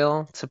shielding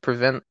spell to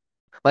prevent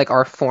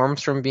our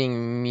forms from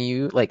being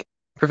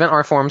prevent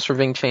our forms from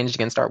being changed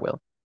against our will.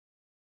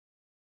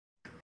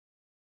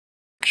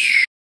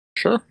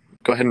 Sure.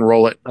 Go ahead and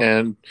roll it,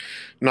 and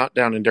not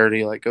down and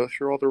dirty. Go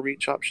through all the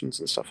reach options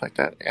and stuff like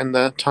that, and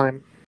the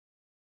time.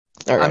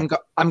 All right.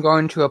 I'm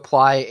going to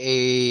apply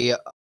a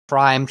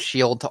prime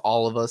shield to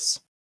all of us.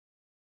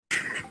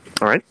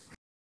 All right.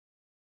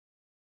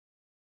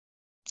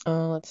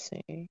 Let's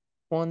see.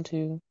 1,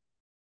 2.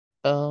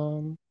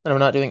 And I'm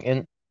not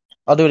doing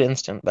I'll do it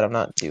instant, but I'm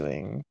not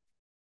doing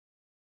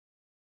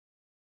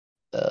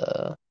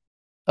and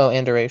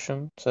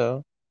duration.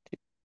 So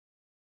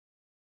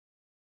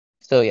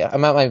yeah,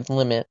 I'm at my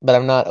limit, but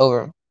I'm not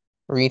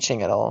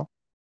overreaching at all.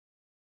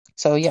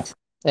 So yeah,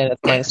 and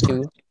it's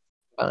 -2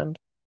 combined.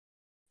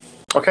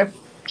 Okay.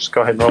 Just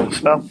go ahead and roll the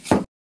spell.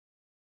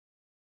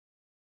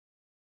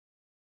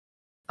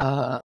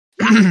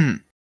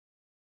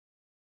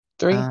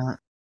 3.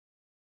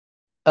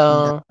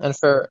 And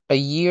for a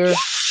year,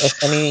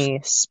 if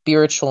any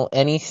spirit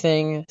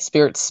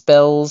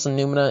spells,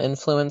 Numina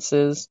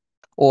influences,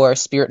 or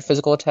spirit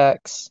physical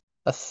attacks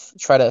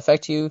try to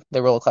affect you,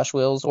 they roll a clash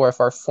wills, or if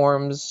our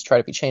forms try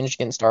to be changed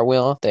against our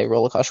will, they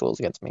roll a clash wills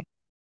against me.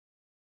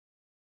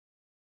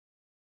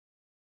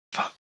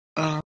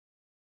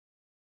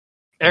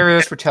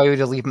 Arius would tell you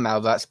to leave him out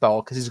of that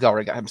spell because he's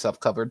already got himself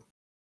covered.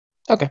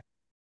 Okay.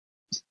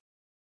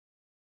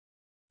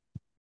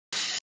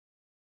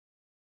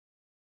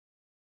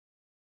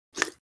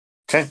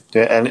 Okay.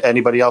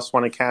 Anybody else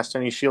want to cast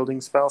any shielding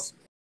spells?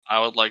 I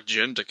would like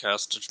Jin to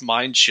cast a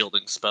mind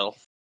shielding spell.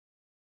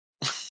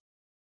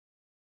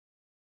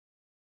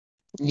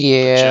 But Jin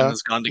Yeah.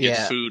 has gone to get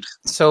Yeah. food.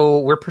 So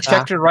we're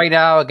protected right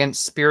now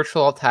against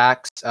spiritual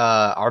attacks,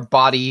 our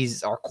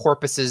bodies, our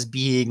corpuses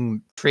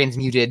being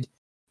transmuted,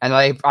 and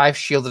I've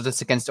shielded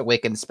us against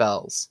awakened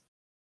spells.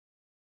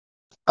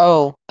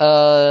 Oh,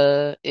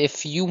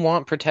 if you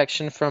want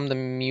protection from the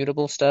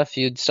mutable stuff,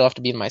 you'd still have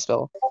to be in my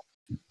spell.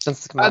 Since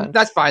it's combined.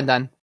 That's fine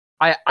then.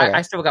 Okay.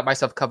 I still got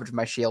myself covered with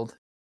my shield.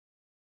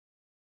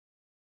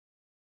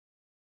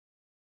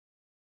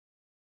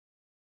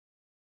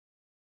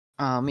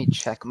 Let me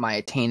check my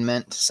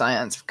attainment.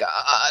 Science of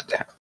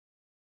God.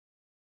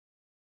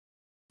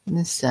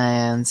 The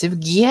Science of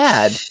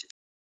God.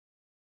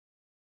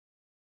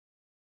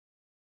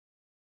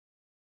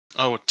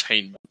 Oh,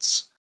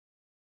 attainments.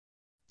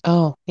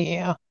 Oh,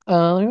 yeah.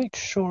 Let me make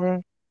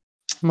sure.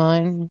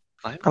 Mine.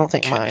 I I don't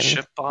think mine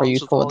kinship are bonds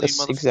with useful at all you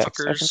this exact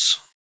second. motherfuckers.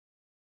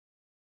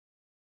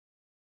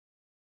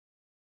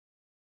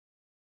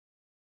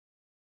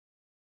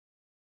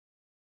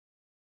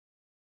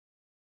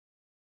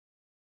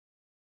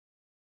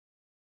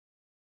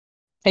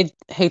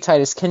 Hey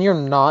Titus, can your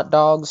not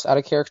dogs out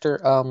of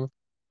character, are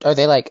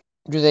they like,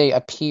 do they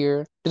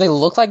appear, do they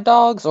look like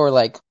dogs, or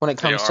like when it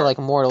They comes to are like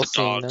mortals the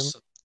seeing them? dogs.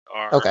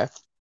 Are Okay.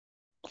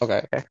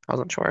 Okay, I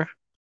wasn't sure.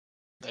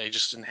 They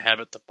just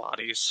inhabit the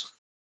bodies.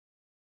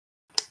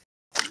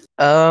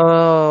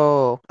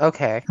 Oh,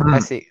 okay. I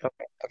see.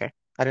 Okay.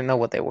 I didn't know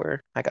what they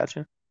were. I got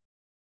you.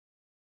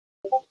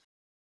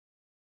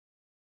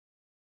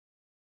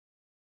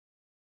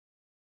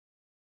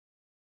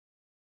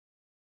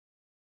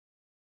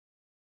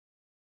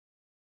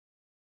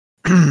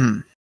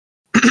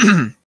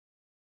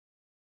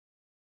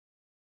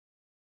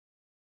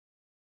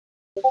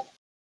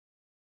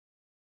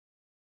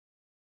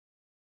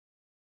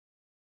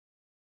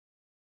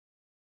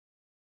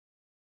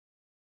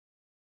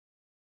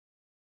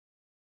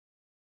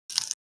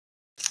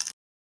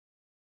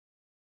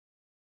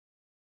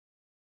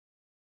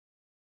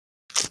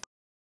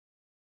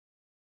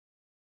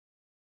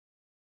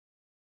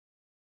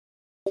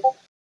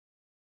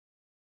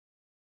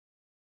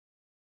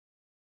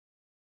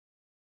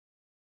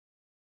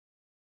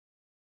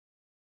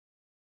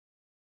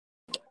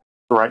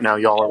 Right now,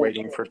 y'all are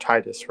waiting for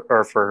Titus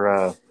or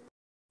for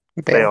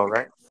Bail. Bale,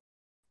 right?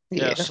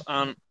 Yeah. Yes.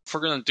 If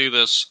we're gonna do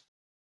this,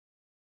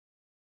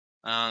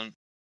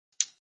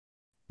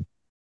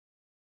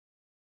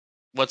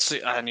 what's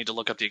the? I need to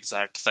look up the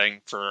exact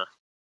thing for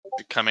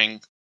becoming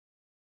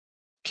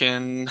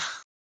kinship.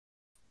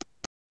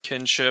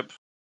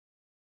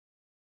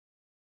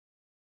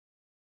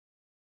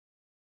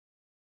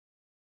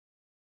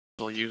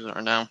 We'll use it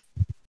right now.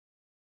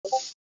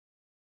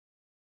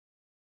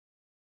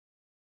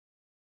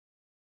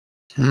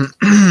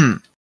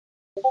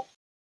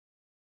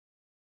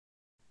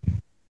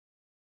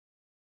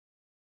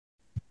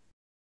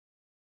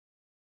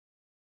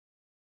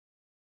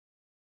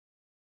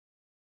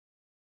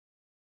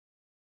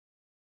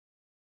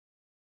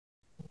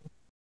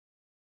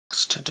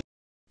 Extended.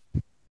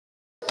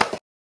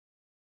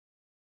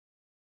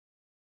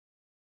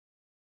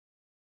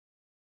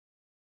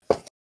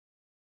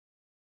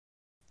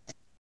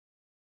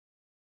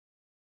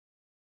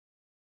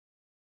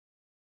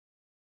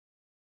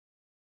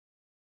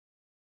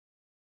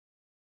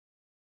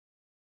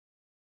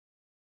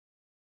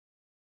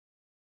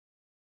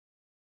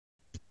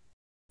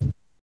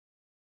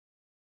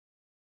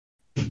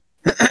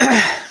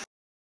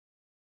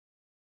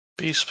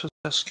 Beast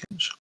possessed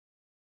kinship.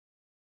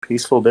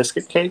 Peaceful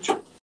Biscuit Cage?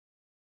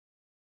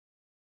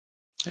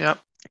 Yep.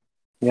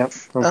 Yep.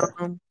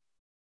 Okay.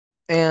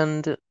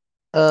 And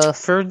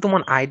for the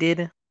one I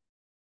did,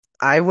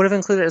 I would have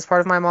included it as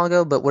part of my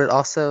Mongo, but would it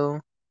also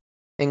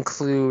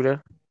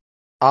include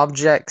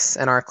objects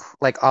and our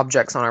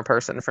objects on our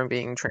person from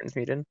being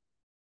transmuted?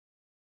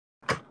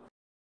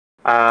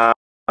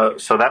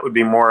 So that would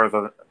be more of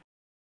a.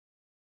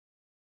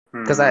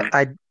 Because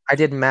I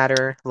did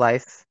matter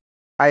life.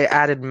 I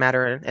added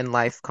matter and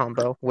life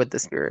combo with the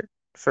spirit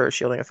for a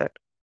shielding effect.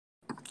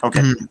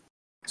 Okay.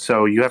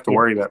 So you have to Yeah.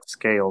 worry about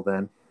scale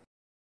then.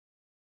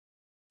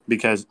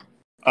 Because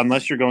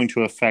unless you're going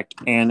to affect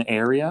an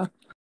area,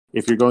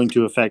 if you're going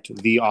to affect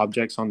the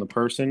objects on the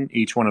person,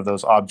 each one of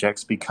those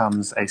objects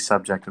becomes a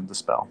subject of the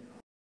spell.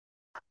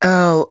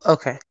 Oh,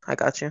 okay. I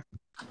got you.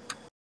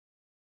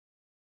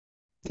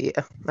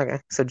 Yeah. Okay.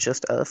 So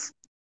just us.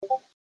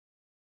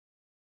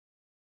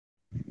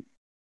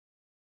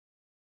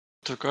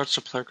 With regards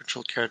to player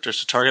controlled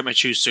characters, the target may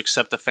choose to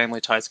accept the family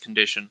ties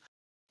condition,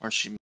 or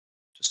she may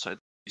decide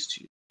these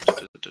two.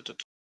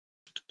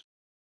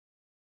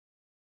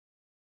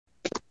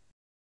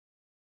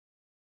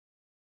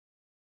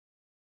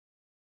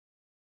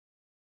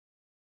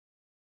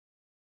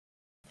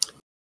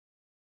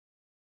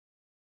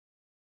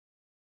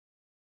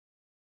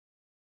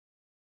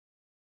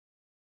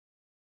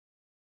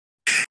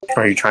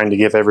 Are you trying to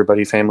give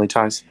everybody family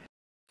ties?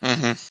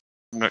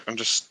 Mm-hmm. I'm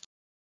just.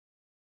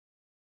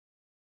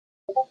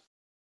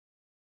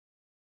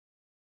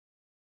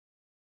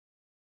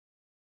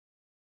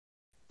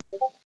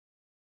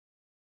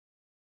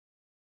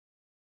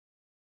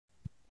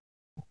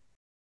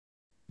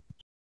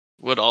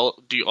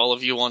 Do all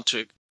of you want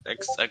to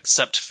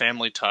accept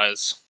family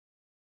ties?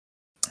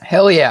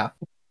 Hell yeah.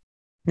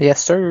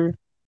 Yes, sir.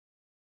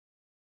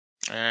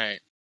 All right.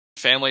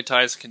 Family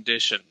ties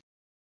condition. Is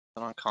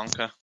that on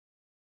Conca?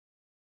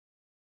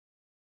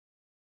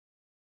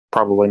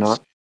 Probably not.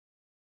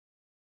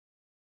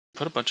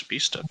 Put a bunch of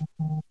beast stuff.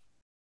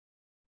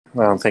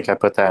 I don't think I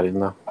put that in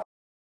though.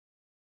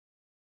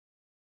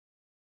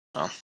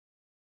 Oh.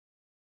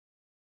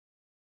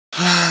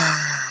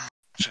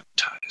 Family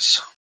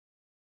ties.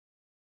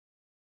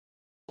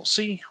 We'll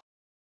see.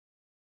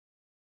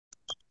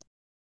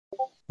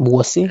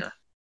 Wussy. Here.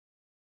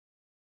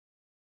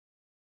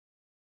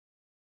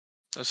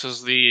 This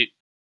is the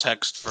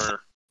text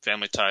for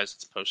family ties.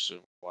 It's posted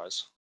to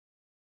Wherewhyse.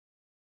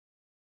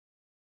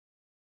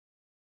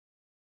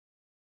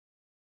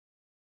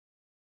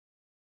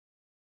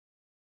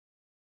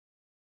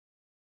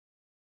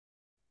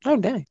 Oh,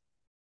 dang.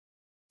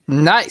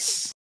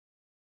 Nice.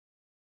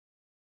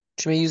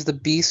 She may use the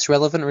beast's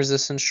relevant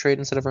resistance trait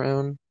instead of her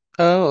own.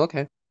 Oh,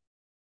 okay.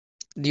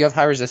 Do you have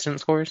high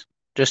resistance scores?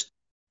 Just,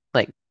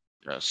 like...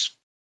 Yes.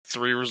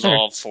 3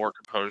 resolve, 4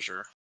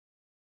 composure.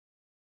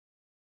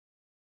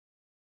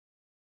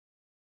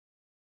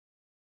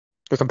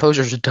 Your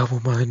composure's a double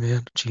mine,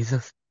 man.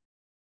 Jesus.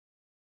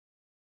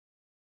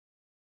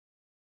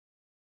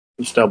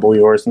 It's double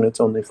yours and it's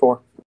only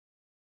 4.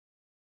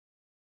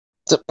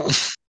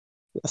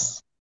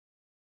 Yes.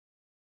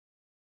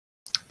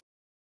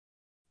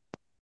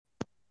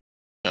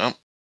 Yep.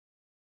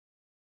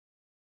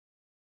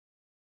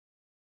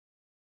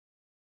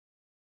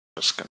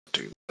 Just gonna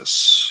do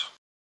this.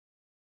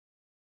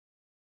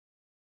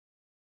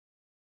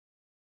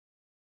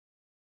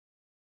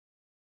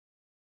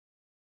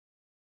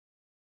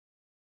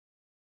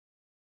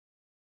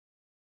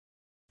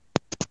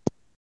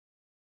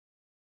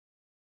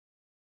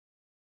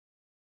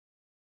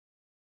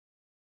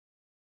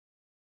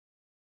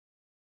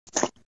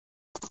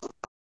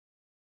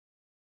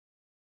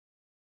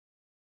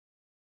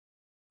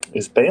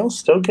 Is Bale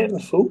still getting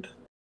food?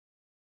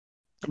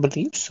 I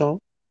believe so.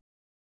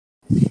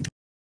 I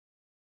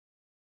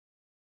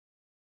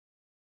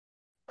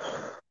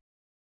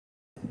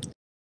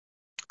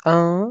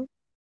don't know.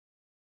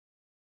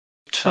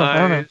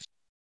 Ties.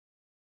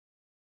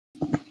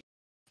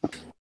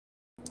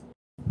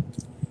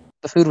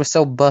 The food was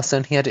so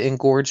bussin', he had to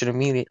engorge it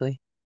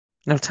immediately.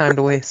 No time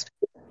to waste.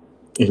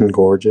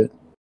 Engorge it.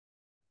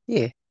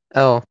 Yeah.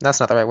 Oh, that's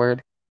not the right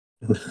word.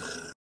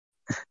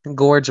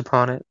 Gorge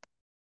upon it.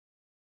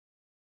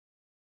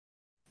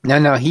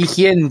 No,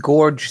 he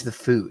engorged the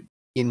food.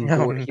 He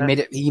No, made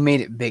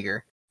it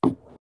bigger.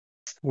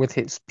 with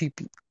his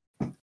pee-pee.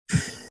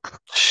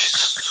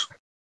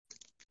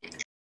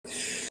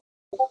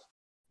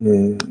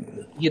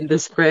 In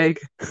this, Craig.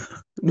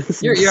 This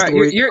story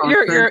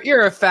content.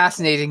 You're a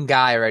fascinating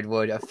guy,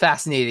 Redwood. A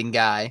fascinating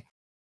guy.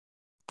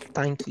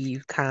 Thank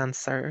you, kind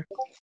sir.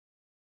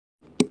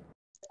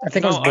 I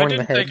think I was born in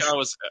the didn't think hedge. I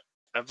was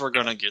ever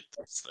gonna get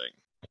this thing.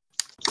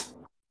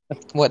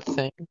 What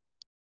thing?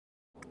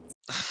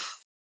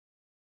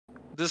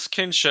 This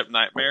kinship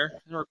nightmare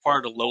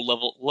required a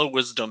low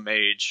wisdom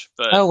mage,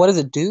 but Oh, what does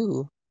it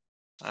do?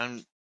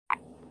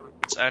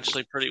 it's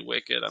actually pretty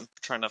wicked. I'm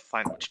trying to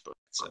find which book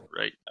it's in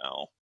right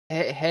now.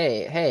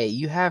 Hey!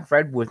 You have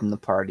Redwood in the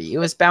party. It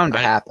was bound to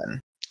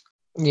happen.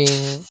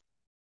 Yeah.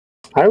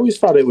 I always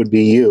thought it would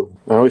be you.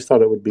 I always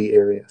thought it would be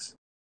Arius.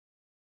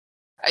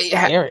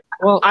 I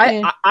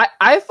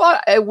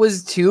thought it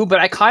was too, but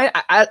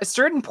at a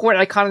certain point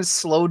I kind of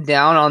slowed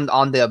down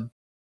on the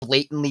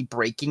blatantly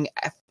breaking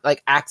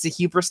like Axe of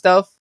Huber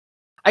stuff.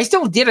 I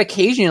still did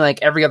occasionally,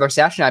 like every other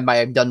session I might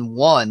have done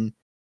one,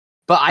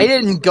 but I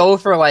didn't go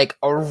for like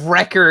a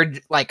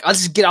record, like let's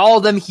just get all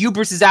of them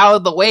Huberses out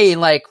of the way in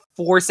like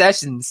 4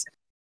 sessions.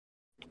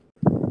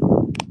 I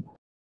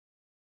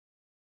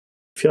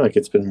feel like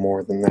it's been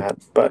more than that,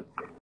 but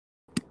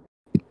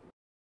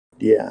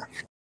yeah.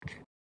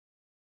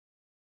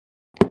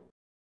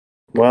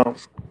 Well,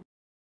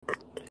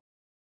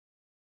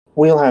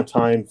 we'll have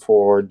time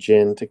for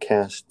Jin to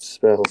cast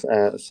spells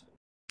as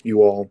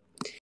you all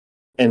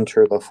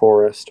enter the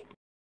forest.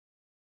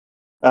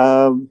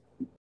 So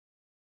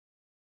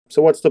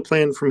what's the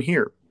plan from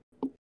here?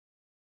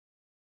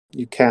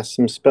 You cast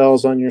some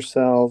spells on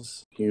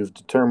yourselves. You've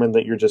determined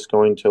that you're just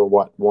going to,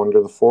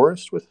 wander the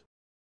forest with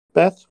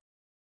Beth?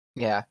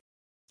 Yeah.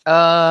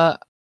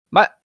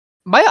 My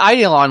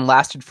Eidolon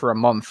lasted for a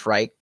month,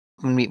 right?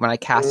 When I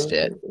cast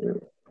it.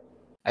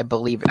 I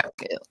believe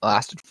it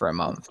lasted for a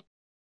month.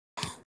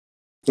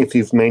 If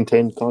you've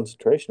maintained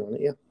concentration on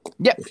it, yeah.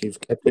 Yeah. If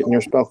you've kept it in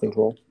your spell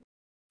control.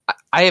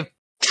 I have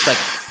like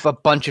a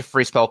bunch of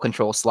free spell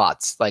control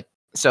slots. Like,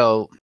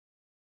 so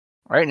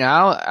right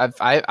now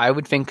I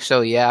would think so,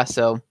 yeah.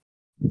 So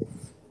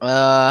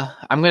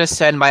I'm gonna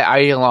send my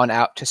Eidolon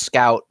out to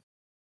scout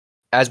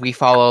as we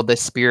follow the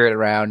spirit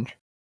around.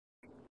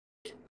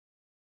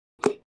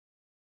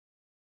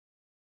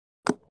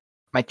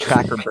 My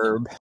tracker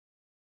burb.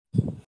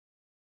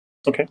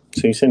 Okay,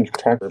 so you send your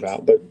tracker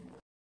out, but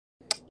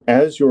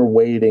as you're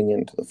wading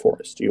into the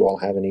forest, do you all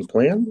have any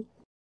plan?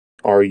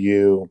 Are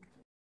you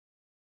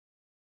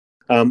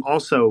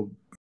also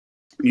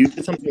you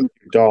did something with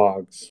your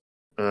dogs.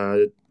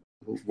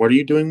 What are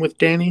you doing with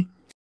Danny?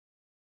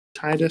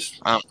 Titus?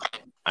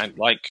 I'd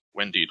like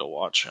Wendy to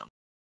watch him,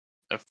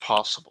 if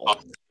possible.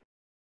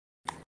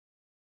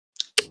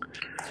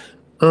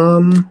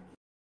 I'm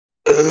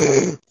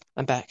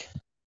back.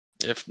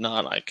 If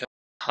not, I can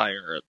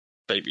hire a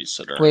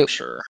babysitter, I'm Wait.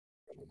 sure.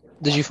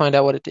 Did you find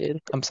out what it did?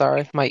 I'm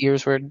sorry. My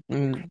ears were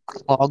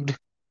clogged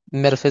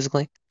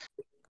metaphysically.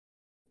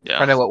 Yeah.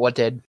 Find out what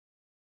did.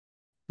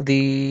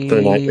 The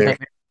nightmare.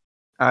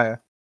 Oh, yeah.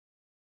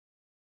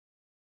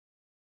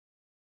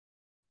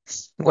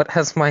 What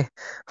has my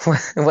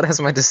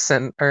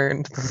descent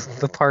earned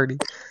the party?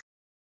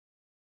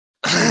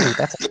 Ooh,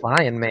 that's a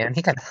lion, man.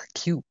 He got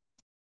cute.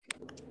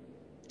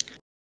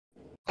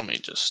 Let me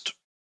just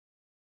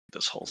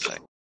this whole thing.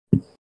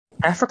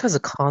 Africa's a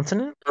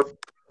continent?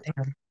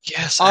 Damn.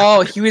 Yes.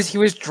 Oh, he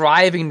was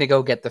driving to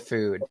go get the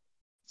food.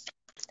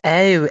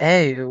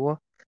 Oh.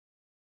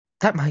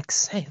 That makes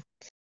sense.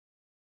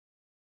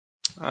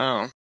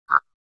 Oh.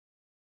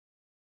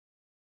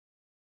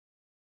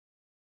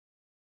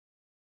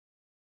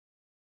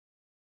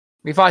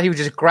 We thought he was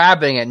just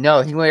grabbing it.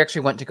 No, he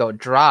actually went to go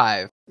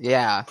drive.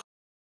 Yeah.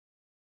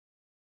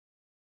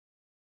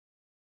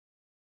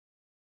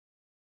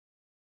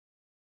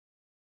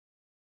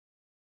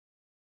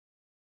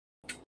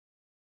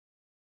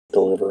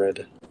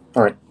 Delivered.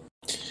 All right.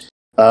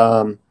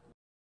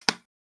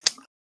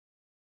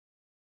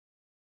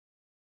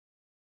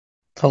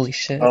 Holy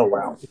shit. Oh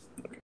wow.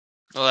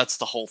 Well, that's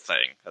the whole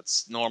thing.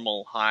 That's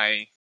normal,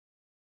 high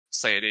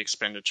satiety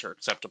expenditure,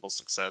 acceptable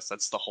success.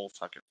 That's the whole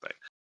fucking thing.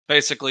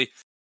 Basically,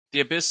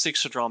 the Abyss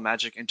seeks to draw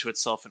magic into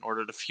itself in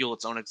order to fuel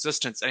its own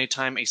existence.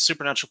 Anytime a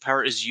supernatural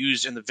power is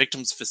used in the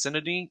victim's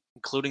vicinity,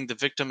 including the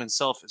victim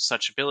himself,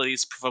 such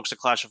abilities provokes a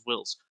clash of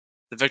wills.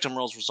 The victim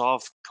rolls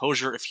resolve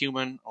kosher if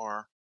human,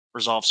 or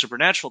resolve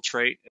supernatural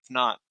trait if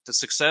not. The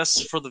success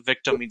for the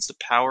victim means the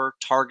power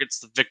targets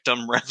the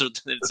victim rather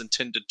than its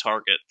intended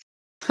target.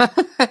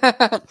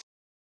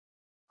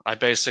 I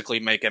basically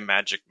make a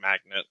magic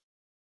magnet.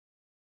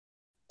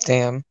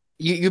 Damn.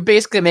 You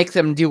basically make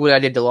them do what I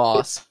did to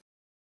Loss.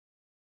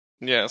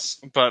 Yes,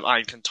 but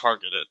I can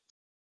target it.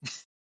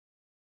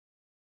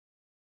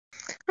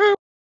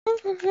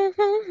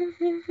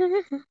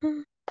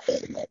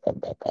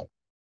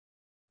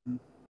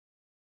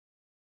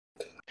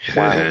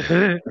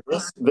 Wow.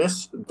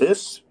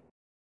 this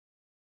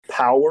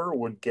power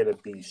would get a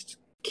beast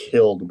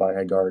killed by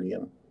a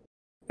guardian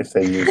if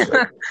they used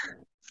it.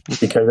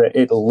 Because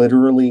it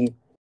literally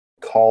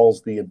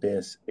calls the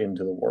abyss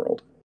into the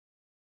world.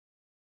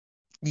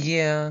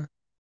 Yeah.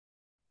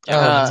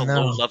 Yeah, it's a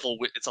no. low level.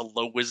 It's a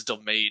low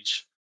wisdom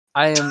mage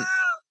I am.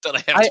 that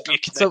I have to be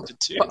connected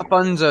to.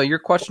 Funzo, your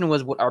question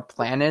was what our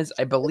plan is.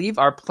 I believe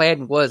our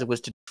plan was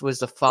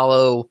to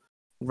follow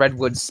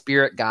Redwood's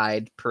spirit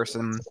guide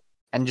person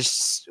and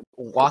just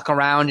walk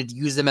around and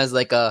use them as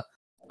like a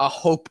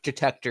hope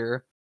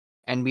detector.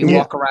 And we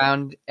walk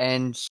around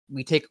and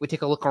we take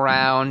a look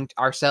around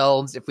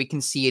ourselves if we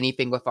can see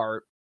anything with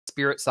our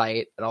spirit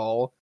sight at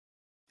all.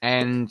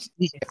 And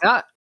if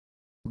not,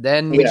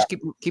 then we just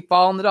keep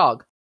following the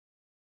dog.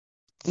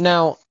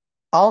 Now,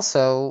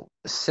 also,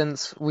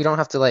 since we don't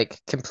have to like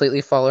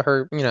completely follow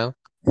her,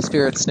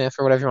 spirit sniff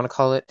or whatever you want to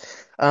call it,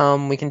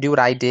 we can do what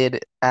I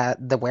did at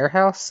the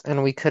warehouse,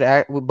 and we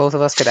could both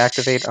of us could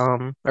activate,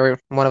 or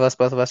one of us,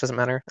 both of us, doesn't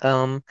matter,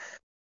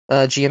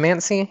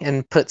 geomancy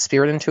and put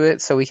spirit into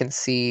it, so we can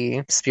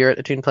see spirit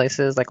attuned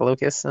places like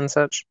locusts and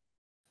such.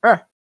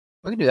 Sure,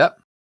 we can do that.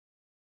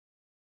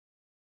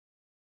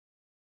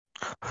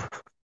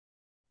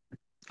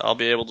 I'll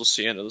be able to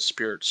see into the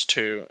spirits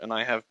too, and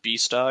I have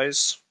beast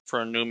eyes for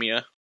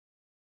Anumia.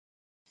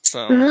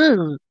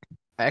 So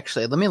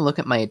actually, let me look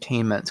at my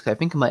attainments because I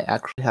think I might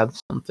actually have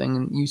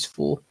something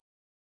useful.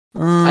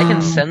 I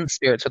can sense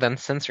spirits within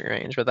sensory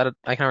range, but that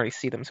I can already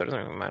see them, so it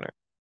doesn't even matter.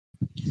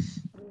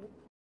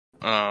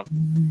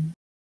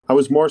 I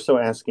was more so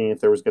asking if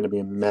there was going to be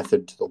a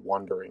method to the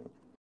wandering.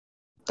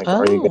 Like,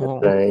 are you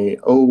going to say,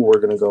 "Oh, we're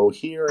going to go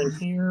here and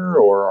here,"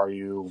 or are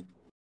you?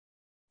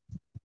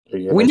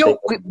 We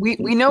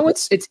know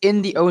it's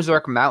in the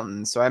Ozark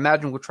Mountains, so I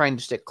imagine we're trying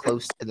to stick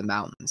close to the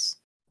mountains.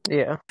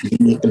 Yeah.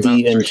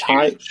 The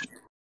entire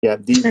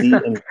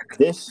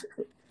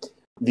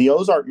the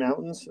Ozark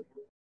Mountains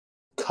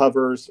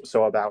covers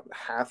about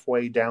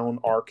halfway down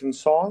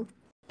Arkansas,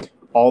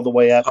 all the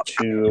way up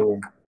to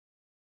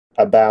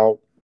about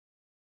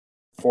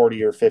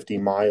 40 or 50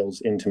 miles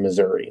into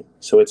Missouri.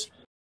 So it's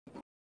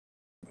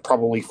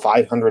probably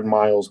 500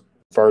 miles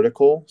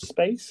vertical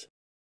space.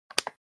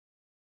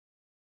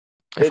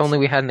 If only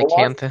we had an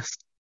acanthus.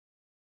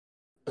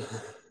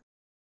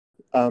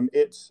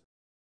 It's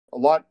a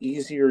lot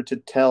easier to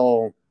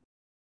tell.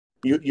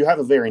 You have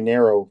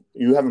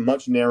a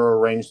much narrower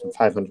range than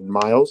 500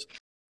 miles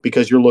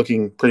because you're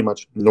looking pretty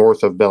much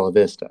north of Bella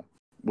Vista,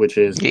 which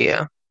is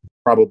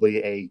probably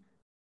a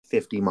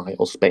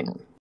 50-mile span.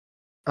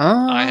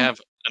 I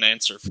have an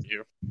answer for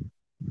you.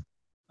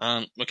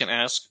 We can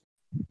ask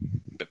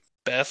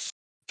Beth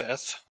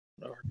Beth,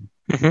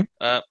 Mhm.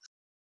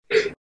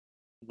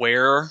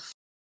 where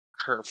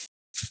her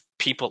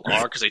people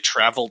are, because they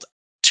traveled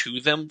to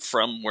them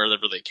from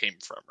wherever they came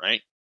from,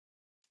 right?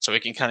 So we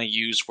can kind of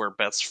use where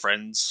Beth's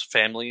friend's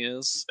family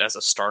is as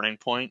a starting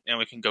point, and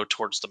we can go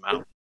towards the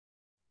mountain.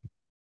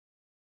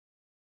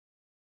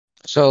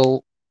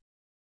 So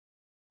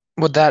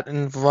would that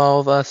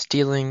involve us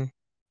dealing?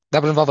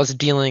 That would involve us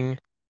dealing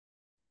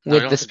No, we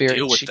with don't the have to spirit.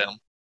 deal with them.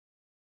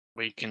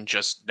 We can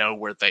just know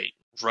where they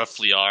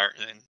roughly are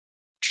and then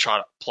try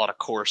to plot a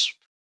course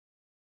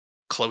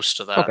close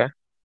to that. Okay.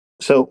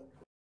 So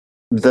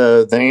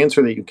the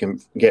answer that you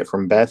can get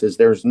from Beth is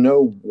there's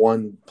no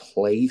one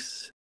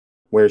place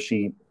where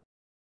she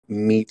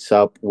meets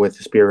up with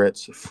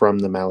spirits from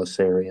the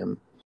Malicarium.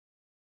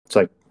 It's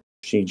like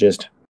she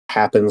just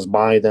happens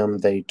by them.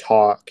 They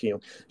talk.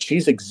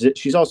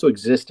 She's also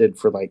existed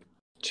for like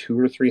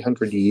 200 or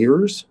 300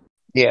 years.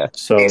 Yeah.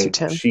 So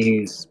 210.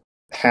 she's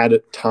had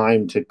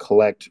time to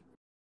collect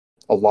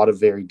a lot of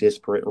very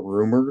disparate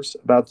rumors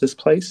about this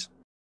place.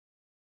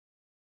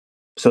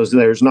 So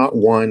there's not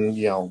one,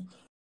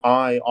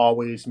 I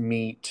always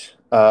meet.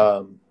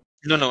 No,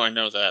 I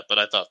know that, but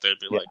I thought they'd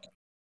be Yeah. like,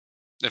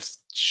 if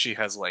she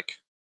has like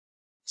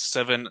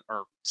 7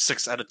 or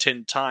 6 out of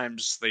 10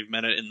 times they've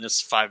met it in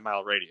this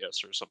 5-mile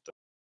radius or something.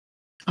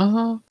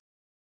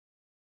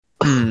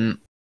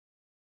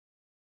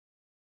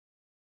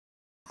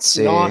 Let's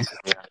see.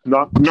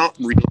 Not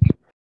really.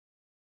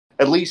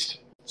 At least,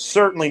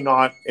 certainly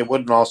not. It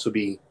wouldn't also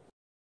be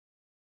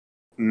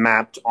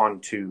mapped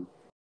onto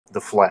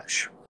the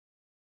flesh.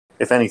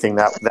 If anything,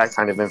 that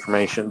kind of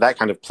information, that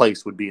kind of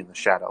place would be in the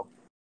shadow.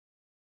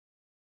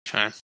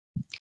 Okay.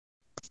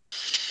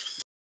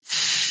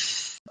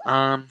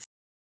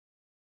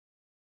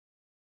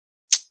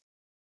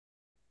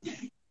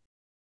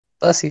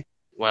 Bless you.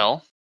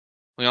 Well,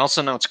 we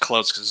also know it's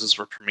close because this is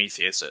where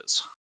Prometheus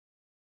is.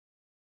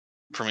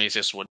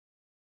 Prometheus would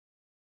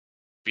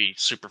be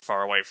super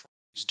far away from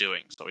what he's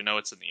doing, so we know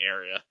it's in the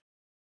area.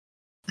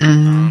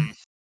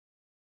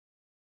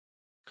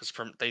 Because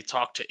they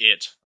talk to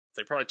it.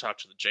 They probably talk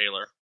to the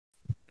jailer.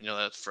 You know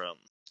that from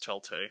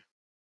Telltale.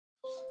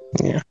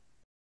 Yeah.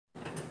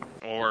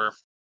 Or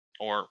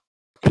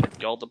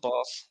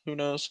Geldaboss. Who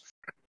knows?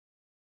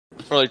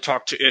 Or they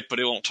talk to it, but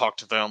it won't talk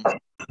to them.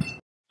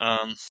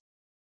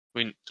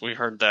 We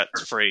heard that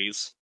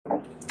phrase.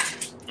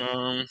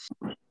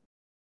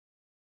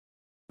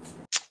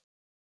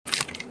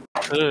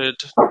 Could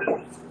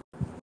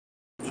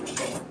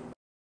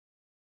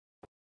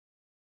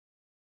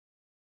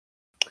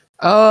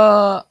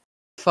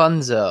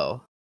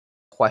Funzo.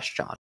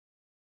 Question.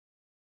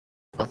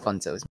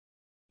 Funzo's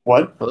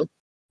What?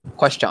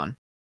 question.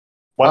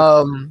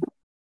 What?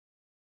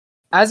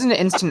 As an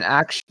instant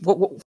action,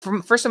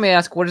 first let me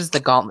ask, what is the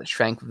gauntlet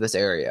strength of this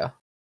area?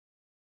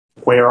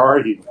 Where are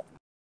you?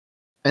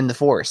 In the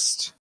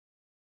forest.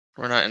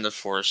 we're not in the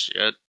forest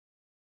yet.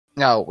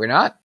 No, we're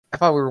not? I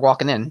thought we were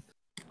walking in.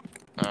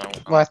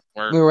 What?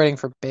 We're We were waiting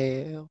for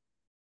Bale.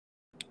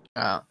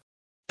 kind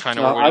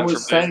of I waiting was for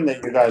saying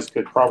that you guys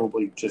could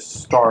probably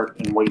just start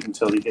and wait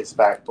until he gets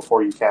back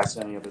before you cast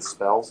any of his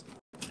spells.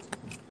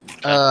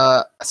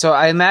 So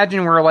I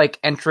imagine we're like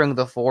entering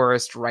the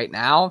forest right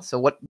now. So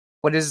what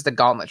is the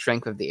gauntlet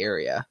strength of the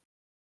area?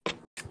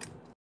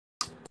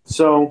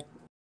 So,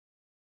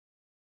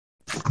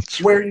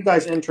 where are you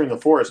guys entering the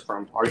forest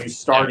from? Are you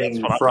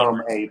starting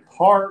from a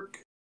park?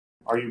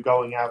 Are you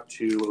going out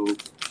to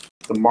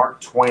the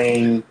Mark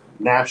Twain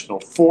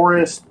National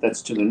Forest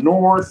that's to the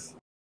north?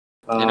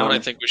 You know what I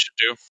think we should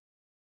do?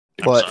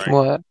 What? I'm sorry.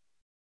 What?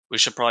 We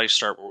should probably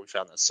start where we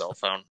found that cell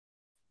phone.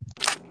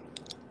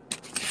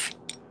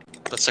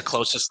 That's the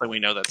closest thing we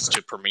know that's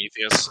to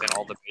Prometheus and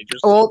all the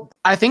pages. Well,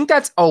 I think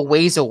that's a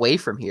ways away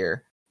from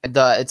here.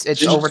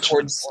 It's over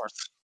towards north.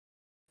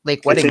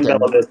 Lake It's in Weddington.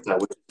 Bella Vista,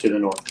 which is to the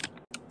north.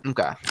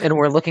 Okay. And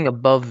we're looking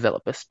above Bella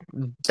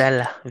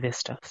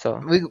Vista.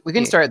 So We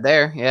can start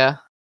there, yeah.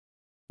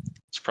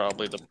 It's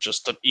probably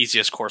just the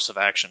easiest course of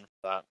action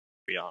for that, to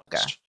be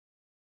honest.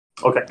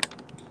 Okay.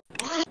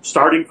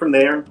 Starting from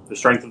there, the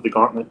strength of the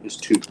gauntlet is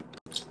 2.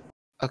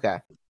 Okay.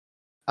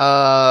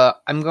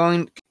 I'm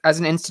going, as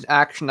an instant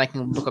action, I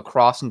can look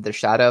across into the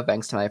shadow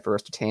thanks to my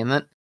first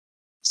attainment.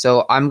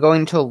 So I'm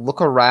going to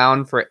look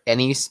around for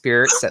any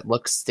spirits that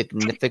look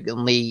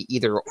significantly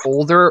either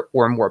older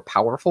or more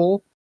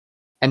powerful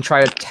and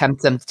try to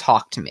tempt them to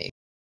talk to me.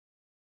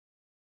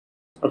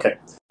 Okay.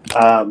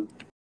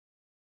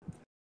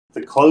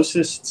 The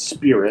closest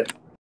spirit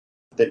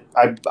that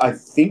I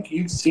think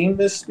you've seen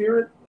this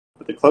spirit,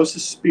 but the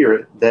closest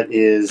spirit that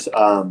is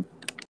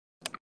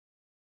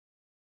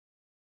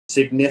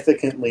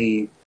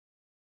significantly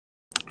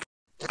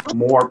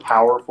more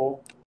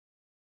powerful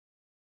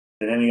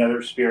than any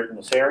other spirit in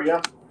this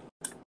area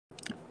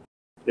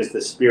is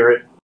the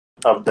spirit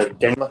of the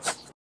dam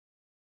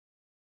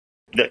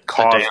that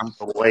caused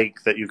the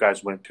lake that you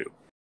guys went to.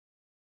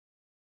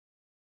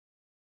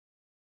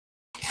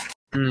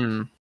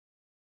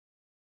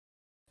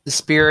 The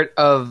spirit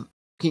of...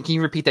 Can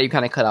you repeat that? You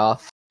kind of cut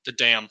off. The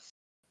dam.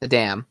 The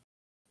dam.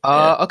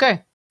 Yeah.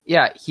 Okay.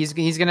 Yeah, he's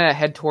gonna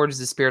head towards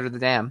the spirit of the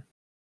dam.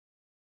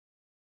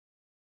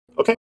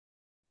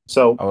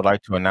 So, I would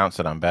like to announce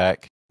that I'm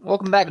back.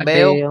 Welcome back, Hi,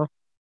 Bale. Bale.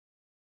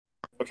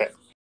 okay.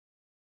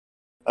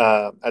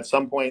 At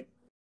some point,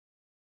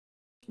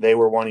 they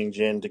were wanting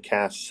Jin to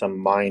cast some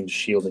mind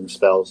shielding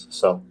spells.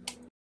 So,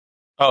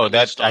 Oh, At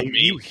that's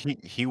least on me.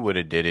 he would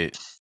have did it.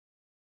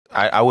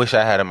 I wish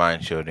I had a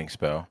mind shielding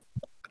spell.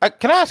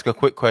 Can I ask a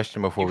quick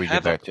question before You we get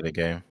have back to the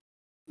game?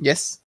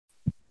 Yes.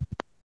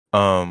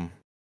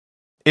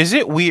 Is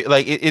it weird?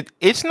 Like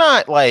it's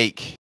not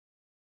like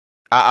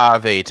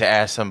Aave to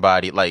ask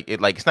somebody like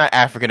it's not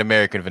African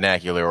American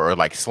vernacular or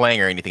like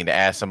slang or anything to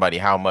ask somebody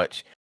how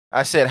much.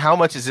 I said, how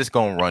much is this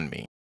gonna run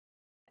me?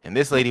 And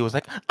this lady was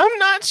like, I'm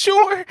not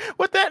sure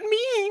what that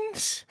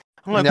means.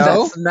 I'm like,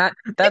 No.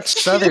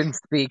 That's Southern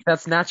speak.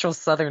 That's natural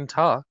Southern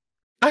talk.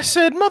 I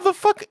said,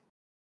 motherfucker,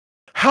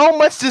 how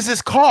much does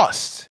this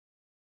cost?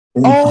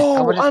 I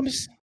Oh, would I'm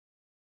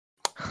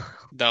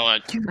No,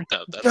 that's you're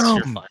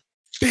dumb fine.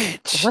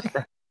 bitch. What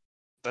the?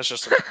 That's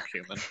just a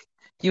human.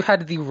 You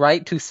had the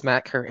right to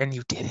smack her, and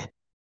you did it.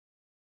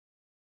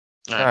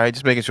 All All right. right,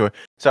 just making sure.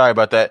 Sorry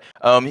about that.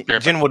 Fair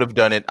Jen would have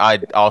done it. I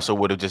also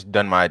would have just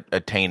done my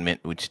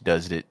attainment, which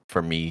does it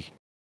for me.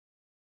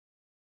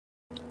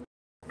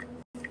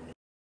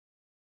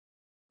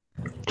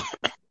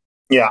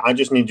 yeah, I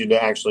just need you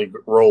to actually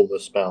roll the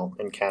spell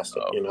and cast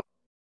it. You know.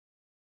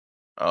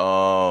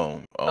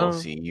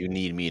 See, you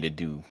need me to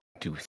do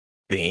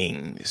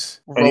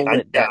things. Roll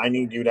it down. I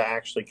need you to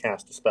actually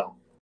cast a spell.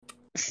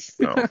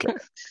 Okay.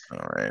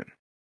 All right.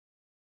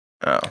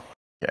 Oh,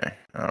 okay.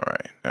 All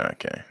right.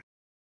 Okay.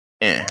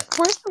 Yeah.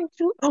 Where's my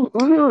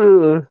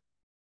ugh.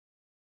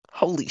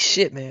 Holy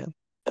shit, man.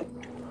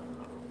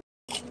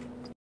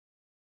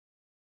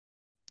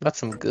 That's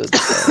some good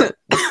stuff.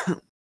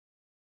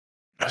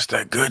 That's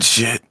that good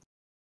shit.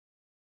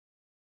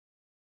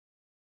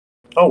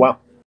 Oh wow.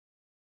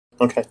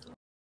 Okay.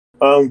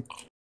 Um.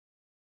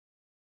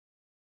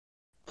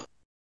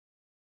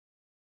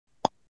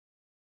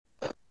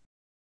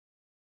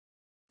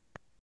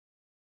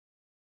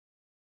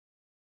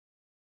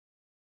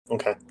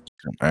 Okay.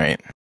 All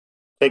right.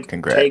 Take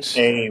Congrats.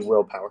 a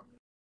willpower.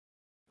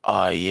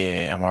 Oh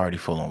yeah, I'm already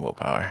full on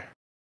willpower.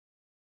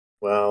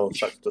 Well,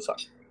 sucks to suck.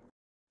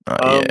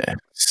 Yeah,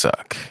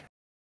 suck.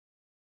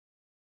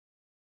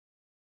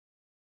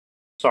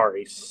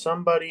 Sorry,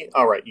 somebody.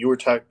 All right, you were.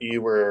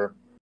 You were.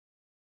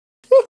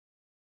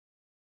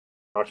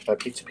 Knocked a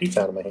piece of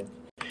pizza out of my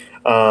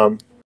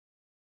hand.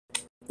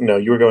 No,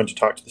 you were going to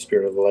talk to the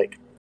spirit of the lake.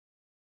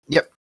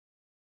 Yep.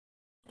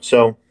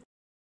 So,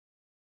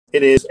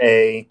 it is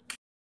a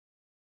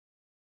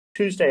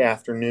Tuesday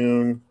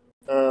afternoon,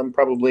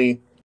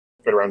 probably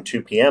at around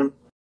 2 p.m.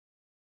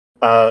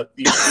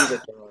 You see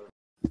that there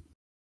are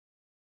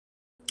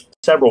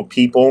several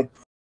people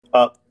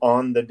up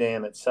on the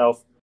dam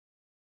itself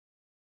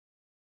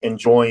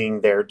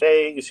enjoying their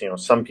days. You know,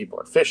 some people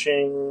are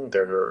fishing.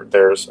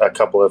 There's a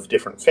couple of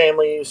different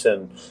families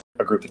and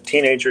a group of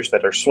teenagers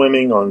that are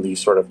swimming on these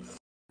sort of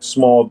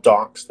small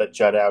docks that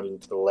jut out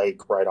into the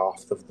lake right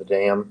off of the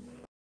dam.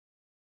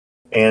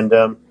 And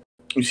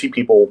you see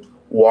people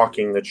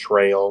walking the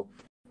trail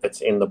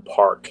that's in the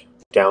park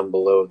down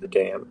below the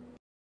dam.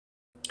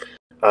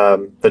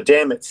 The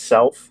dam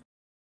itself,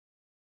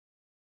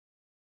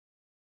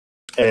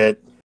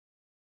 it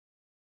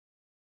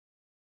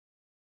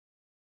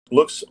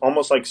looks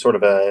almost like sort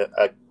of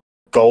a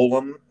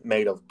golem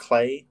made of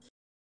clay.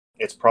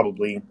 It's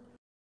probably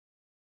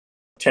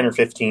 10 or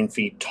 15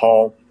 feet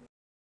tall.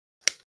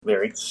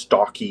 Very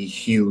stocky,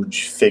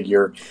 huge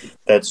figure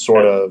that's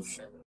sort of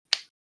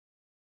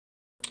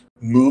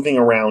moving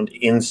around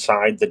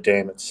inside the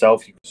dam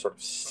itself. You can sort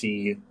of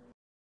see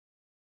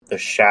the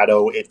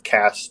shadow it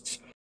casts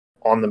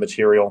on the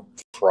material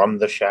from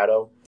the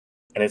shadow.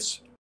 And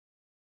it's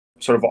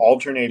sort of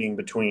alternating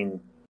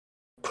between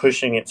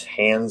pushing its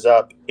hands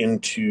up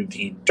into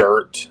the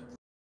dirt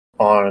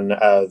on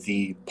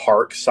the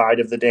park side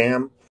of the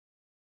dam.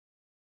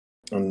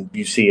 And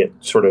you see it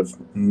sort of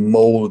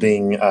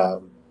molding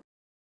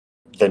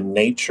the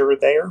nature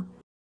there,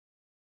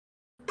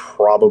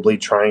 probably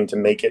trying to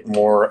make it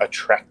more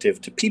attractive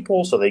to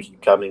people so they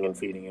keep coming and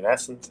feeding in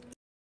essence,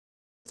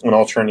 and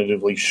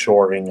alternatively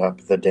shoring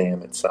up the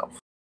dam itself.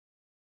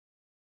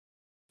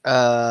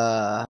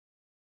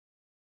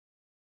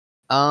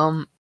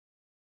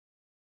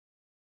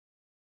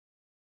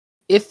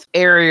 If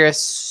area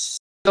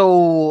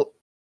so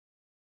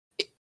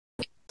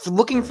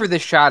looking for the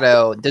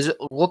shadow, does it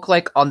look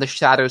like on the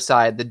shadow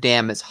side the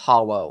dam is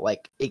hollow?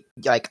 Like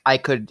I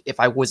could, if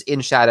I was in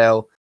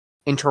shadow,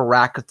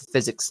 interact with the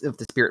physics of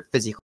the spirit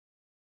physically.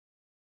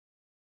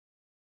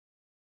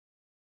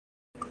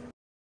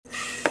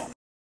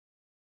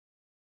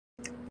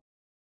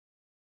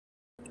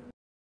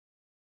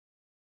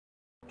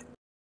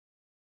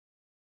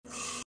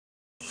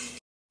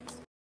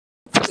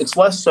 It's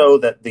less so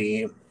that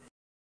the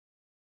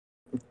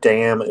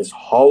dam is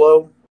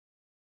hollow,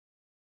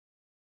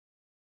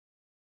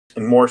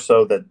 and more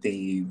so that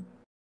the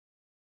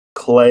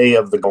clay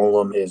of the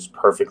golem is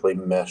perfectly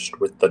meshed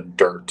with the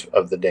dirt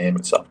of the dam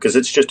itself, because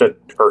it's just a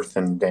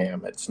earthen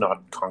dam. It's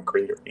not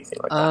concrete or anything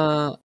like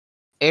that.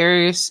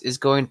 Arius is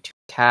going to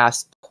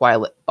cast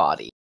Twilight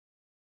Body,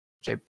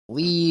 which I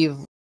believe.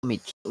 Let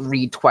me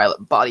read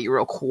Twilight Body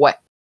real quick.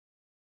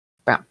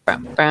 Bam,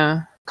 bam,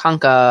 bam.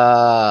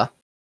 Kanka.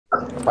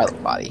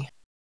 Twilight Body.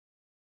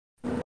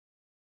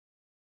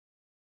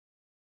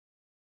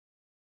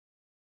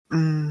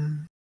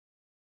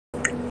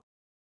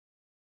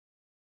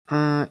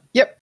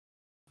 Yep.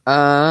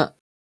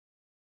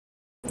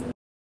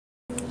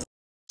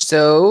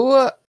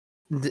 So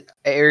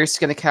Air's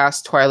gonna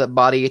cast Twilight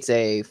Body. It's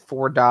a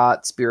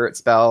 4-dot spirit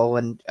spell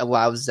and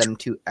allows them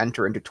to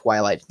enter into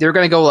Twilight. They're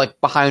gonna go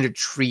like behind a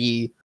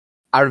tree,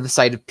 out of the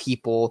sight of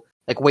people,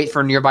 like wait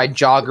for nearby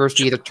joggers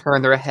to either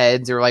turn their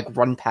heads or like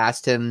run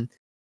past him.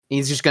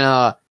 He's just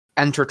gonna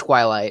enter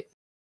Twilight.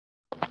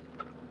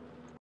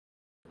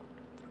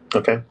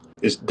 Okay.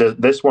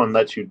 This one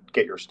lets you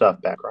get your stuff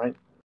back, right?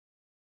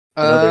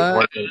 You know, there's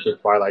one into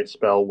Twilight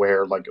spell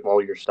where like all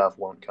your stuff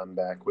won't come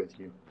back with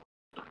you.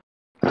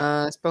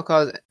 Spell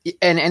cause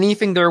and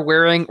anything they're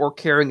wearing or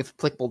carrying, if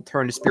applicable,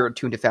 turn to Spirit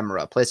Tuned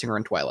Ephemera, placing her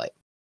in Twilight.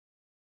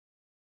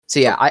 So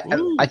yeah,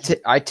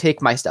 I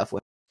take my stuff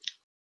with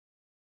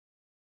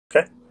me.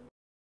 Okay.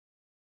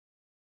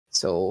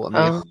 So let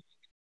me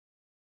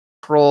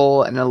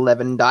roll an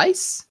 11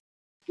 dice.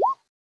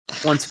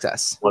 1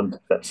 success. 1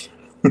 success.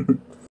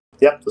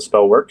 Yep, the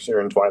spell works.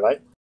 You're in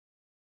Twilight.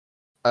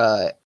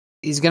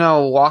 He's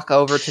gonna walk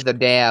over to the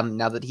dam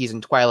now that he's in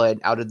Twilight,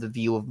 out of the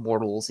view of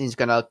mortals. He's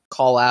gonna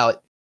call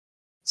out,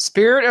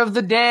 "Spirit of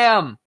the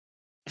dam!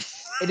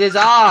 It is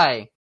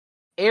I,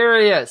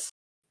 Arius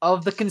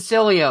of the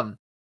Concilium.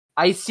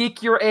 I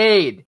seek your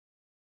aid."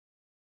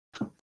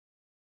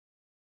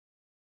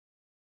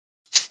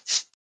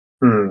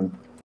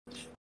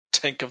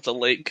 Tank of the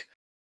lake.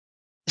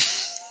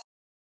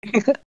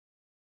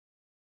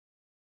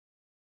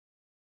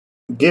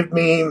 Give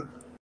me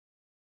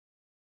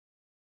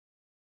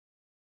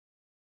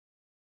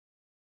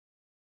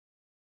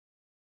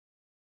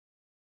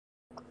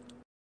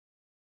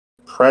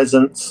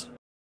presence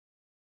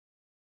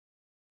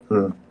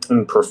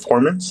and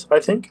performance,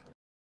 I think.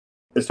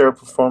 Is there a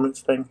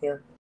performance thing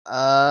here?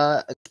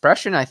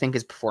 Expression, I think,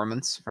 is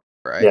performance,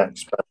 right? Yeah,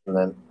 expression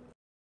then.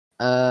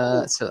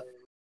 So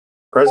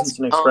Presence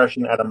and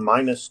expression at a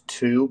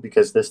 -2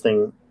 because this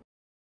thing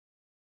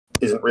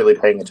isn't really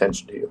paying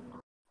attention to you.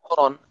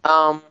 Hold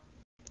on.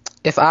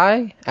 If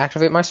I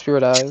activate my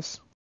spirit eyes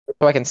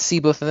so I can see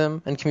both of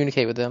them and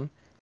communicate with them,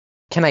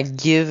 can I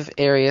give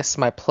Arius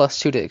my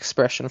 +2 to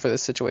expression for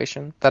this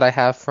situation that I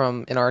have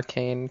from an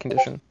arcane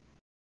condition?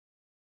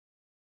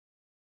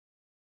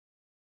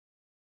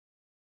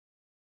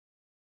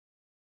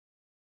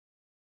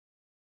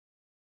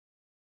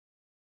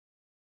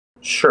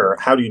 Sure.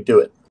 How do you do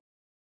it?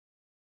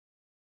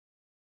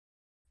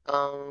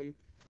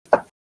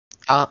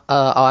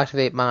 I'll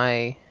activate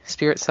my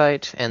spirit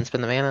sight and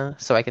spend the mana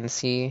so I can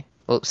see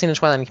in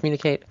Twilight and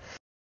communicate.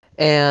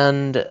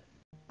 And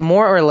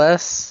more or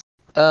less,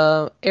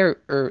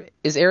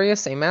 is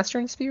Arius a master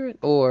in spirit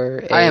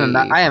or I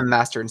am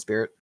master in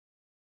spirit.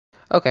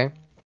 Okay,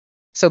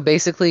 so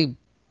basically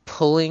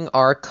pulling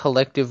our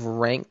collective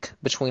rank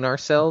between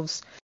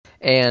ourselves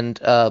and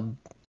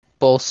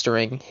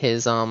bolstering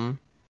his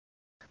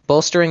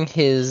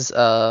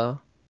how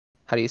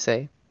do you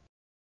say?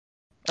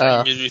 I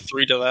can give you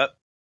 3 to that.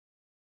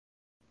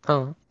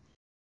 Oh.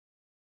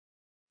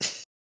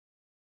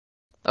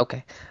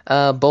 Okay.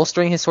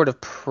 Bolstering his sort of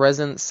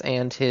presence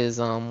and his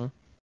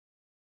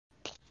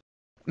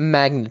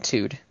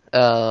magnitude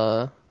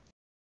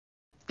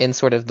in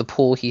sort of the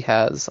pull he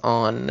has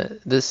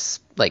on this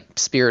like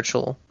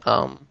spiritual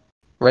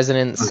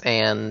resonance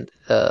and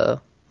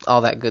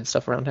all that good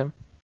stuff around him.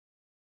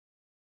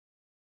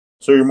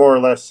 So you're more or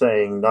less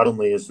saying not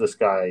only is this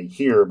guy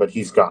here, but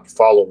he's got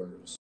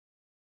followers.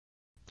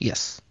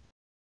 Yes.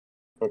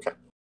 Okay.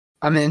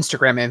 I'm an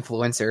Instagram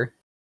influencer.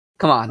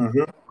 Come on.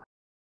 Mm-hmm.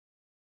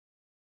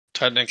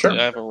 Technically,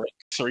 I have a rank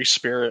 3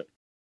 spirit.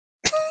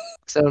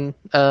 So,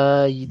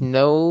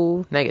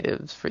 no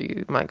negatives for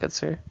you, my good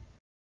sir.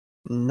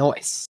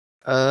 Nice.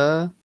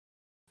 I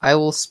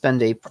will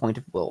spend a point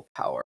of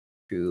willpower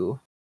to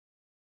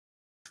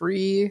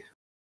 3,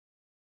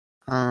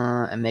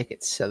 and make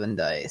it 7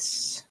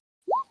 dice.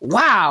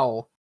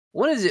 Wow!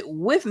 What is it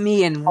with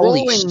me and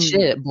Holy rolling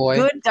shit, boy.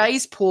 good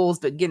dice pulls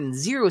but getting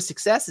 0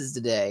 successes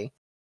today?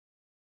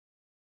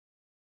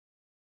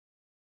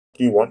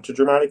 Do you want to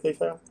dramatically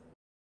fail?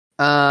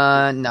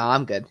 No,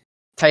 I'm good.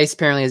 Tice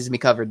apparently has me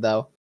covered,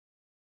 though.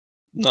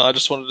 No, I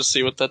just wanted to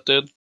see what that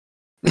did.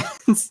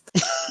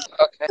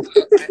 Okay.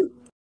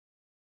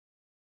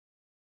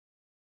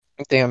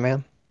 Damn,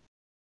 man.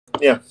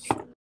 Yeah.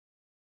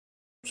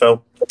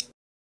 So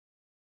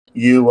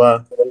you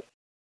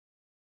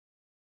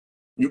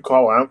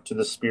call out to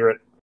the spirit.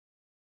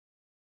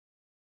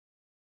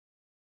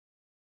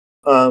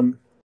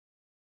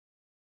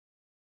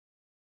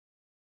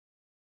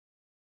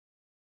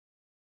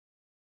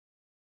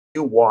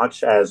 You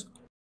watch as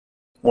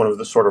one of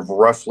the sort of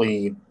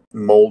roughly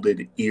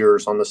molded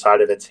ears on the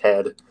side of its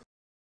head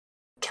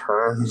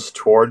turns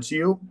towards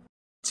you.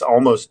 It's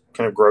almost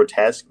kind of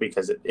grotesque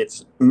because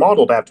it's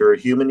modeled after a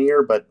human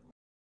ear, but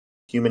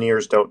human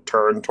ears don't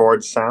turn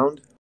towards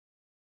sound.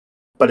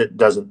 But it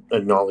doesn't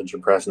acknowledge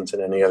your presence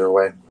in any other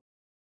way.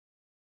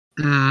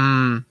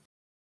 I'm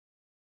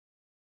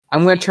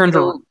going to turn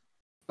to...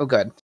 Oh,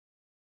 good.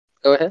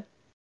 Go ahead.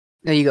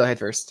 No, you go ahead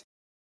first.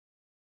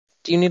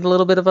 Do you need a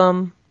little bit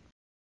of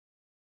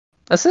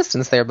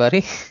assistance there,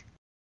 buddy?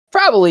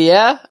 Probably,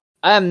 yeah.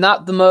 I am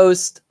not the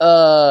most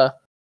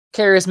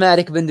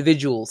charismatic of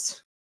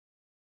individuals.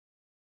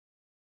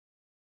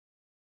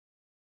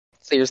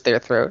 Clears their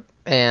throat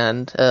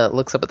and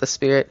looks up at the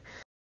spirit.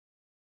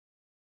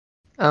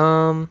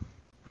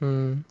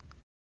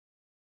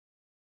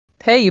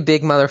 Hey, you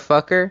big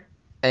motherfucker.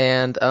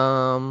 And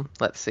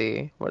let's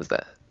see, what is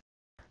that?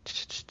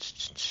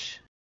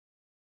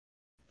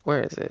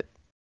 Where is it?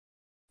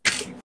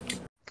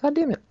 God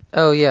damn it.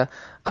 Oh yeah.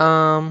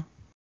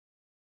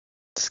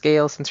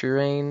 Scale, sensory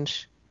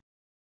range.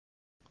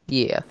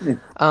 Yeah.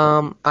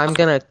 I'm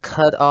gonna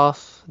cut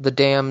off the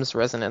dam's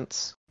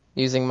resonance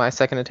using my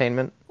second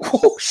attainment.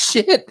 Oh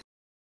shit!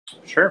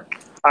 Sure.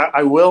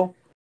 I will.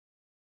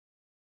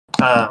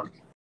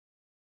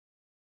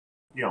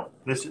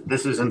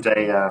 This isn't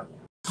a.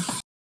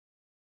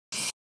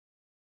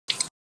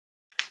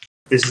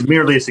 This is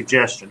merely a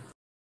suggestion.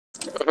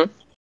 Mm-hmm.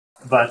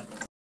 But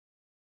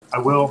I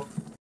will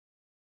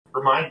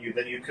remind you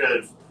that you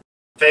could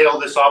fail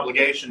this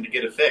obligation to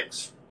get a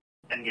fix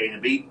and gain a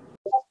beat.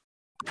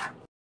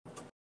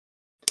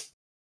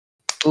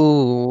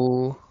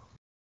 Ooh.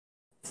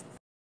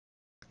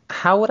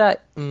 How would I?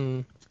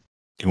 You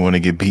want to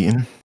get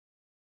beaten?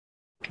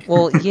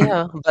 Well,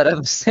 yeah, but at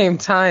the same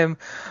time,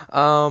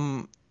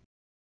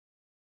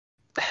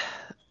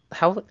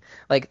 how,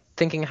 like,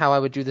 thinking how I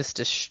would do this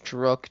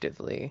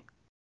destructively.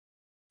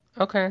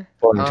 Okay.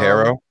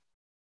 Tarot?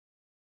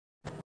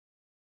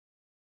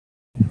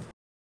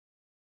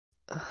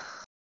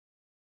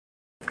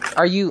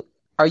 Are you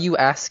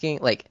asking,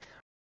 like,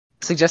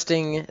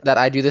 suggesting that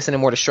I do this in a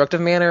more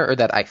destructive manner, or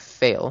that I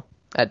fail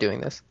at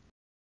doing this?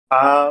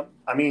 I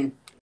mean,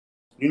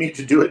 you need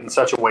to do it in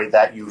such a way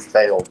that you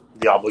fail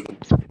the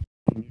obligation.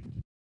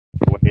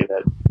 The way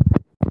that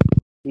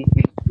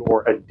keeps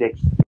your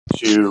addiction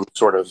to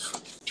sort of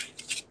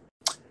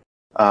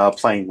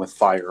playing with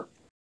fire.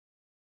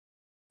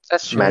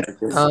 That's true.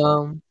 Magically.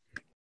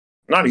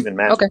 Not even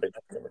magically.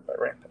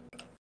 Okay.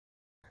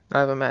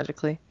 Not even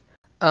magically.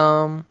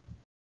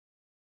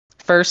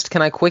 First,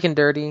 can I quick and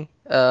dirty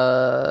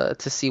to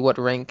see what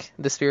rank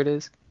the spirit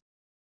is?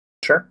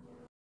 Sure.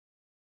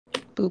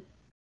 Boop.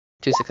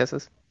 2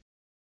 successes.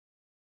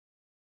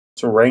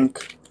 It's a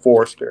rank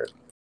 4 spirit.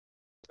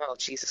 Oh,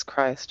 Jesus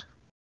Christ.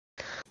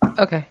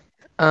 Okay.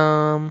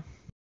 Rank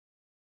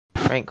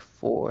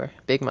 4.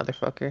 Big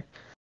motherfucker.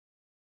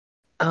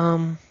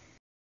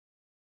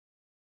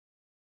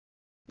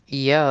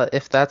 Yeah,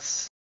 if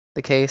that's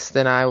the case,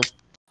 then I'll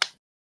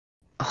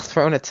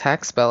throw an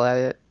attack spell at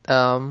it.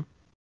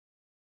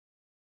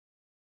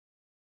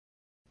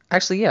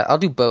 Actually, yeah, I'll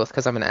do both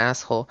because I'm an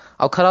asshole.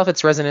 I'll cut off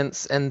its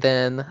resonance and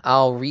then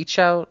I'll reach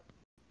out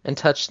and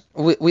touch.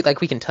 We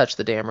can touch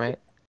the dam, right?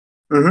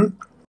 Mm-hmm.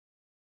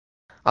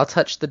 I'll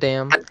touch the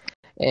dam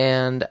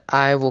and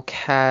I will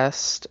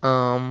cast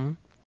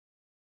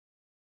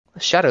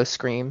Shadow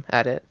Scream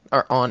at it,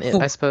 or on it,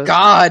 I suppose.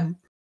 God.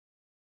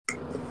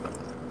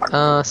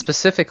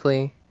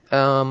 Specifically,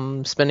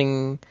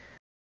 spending.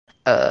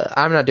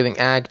 I'm not doing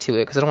ag to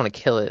it because I don't want to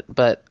kill it,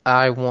 but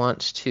I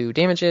want to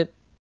damage it,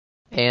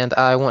 and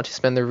I want to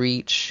spend the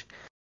reach.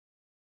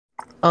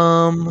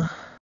 So,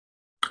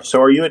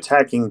 are you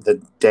attacking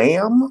the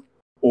dam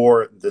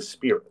or the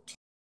spirit?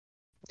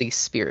 The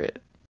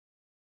spirit.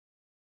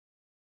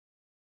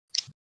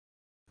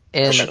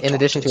 And in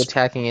addition to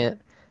attacking it,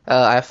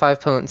 I have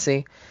 5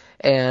 potency,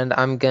 and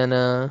I'm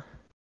gonna.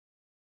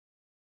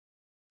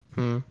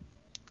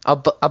 I'll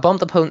bump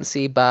the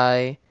potency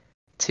by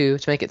 2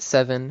 to make it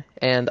 7,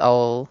 and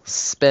I'll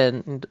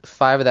spend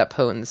 5 of that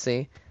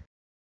potency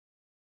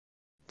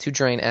to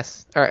drain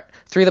Alright,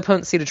 3 of the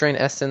potency to drain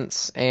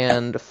essence,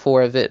 and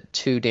 4 of it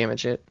to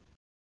damage it.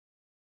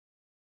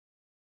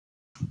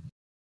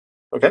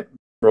 Okay,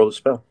 roll the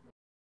spell.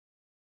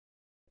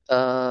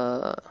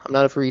 I'm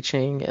not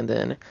overreaching, and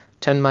then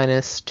 10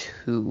 minus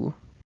 2.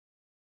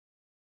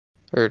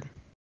 Or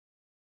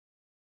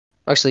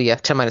actually, yeah,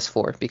 10 minus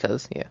 4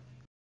 because yeah.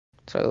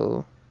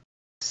 So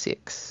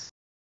 6.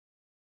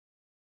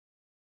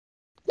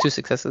 2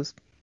 successes.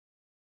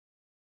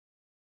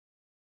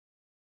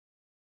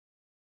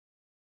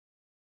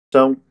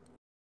 So,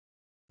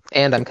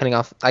 and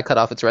I cut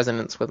off its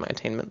resonance with my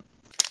attainment.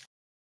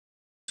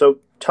 So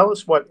tell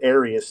us what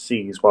Arius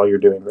sees while you're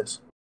doing this.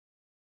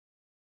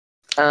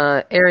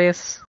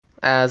 Arius,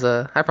 I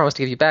promise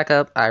to give you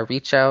backup, I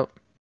reach out,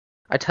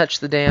 I touch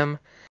the dam,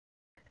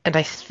 and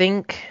I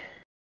think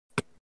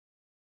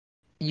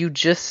you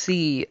just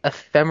see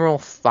ephemeral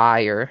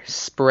fire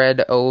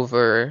spread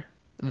over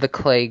the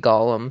clay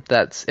golem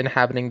that's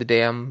inhabiting the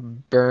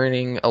dam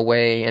burning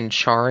away and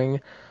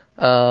charring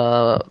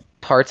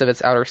parts of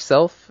its outer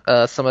self,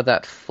 some of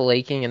that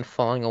flaking and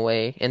falling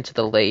away into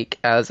the lake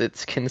as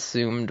it's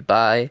consumed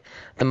by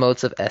the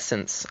motes of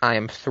essence I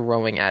am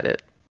throwing at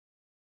it.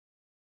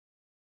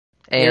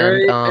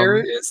 And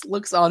Arius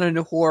looks on in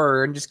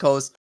horror and just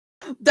goes,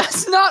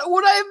 "That's not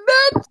what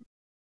I meant!"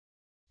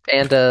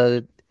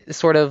 And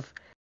sort of,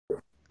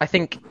 I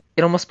think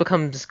it almost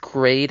becomes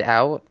grayed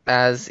out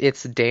as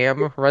its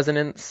dam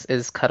resonance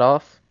is cut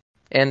off.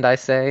 And I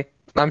say,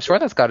 I'm sure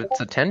that's got its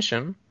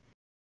attention.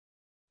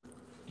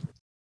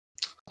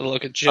 I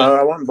look at Jin.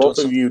 I want both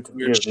of you to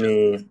give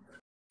me.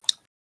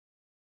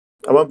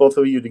 I want both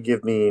of you to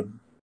give me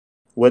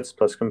wits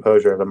plus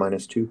composure at a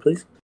 -2,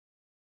 please.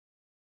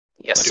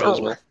 Yes, I do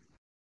as well.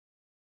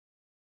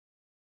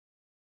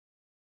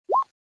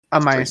 A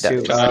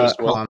 -2. Can I as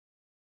well? Hold on.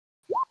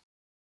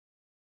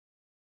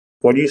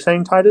 What are you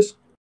saying, Titus?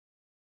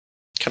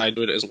 Can I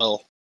do it as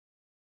well?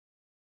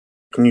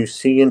 Can you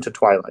see into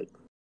twilight?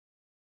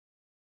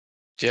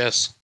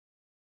 Yes.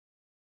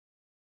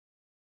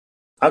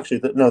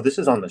 Actually, no, this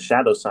is on the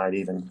shadow side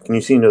even. Can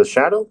you see into the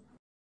shadow?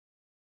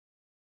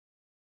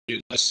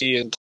 I see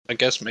it. I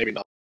guess maybe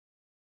not.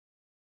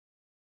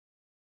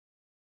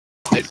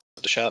 Maybe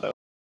the shadow.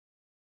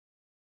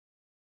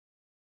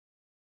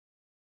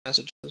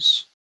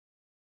 Messages.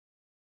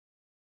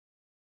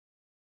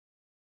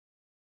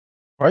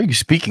 Why are you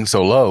speaking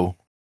so low?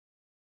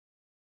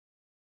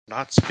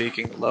 Not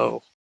speaking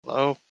low.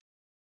 Low.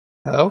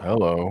 Hello?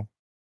 Hello.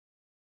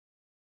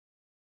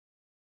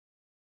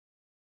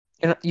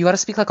 You gotta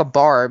speak like a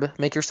barb.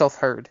 Make yourself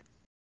heard.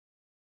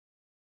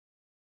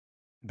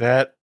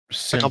 That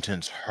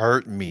sentence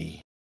hurt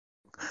me.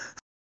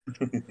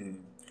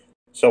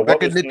 So Like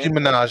what a was Nicki the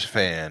Minaj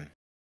fan.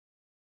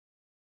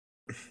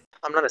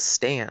 I'm not a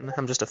stan.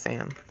 I'm just a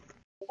fan.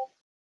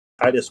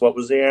 Titus, what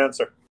was the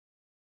answer?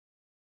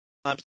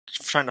 I'm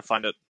trying to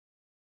find it.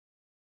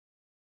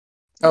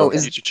 Oh, Okay.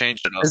 You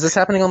changed it up. is this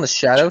happening on the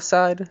shadow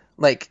side?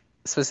 Like,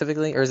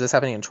 specifically? Or is this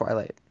happening in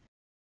Twilight?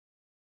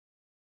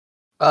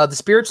 The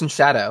spirits in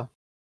shadow.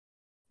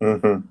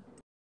 Mm-hmm.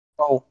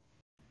 Oh.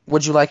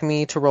 Would you like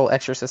me to roll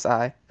Exorcist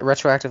Eye?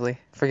 Retroactively.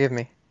 Forgive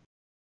me.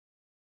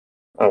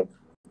 Oh,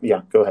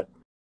 yeah, go ahead.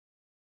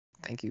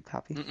 Thank you,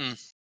 Poppy. Mm-mm.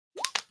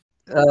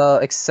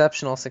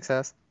 Exceptional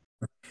success.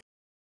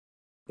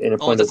 In a Oh,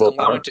 point that's of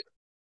willpower. allowing to,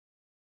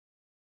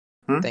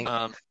 Thank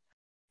you.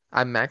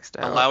 I'm maxed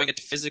out. allowing it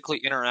to physically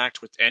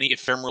interact with any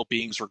ephemeral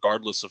beings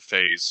regardless of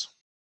phase.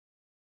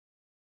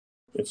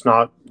 It's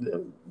not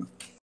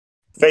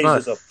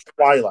phases of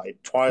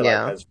Twilight. Twilight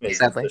Yeah, has phases.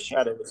 exactly. The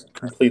shadow is a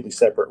completely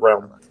separate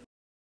realm.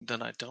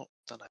 Then I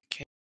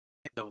can't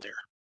go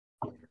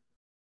there.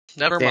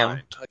 Never Damn.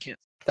 mind. I can't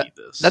see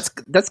this.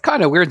 That's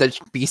kind of weird that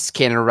beasts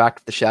can't interact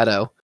with the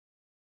shadow.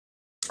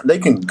 They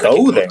can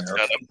go there,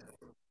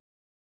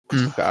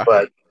 Okay.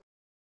 but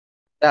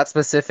That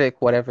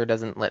specific whatever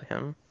doesn't let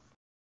him.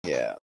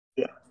 Yeah.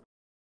 Yeah.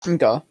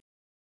 Okay.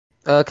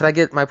 Could I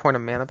get my point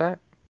of mana back?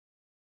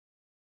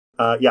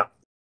 yeah.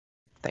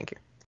 Thank you.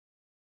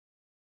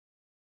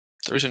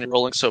 The reason you're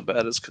rolling so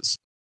bad is because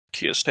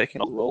Kia's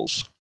taking all the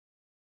rolls.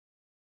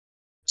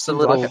 Just a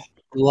little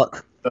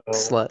luck So,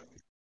 slut.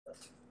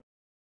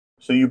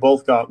 so you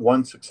both got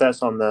one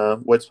success on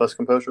the wits plus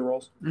composure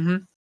rolls.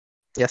 Mm-hmm.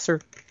 Yes, sir.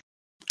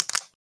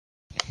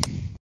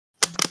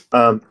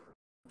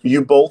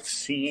 You both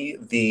see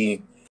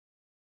the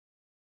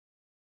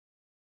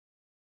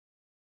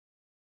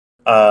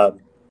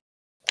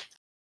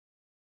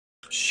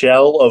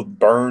shell of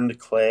burned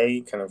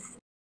clay kind of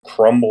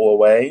crumble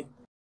away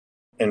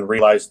and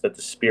realize that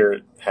the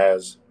spirit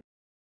has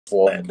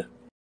fled.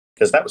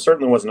 Because that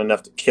certainly wasn't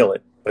enough to kill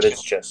it, but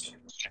it's just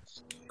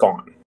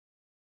gone.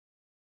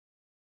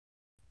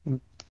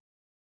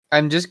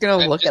 I'm just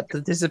gonna look at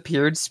the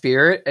disappeared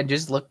spirit and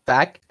just look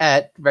back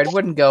at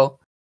Redwood and go,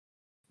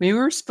 "We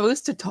were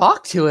supposed to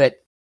talk to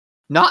it,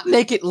 not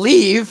make it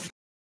leave."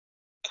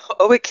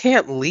 Oh, it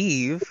can't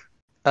leave.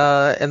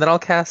 And then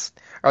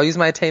I'll use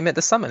my attainment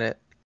to summon it.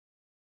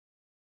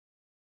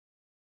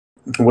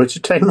 Which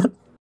attainment?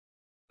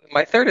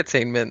 My third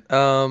attainment.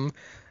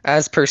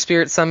 As per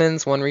spirit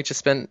summons, 1 reach is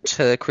spent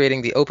to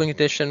creating the open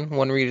condition,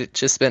 1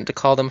 reach is spent to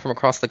call them from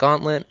across the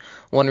gauntlet,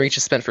 1 reach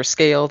is spent for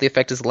scale, the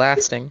effect is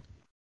lasting.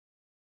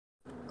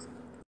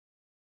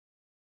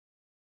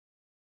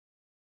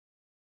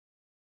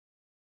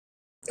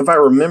 If I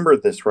remember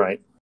this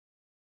right,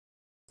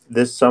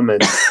 this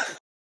summons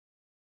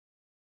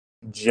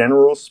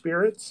general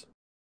spirits.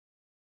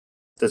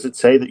 Does it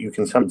say that you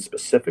can summon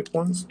specific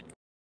ones?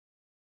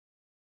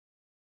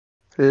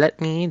 Let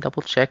me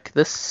double check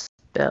the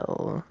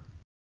spell.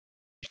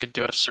 You can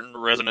do have certain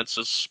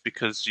resonances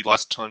because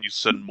last time you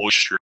said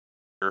moisture.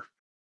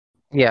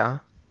 Yeah.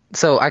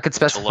 So I could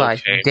specify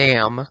locate.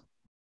 damn.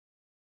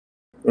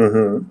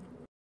 Mm-hmm.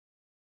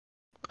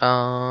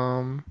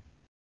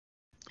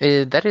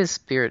 That is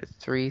Spirit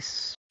 3.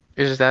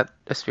 Is that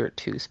a Spirit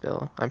 2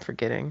 spell? I'm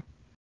forgetting.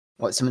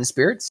 What, summon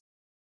spirits?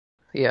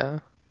 Yeah.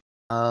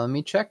 Let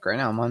me check right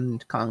now. I'm on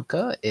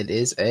Conca. It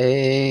is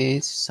a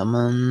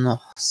summon.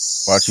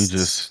 Why'd you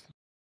just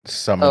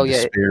summon the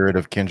spirit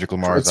of Kendrick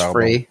Lamar's It's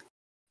album? free.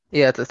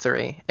 Yeah, it's a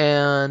 3.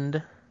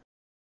 And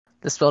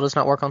the spell does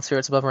not work on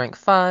spirits above rank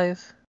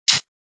 5.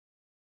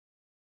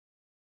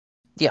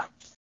 Yeah.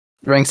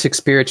 Rank 6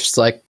 spirits just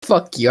like,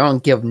 fuck you, I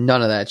don't give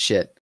none of that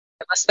shit.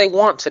 Unless they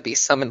want to be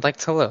summoned like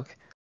Talok.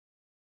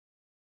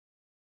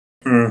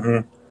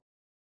 Mm-hmm.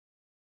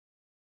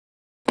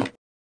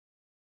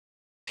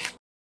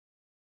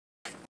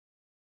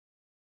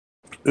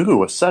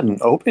 Ooh, a sudden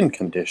open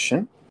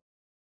condition.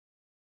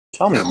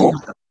 Tell me more.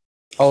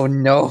 Oh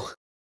no.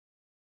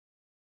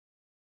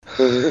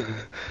 Please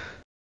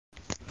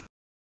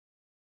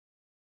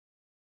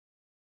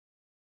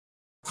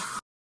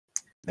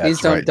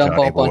That's don't right, dump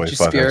Johnny a bunch boy, of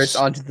fuck spirits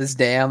us. onto this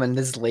dam and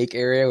this lake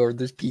area where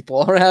there's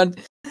people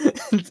around.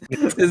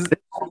 It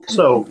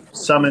also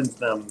summons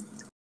them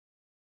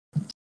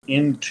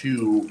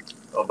into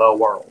the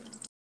world.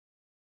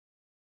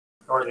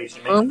 Or at least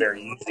it makes it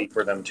very easy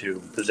for them to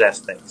possess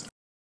things.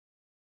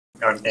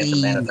 And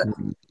to manifest.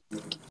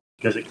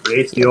 Because it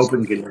creates the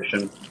open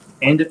condition,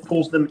 and it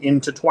pulls them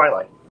into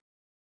Twilight.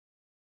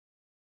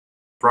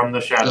 From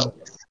the shadow.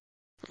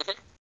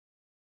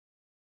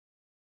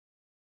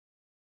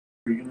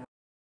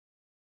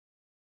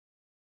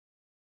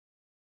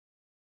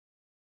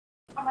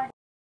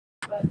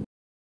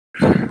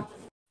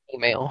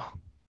 Email.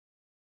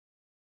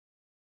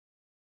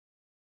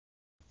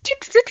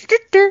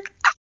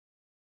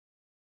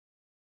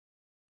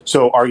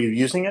 So, are you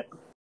using it?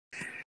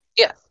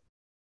 Yeah.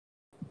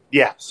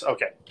 Yes,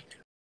 okay.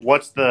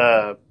 What's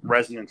the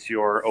resonance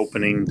you're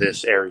opening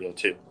this area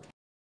to?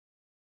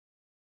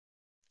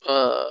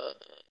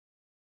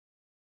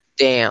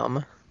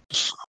 Damn.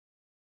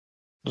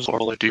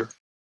 Zorla deer.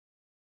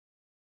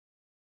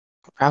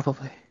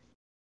 Probably.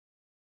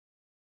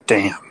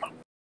 Damn.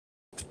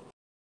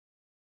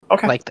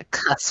 Okay. Like the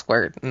cuss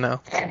word. No.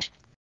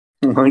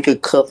 Like a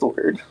cuss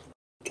word.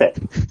 Okay.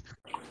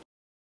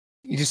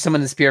 You just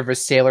summon the spirit of a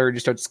sailor who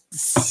just starts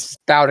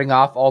spouting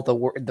off all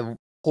the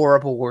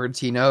horrible words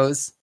he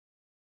knows.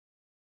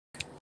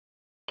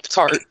 It's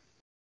hard.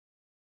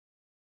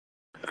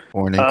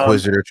 Or an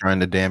inquisitor trying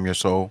to damn your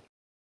soul.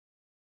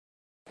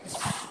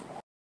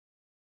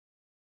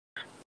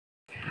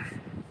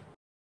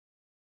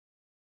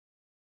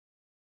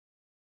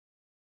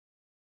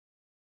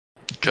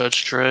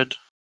 Judge Dredd.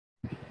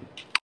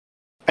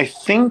 I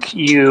think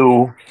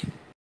you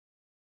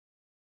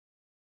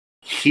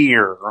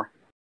hear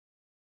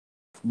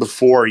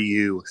before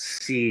you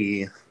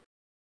see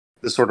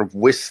the sort of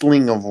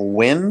whistling of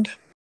wind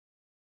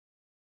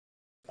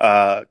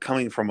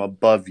coming from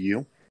above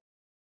you.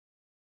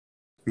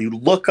 You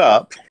look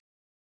up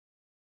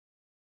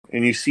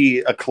and you see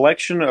a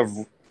collection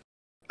of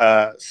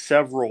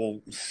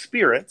several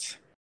spirits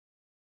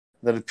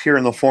that appear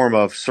in the form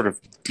of sort of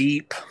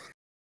deep,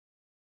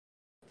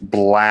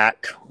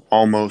 black,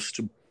 almost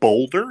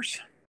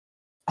boulders.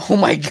 Oh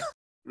my god.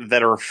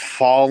 That are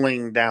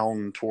falling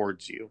down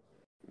towards you.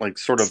 Like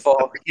sort of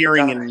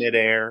appearing in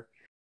midair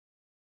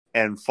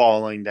and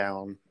falling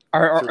down.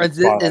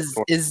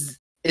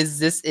 Is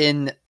this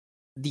in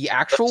the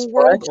actual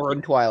world or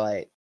in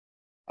Twilight?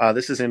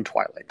 This is in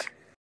Twilight.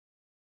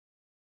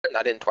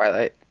 Not in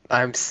Twilight.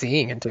 I'm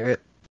seeing into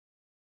it.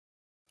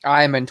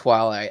 I'm in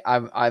Twilight.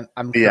 I'm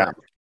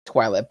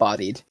Twilight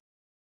bodied.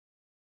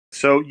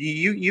 So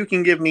you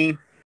can give me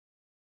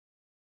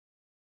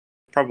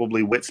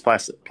probably wits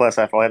plus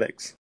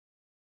athletics.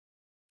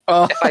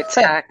 If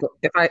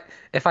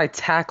I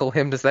tackle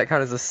him, does that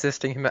count as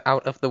assisting him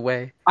out of the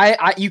way?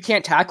 You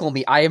can't tackle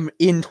me. I am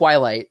in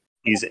Twilight.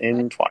 He's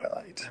in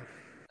Twilight.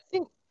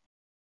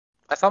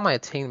 I thought my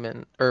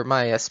attainment or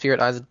my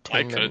spirit eyes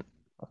attainment.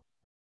 I could.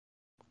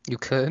 You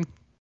could.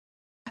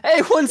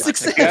 Hey, one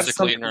success.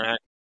 Physically interact.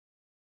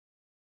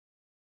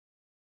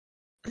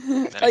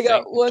 I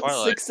got one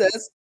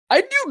success.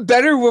 I do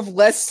better with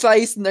less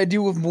dice than I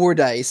do with more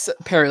dice,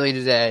 apparently,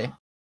 today.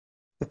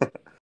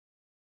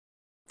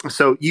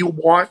 So you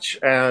watch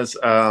as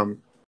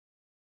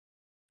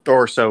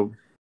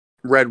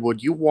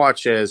Redwood, you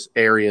watch as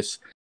Arius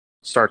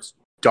starts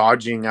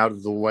dodging out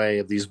of the way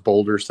of these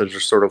boulders that are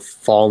sort of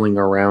falling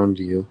around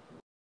you.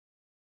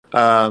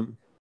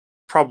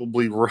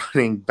 Probably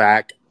running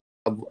back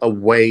a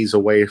ways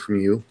away from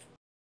you.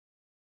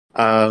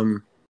 I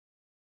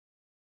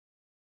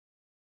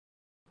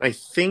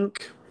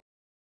think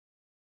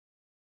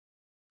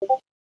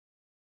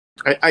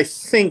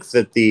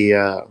that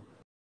the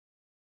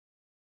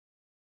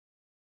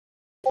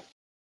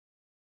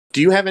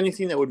do you have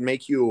anything that would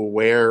make you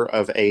aware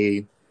of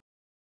a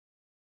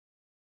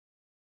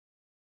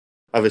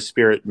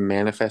spirit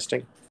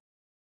manifesting?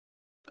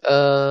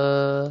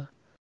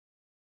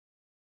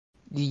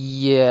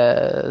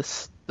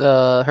 Yes.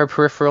 Her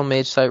peripheral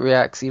mage sight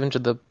reacts even to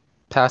the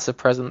passive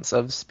presence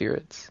of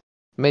spirits.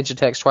 Mage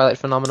detects Twilight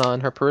phenomena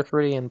in her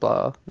periphery and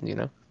blah, you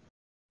know.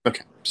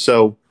 Okay,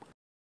 so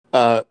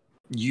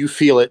you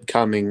feel it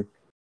coming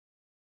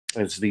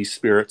as these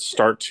spirits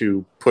start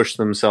to push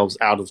themselves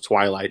out of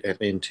Twilight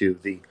and into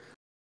the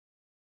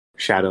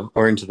shadow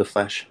or into the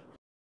flesh.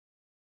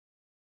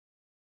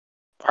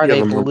 Are You they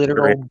have a more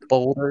literal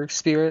boulder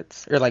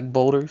spirits? Or like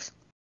boulders?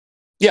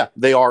 Yeah,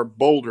 they are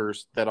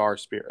boulders that are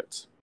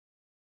spirits.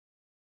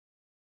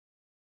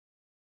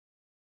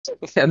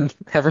 And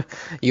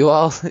you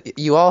all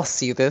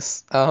see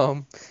this.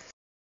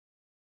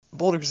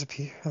 Boulders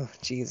appear. Oh,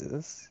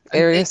 Jesus.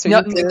 Arius, are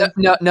No, you good?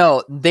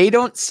 no, they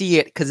don't see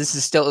it because this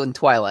is still in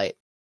Twilight.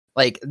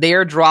 Like, they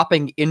are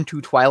dropping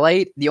into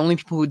Twilight. The only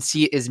people who would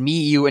see it is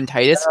me, you, and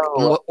Titus,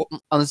 Oh.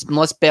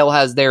 unless Bale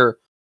has their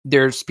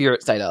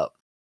spirit side up.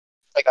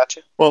 I got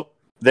you. Well,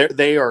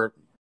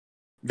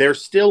 they're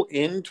still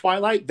in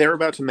Twilight. They're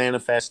about to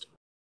manifest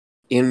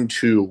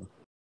into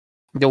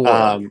The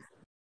world.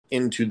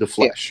 into the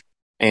flesh.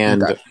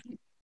 And Okay.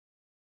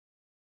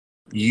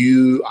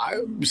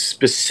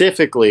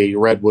 specifically,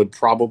 Redwood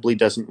probably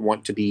doesn't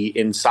want to be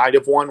inside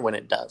of one when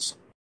it does.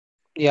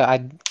 Yeah,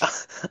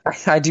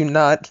 I do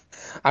not.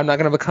 I'm not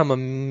gonna become a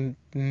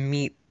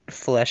meat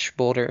flesh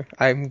boulder.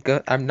 I'm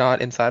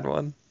not inside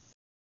one.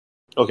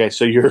 Okay,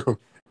 so you're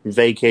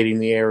vacating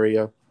the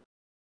area.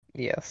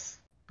 Yes.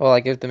 Well, I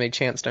give them a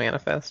chance to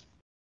manifest.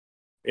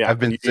 Yeah, I've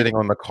been sitting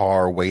on the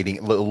car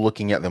waiting,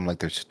 looking at them like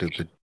they're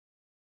stupid.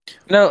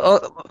 No,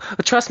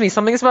 trust me,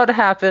 something's about to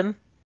happen.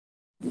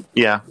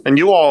 Yeah, and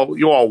you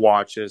all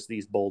watch as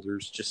these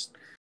boulders just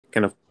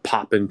kind of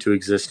pop into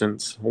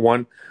existence.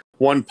 One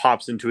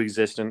pops into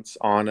existence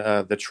on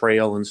the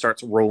trail and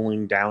starts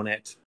rolling down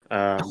it.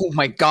 Oh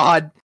my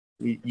god!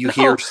 You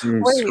hear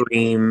some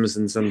screams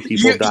and some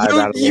people You dive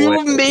out of the way.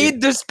 you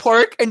made this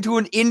park into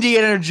an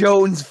Indiana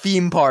Jones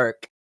theme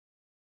park.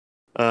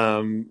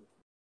 Actually,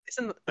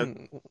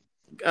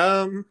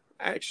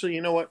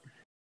 you know what?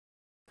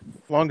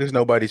 As long as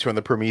nobody's from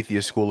the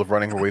Prometheus school of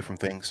running away from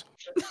things.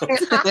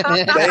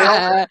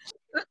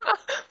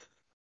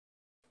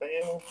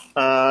 Fail.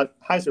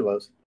 Highs or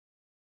lows?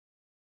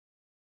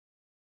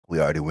 We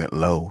already went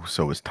low,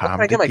 so it's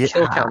time I to get my get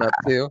kill high. count up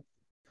too.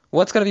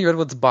 What's gonna be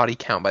Redwood's body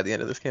count by the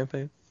end of this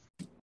campaign?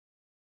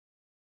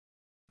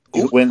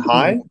 You went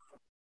high?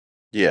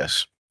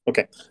 Yes.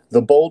 Okay.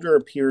 The boulder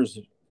appears.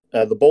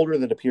 The boulder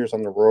that appears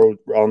on the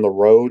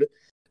road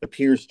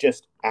appears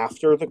just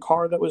after the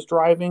car that was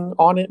driving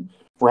on it,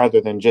 rather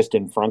than just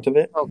in front of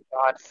it. Oh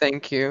God,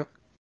 thank you,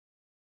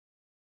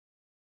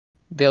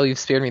 Vale. You've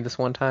spared me this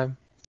one time.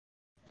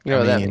 You know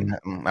what that means?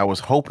 I was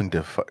hoping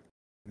to.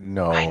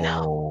 No. I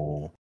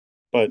know.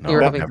 But You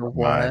were hoping never to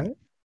what? mind.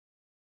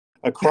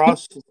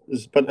 across,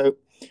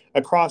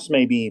 across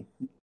maybe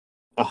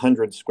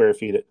 100 square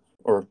feet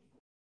or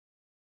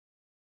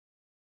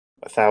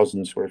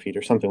 1,000 square feet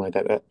or something like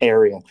that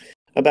area.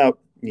 About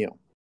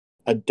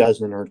a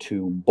dozen or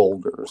two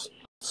boulders,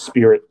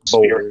 spirit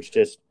boulders,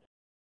 just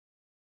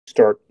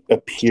start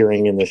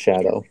appearing in the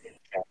shadow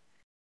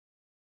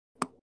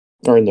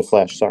or in the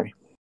flesh. Sorry.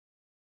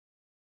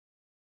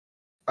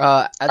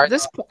 At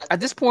this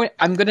point,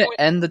 I'm gonna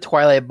end the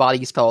Twilight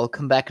body spell,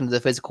 come back into the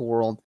physical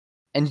world,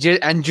 and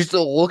just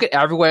look at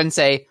everyone and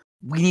say,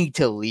 "We need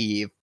to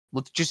leave.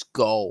 Let's just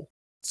go.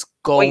 Let's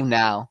go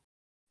now."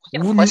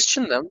 You can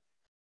question them.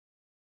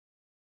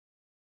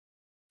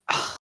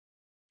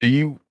 Do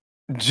you?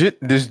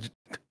 This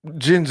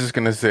Jin's just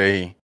gonna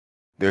say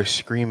they're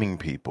screaming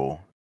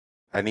people.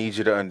 I need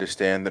you to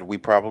understand that we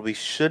probably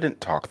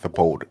shouldn't talk to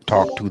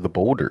the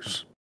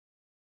boulders.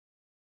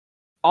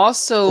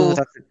 Also,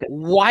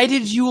 why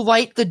did you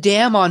light the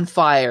dam on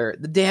fire?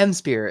 The dam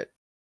spirit.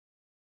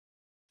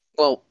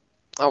 Well,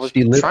 I was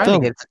She lit trying to the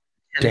get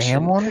attention.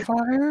 dam on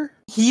fire?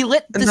 He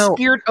lit the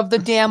spirit of the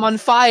dam on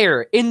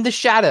fire in the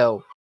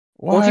shadow.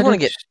 Well, if you want to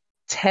get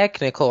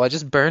technical, I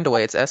just burned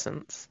away its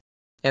essence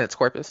and its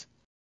corpus.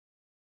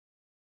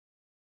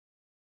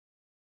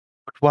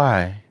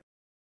 Why?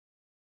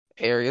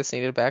 Arius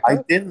needed backup.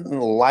 I didn't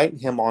light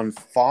him on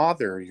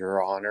fire,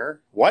 Your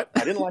Honor. What?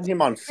 I didn't light him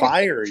on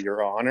fire,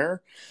 Your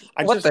Honor.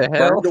 I What just the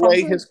hell? burned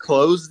away his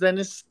clothes than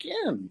his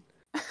skin.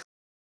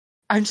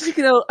 I'm just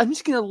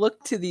gonna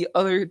look to the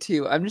other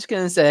two. I'm just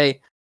gonna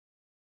say,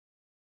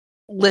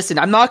 listen,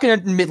 I'm not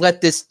gonna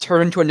let this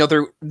turn into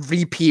another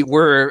repeat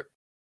where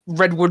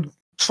Redwood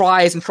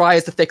tries and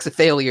tries to fix a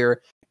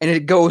failure and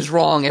it goes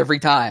wrong every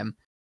time.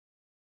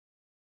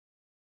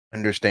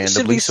 Understandably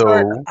Should we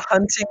start so.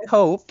 hunting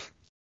hope?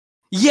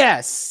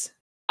 Yes,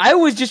 I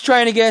was just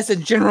trying to guess a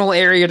general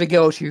area to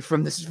go to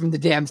from the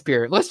damn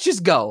spirit. Let's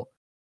just go.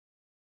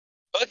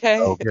 Okay.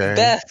 Okay.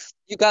 Beth,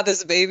 you got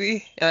this,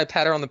 baby. And I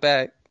pat her on the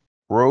back.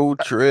 Road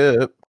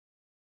trip.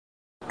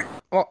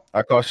 Well,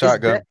 I call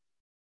shotgun.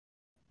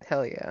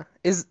 Hell yeah.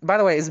 By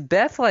the way, is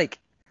Beth like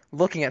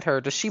looking at her?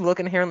 Does she look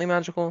inherently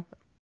magical?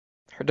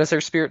 Does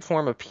her spirit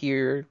form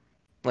appear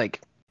like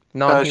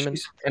non-human?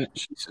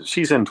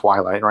 She's in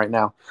Twilight right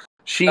now.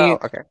 She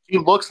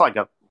looks like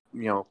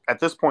at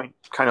this point,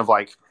 kind of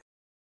like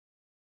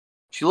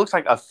she looks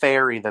like a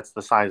fairy that's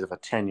the size of a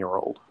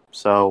 10-year-old.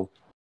 So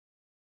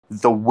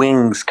the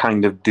wings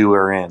kind of do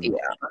her in. Yeah.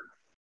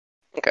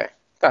 Okay,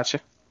 gotcha.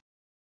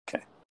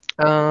 Okay.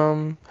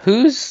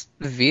 Whose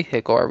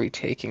vehicle are we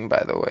taking,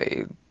 by the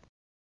way?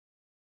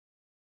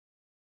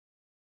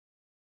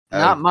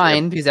 Not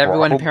mine, because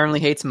everyone apparently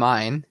hates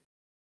mine.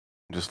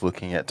 Just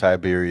looking at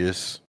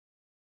Tiberius.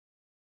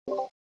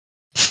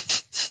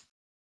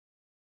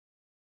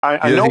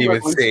 I He know doesn't even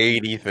at least, say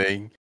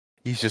anything.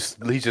 He's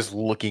just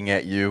looking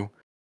at you.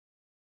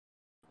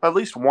 at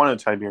least one of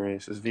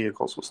Tiberius's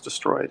vehicles was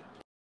destroyed.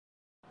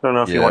 I don't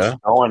know if he Yeah. wants to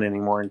go on any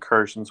more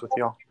incursions with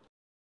y'all.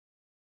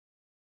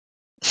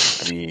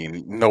 I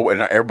mean, no,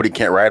 and everybody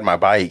can't ride my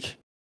bike.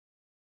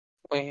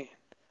 Wait,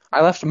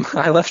 I left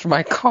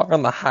my car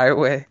on the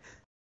highway.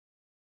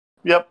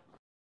 Yep.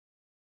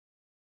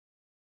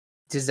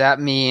 Does that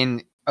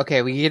mean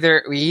okay? We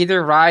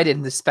either ride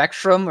in the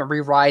Spectrum or we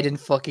ride in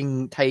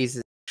fucking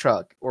Ty's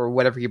truck or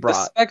whatever he The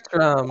brought.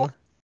 Spectrum.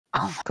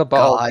 Oh,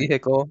 Cabal God.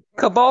 vehicle.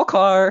 Cabal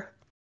car.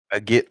 I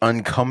get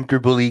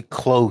uncomfortably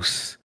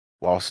close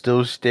while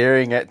still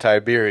staring at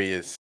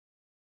Tiberius.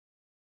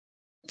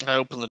 I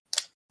open the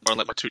door and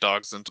let my 2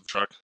 dogs into the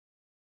truck.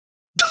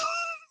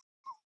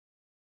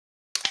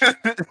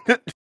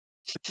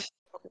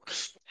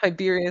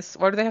 Tiberius.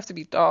 Why do they have to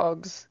be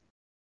dogs?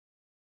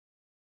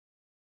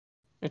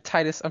 Or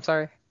Titus, I'm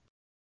sorry.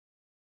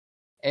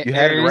 You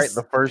had it right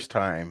the first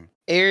time.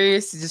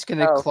 Arius is just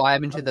gonna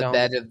climb into the don't.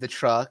 bed of the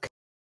truck.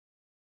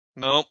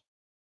 Nope.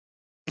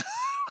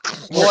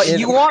 What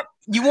you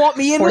want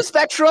me in the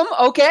Spectrum?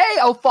 Okay,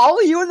 I'll follow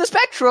you in the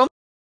Spectrum.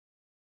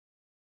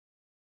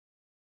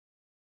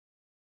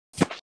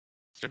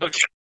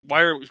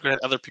 Why are we going to have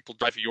other people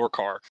drive your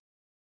car?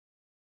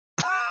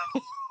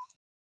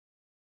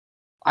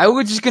 I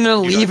was just gonna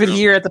leave it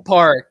here at the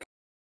park.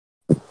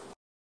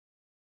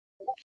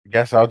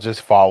 Guess I'll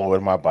just follow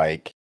in my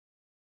bike.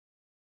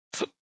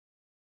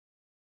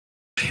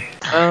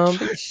 Oh.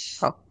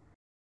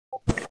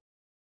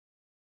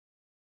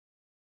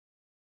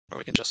 Or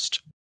we can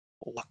just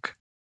look.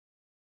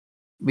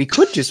 We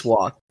could just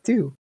walk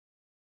too.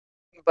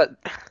 But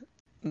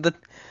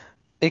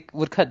it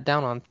would cut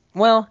down on.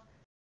 Well,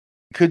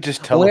 Could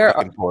just Where-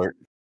 teleport.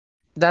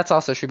 that's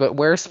also true. But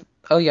where's?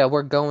 Oh yeah,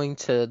 we're going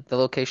to the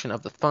location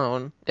of the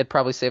phone. It'd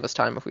probably save us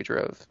time if we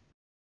drove.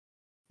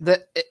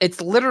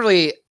 It's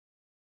literally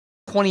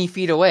 20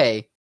 feet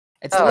away.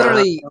 It's Oh.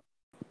 literally.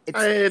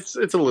 It's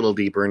a little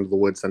deeper into the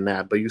woods than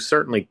that, but you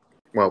certainly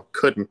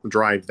couldn't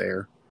drive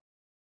there.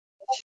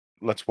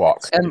 Let's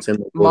walk. And It's in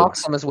the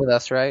woods. Moxham is with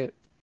us, right?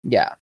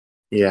 Yeah.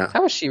 Yeah.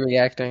 How is she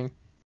reacting?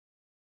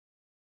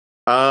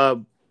 I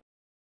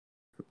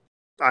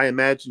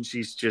imagine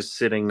she's just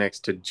sitting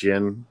next to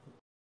Jin,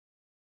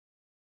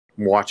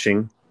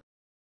 watching.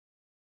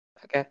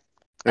 Okay.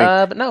 I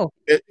mean, But no.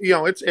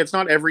 It's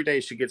not every day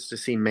she gets to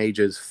see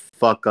mages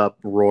fuck up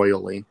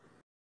royally.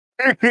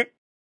 Jen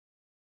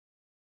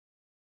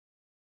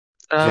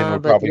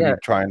would But probably yeah, be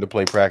trying to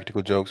play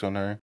practical jokes on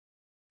her,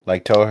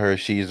 like tell her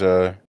she's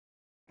tell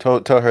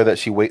her that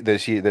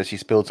she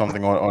spilled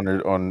something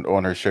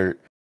on her shirt,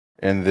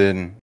 and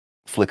then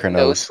flick her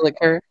nose. slick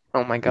her.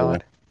 Oh my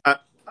god.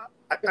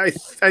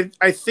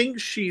 I think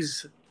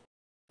she's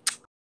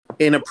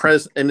in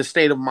a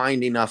state of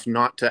mind enough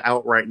not to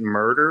outright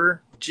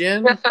murder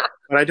Jin, but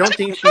I don't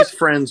think she's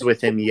friends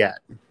with him yet.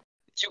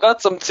 You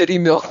got some titty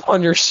milk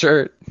on your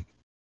shirt.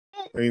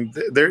 I mean,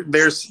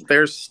 there's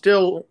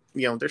still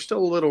there's still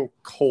a little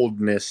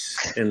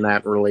coldness in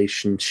that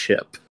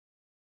relationship.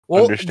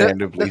 Well,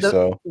 Understandably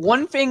so.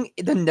 One thing,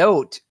 the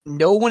note: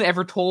 no one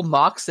ever told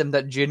Moxham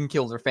that Jin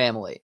killed her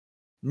family.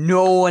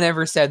 No one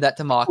ever said that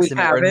to Moxham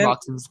or in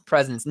Moxham's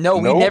presence. No,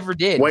 we never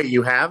did. Wait,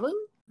 you haven't?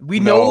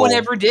 No one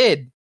ever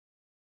did.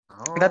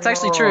 That's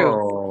actually true.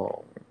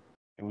 Oh.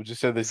 We just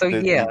said this. So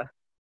yeah.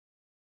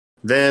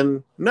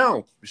 Then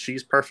no,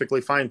 she's perfectly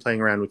fine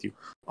playing around with you.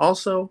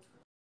 Also,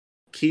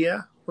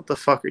 Kia, what the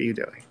fuck are you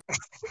doing?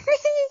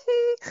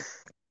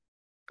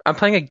 I'm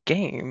playing a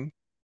game.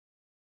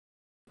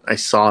 I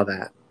saw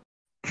that.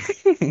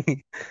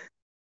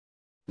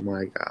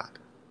 My God.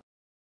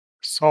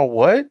 Saw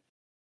what?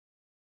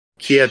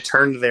 Kia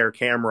turned their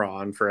camera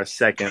on for a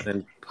second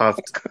and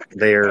puffed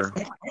their...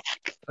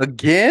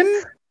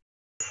 Again?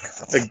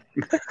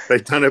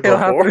 They've done it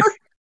before?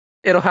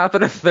 It'll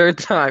happen a third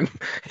time.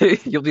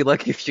 You'll be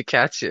lucky if you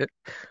catch it.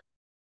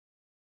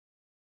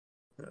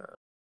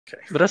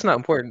 Okay. But that's not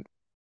important.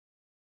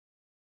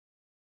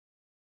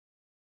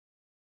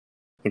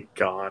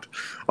 God.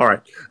 All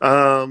right.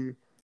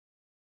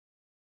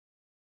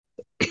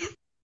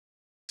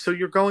 So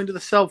you're going to the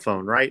cell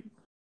phone, right?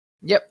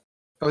 Yep.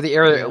 Or the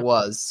area it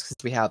was,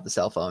 since we have the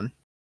cell phone.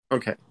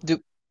 Okay.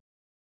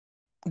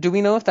 Do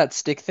we know if that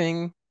stick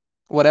thing,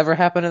 whatever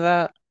happened to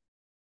that?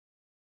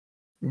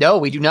 No,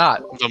 we do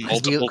not. The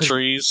multiple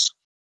trees.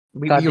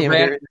 We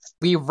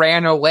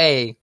ran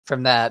away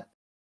from that.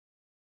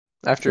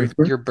 After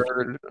your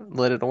bird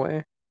let it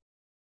away.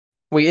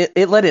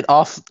 It let it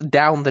off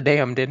down the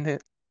dam, didn't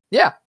it?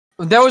 Yeah.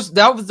 That was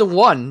the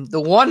one.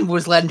 The one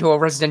was led into a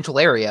residential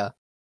area.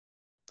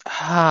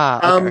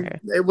 Okay.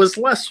 It was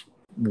less.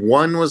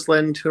 One was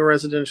led into a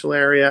residential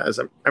area, as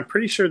I'm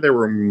pretty sure there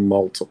were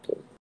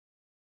multiple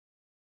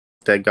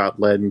that got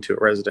led into a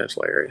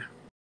residential area.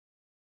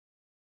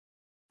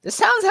 This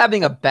town's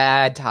having a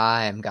bad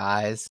time,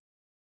 guys.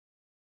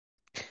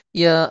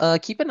 Yeah,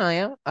 keep an eye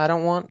out. I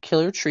don't want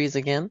killer trees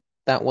again.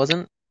 That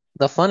wasn't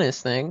the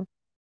funnest thing.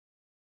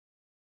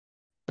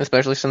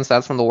 Especially since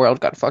that's when the world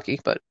got fucky,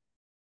 but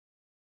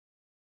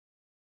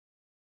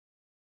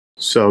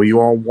So you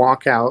all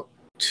walk out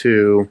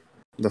to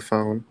the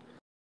phone.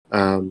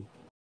 Um,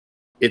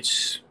 it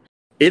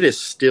is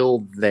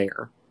still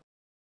there,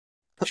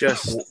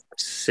 just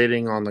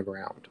sitting on the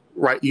ground.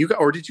 Right?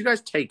 Or did you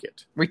guys take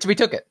it? We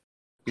took it.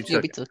 You yeah,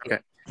 took we it. took Okay.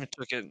 it. I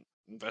took it. Where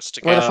the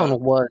Investigate. phone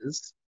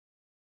was.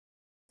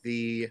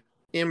 The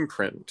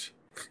imprint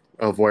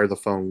of where the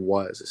phone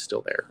was is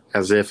still there,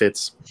 as if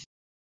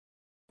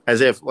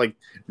like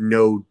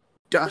no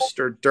dust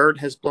or dirt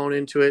has blown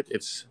into it.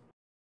 It's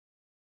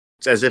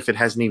as if it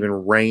hasn't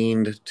even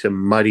rained to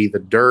muddy the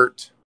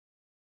dirt.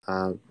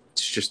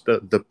 It's just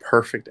the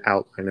perfect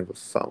outline of a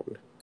phone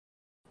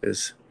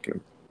is kind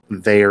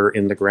of there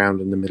in the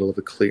ground in the middle of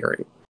a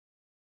clearing.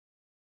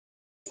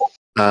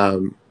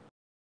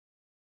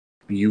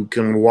 You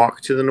can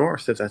walk to the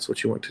north if that's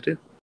what you want to do.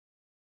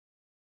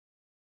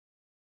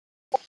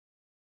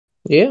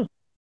 Yeah.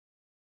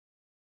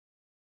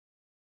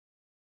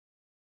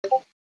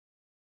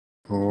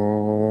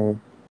 Oh,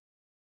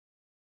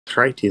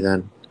 righty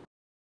then.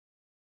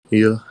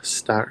 You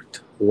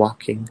start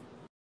walking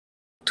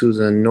to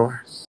the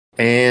north,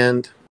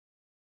 and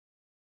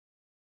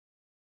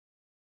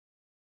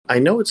I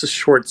know it's a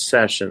short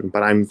session,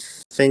 but I'm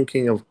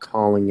thinking of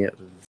calling it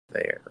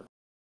there.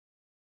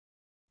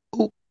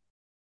 Ooh.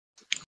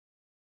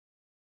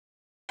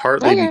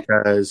 Partly Okay.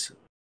 because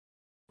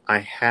I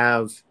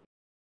have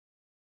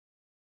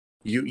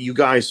you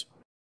guys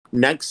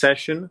next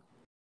session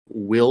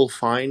will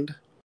find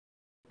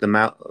the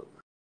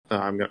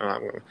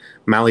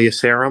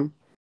Maliacerum,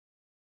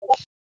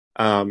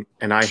 and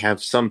I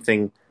have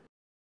something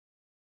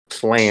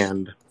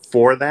planned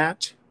for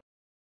that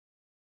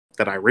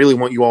I really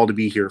want you all to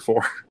be here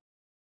for.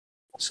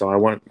 So I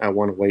want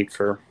to wait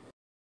for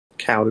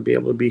Cal to be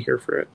able to be here for it.